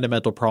think, the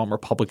fundamental problem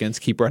Republicans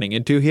keep running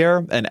into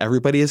here, and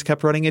everybody has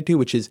kept running into,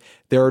 which is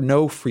there are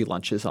no free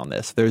lunches on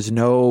this. There's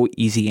no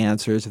easy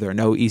answers. There are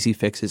no easy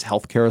fixes.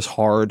 Healthcare is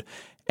hard.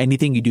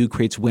 Anything you do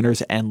creates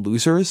winners and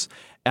losers.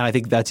 And I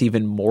think that's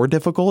even more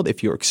difficult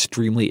if you're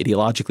extremely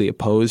ideologically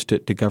opposed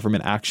to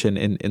government action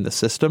in the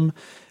system.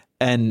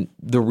 And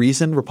the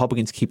reason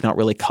Republicans keep not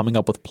really coming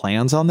up with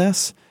plans on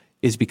this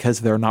is because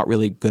there are not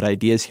really good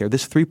ideas here.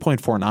 This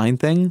 3.49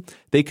 thing,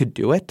 they could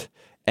do it.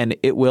 And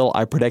it will,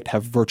 I predict,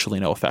 have virtually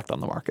no effect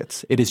on the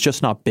markets. It is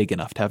just not big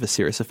enough to have a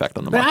serious effect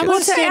on the markets. But I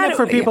would stand up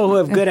for people who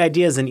have good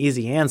ideas and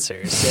easy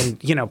answers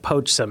and,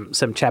 poach some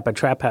Chapa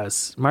Trap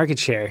House market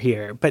share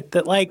here. But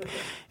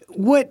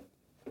what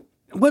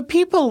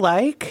people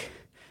like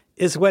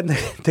is when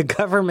the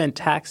government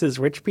taxes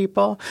rich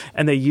people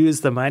and they use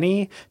the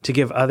money to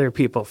give other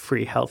people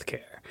free health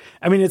care.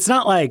 I mean, it's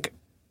not like,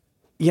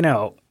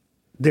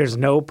 there's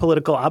no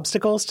political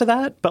obstacles to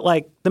that. But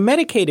the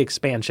Medicaid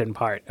expansion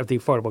part of the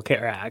Affordable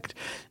Care Act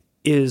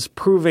is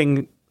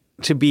proving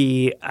to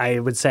be, I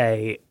would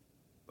say,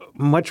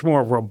 much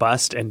more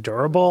robust and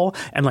durable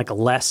and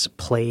less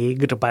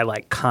plagued by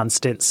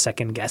constant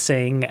second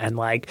guessing and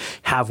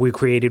have we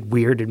created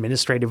weird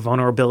administrative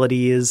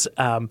vulnerabilities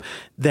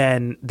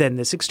than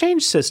this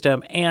exchange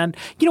system. And,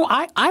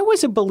 I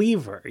was a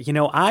believer.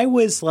 I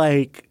was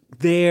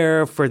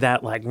there for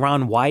that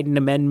Ron Wyden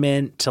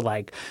amendment to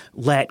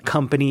let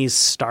companies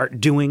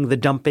start doing the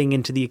dumping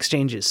into the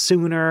exchanges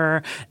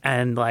sooner,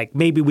 and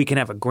maybe we can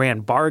have a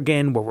grand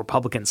bargain where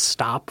Republicans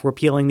stop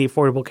repealing the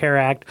Affordable Care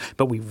Act,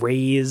 but we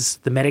raise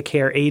the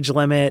Medicare age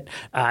limit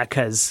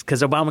because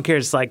Obamacare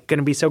is going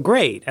to be so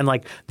great, and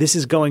this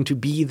is going to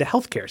be the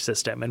healthcare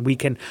system, and we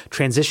can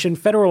transition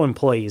federal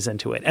employees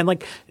into it.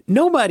 And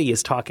nobody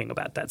is talking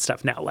about that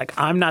stuff now.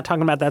 I'm not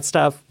talking about that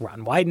stuff.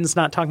 Ron Wyden's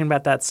not talking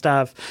about that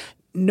stuff.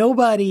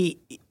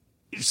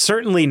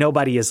 Certainly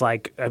nobody is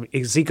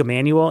Zeke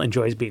Emanuel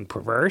enjoys being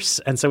perverse,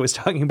 and so is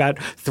talking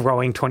about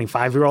throwing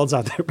 25-year-olds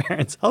on their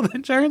parents' health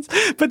insurance.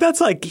 But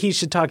that's he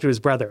should talk to his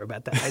brother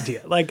about that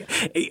idea.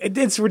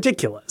 It's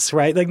ridiculous,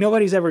 right?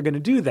 Nobody's ever going to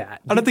do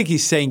that. I don't think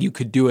he's saying you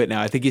could do it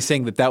now. I think he's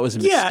saying that was a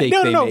mistake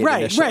they made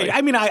initially. Right.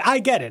 I mean, I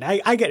get it.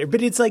 I get it.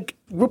 But it's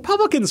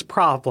Republicans'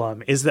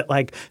 problem is that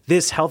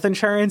this health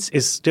insurance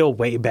is still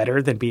way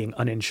better than being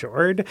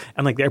uninsured.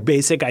 And their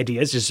basic idea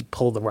is just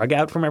pull the rug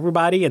out from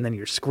everybody and then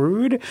you're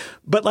screwed.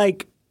 But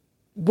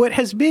what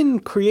has been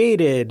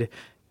created,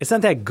 it's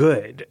not that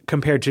good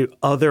compared to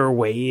other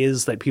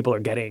ways that people are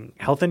getting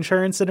health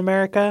insurance in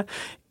America.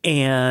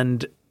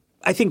 And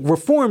I think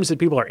reforms that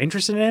people are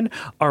interested in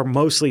are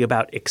mostly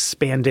about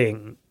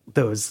expanding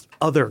those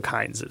other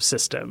kinds of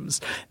systems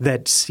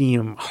that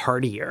seem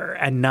hardier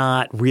and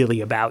not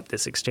really about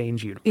this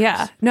exchange universe.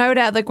 Yeah. No, I would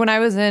add, when I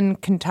was in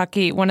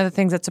Kentucky, one of the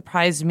things that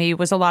surprised me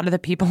was a lot of the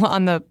people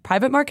on the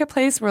private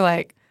marketplace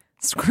were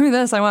screw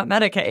this, I want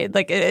Medicaid.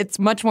 It's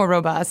much more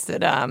robust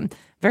and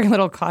very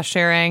little cost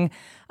sharing.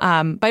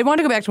 But I want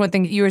to go back to one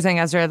thing you were saying,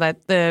 Ezra,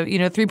 that the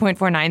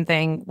 3.49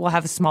 thing will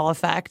have a small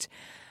effect.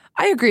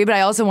 I agree, but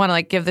I also want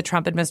to give the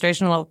Trump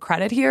administration a little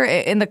credit here.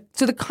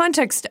 So the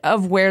context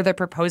of where they're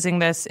proposing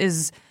this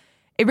is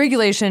a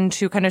regulation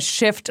to kind of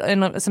shift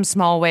in some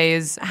small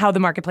ways how the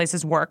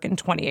marketplaces work in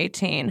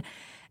 2018.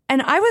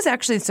 And I was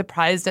actually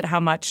surprised at how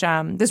much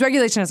this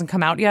regulation hasn't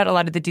come out yet. A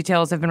lot of the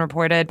details have been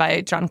reported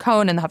by John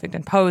Cohn in the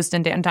Huffington Post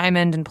and Dan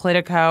Diamond in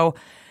Politico.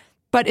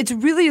 But it's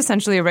really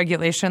essentially a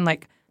regulation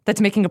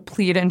that's making a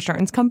plea to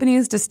insurance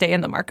companies to stay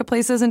in the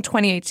marketplaces in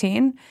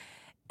 2018.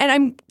 And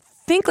I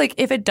think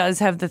if it does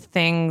have the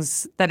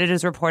things that it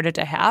is reported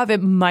to have,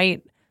 it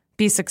might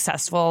be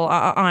successful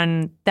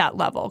on that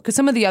level. Because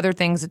some of the other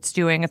things it's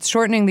doing, it's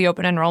shortening the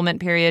open enrollment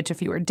period to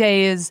fewer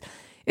days.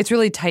 It's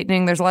really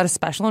tightening. There's a lot of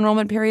special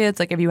enrollment periods.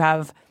 If you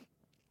have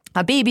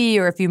a baby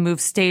or if you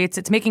move states,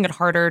 it's making it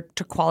harder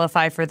to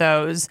qualify for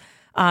those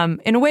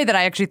in a way that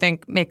I actually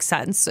think makes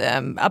sense.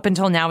 Up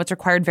until now, it's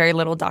required very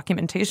little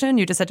documentation.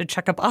 You just had to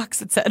check a box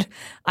that said,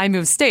 I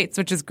move states,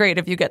 which is great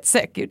if you get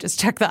sick. You just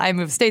check the I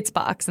move states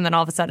box, and then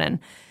all of a sudden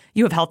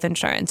you have health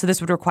insurance. So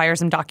this would require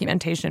some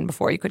documentation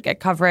before you could get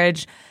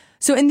coverage.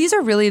 So, and these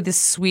are really this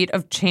suite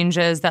of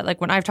changes that, like,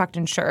 when I've talked to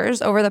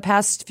insurers over the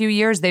past few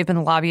years, they were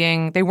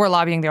lobbying the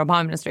Obama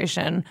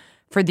administration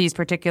for these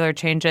particular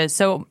changes.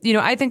 So,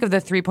 I think of the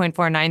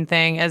 3.49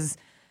 thing as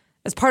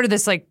part of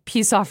this, like,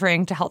 peace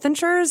offering to health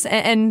insurers.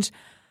 And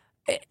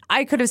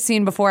I could have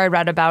seen before I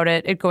read about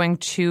it going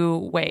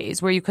two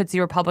ways, where you could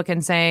see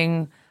Republicans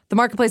saying the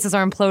marketplaces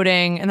are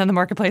imploding, and then the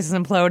marketplaces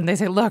implode, and they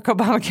say, look,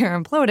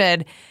 Obamacare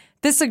imploded.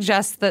 This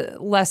suggests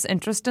that less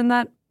interest in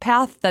that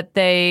path, that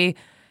they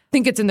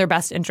think it's in their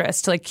best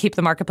interest to, like, keep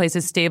the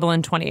marketplaces stable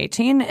in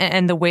 2018.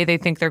 And the way they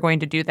think they're going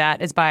to do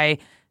that is by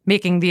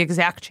making the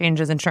exact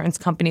changes insurance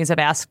companies have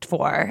asked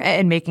for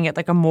and making it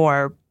like a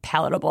more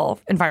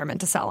palatable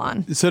environment to sell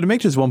on. So to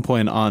make just one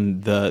point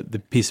on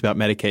the piece about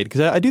Medicaid,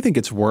 because I do think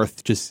it's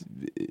worth just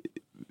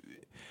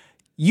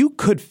 – you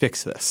could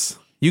fix this.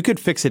 You could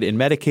fix it in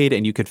Medicaid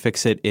and you could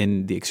fix it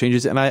in the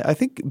exchanges. And I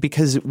think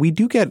because we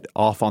do get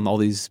off on all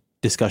these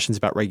discussions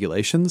about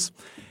regulations,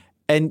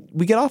 and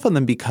we get off on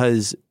them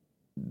because –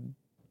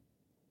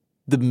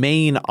 the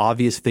main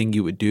obvious thing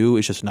you would do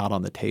is just not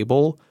on the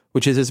table,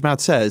 which is, as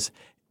Matt says,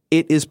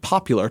 it is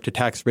popular to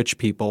tax rich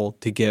people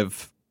to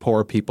give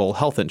poor people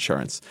health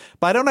insurance.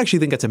 But I don't actually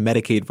think it's a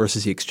Medicaid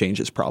versus the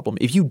exchanges problem.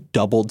 If you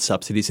doubled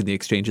subsidies in the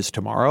exchanges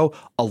tomorrow,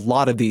 a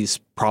lot of these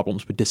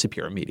problems would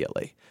disappear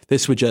immediately.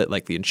 This would just,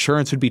 like, the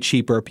insurance would be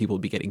cheaper, people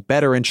would be getting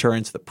better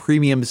insurance, the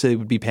premiums they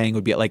would be paying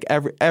would be like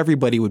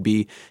everybody would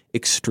be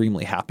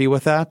extremely happy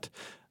with that.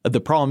 The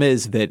problem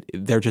is that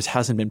there just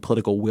hasn't been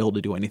political will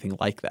to do anything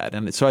like that.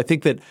 And so I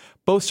think that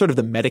both sort of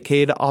the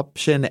Medicaid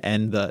option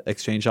and the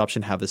exchange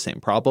option have the same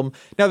problem.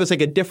 Now, there's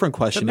like a different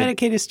question. But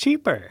Medicaid is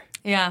cheaper.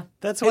 Yeah.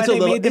 That's why they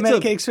made the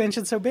Medicaid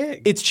expansion so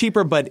big. It's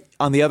cheaper, but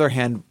on the other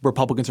hand,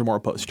 Republicans are more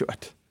opposed to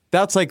it.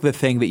 That's like the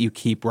thing that you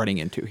keep running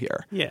into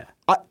here. Yeah.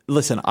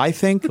 Listen, I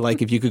think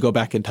like if you could go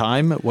back in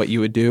time, what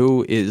you would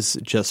do is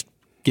just,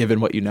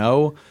 given what you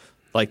know,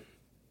 like,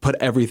 put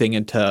everything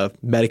into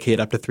Medicaid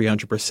up to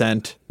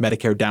 300%,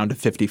 Medicare down to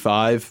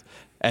 55%,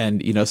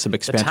 and, some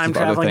expansion of other things. The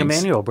time-traveling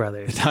Emanuel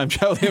brothers. The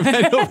time-traveling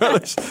Emanuel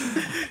brothers.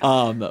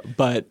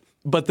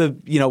 But the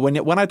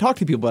when I talk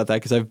to people about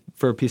that, because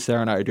for a piece Sarah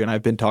and I are doing,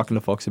 I've been talking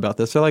to folks about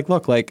this. They're like,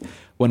 look, like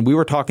when we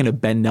were talking to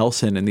Ben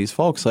Nelson and these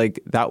folks,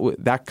 like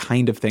that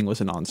kind of thing was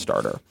a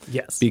non-starter.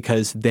 Yes,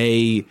 because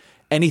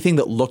anything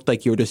that looked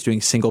like you were just doing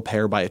single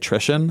payer by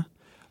attrition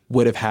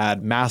would have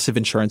had massive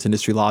insurance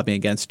industry lobbying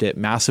against it,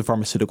 massive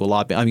pharmaceutical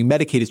lobbying. I mean,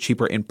 Medicaid is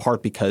cheaper in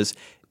part because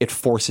it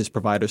forces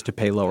providers to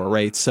pay lower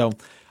rates. So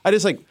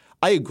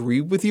I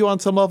agree with you on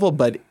some level,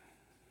 but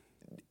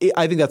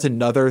I think that's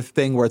another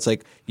thing where it's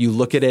like you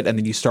look at it and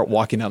then you start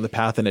walking down the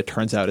path and it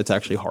turns out it's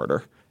actually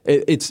harder.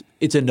 It's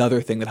another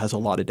thing that has a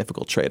lot of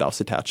difficult trade-offs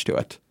attached to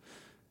it.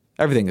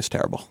 Everything is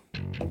terrible.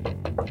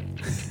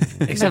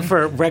 Except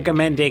for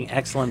recommending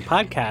excellent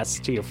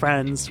podcasts to your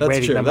friends, That's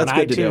rating true. them That's on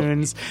good to do.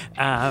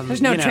 iTunes.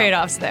 There's no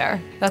trade-offs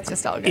there. That's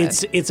just all good.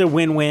 It's a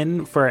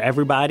win-win for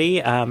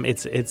everybody.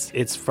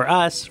 It's for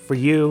us, for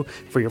you,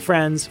 for your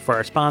friends, for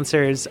our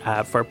sponsors,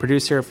 for our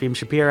producer, Fim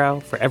Shapiro,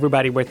 for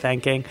everybody we're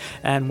thanking.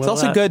 And it's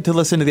also good to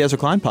listen to the Ezra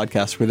Klein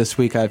podcast, where this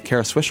week I have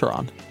Kara Swisher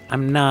on.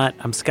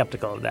 I'm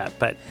skeptical of that,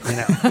 but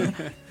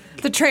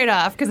the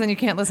trade-off, because then you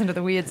can't listen to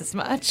the Weeds as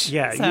much.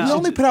 Yeah, so. You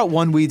only put out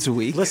one Weeds a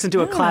week. Listen to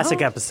a classic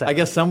episode. I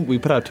guess we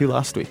put out 2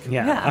 last week.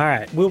 Yeah. All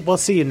right. We'll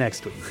see you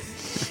next week.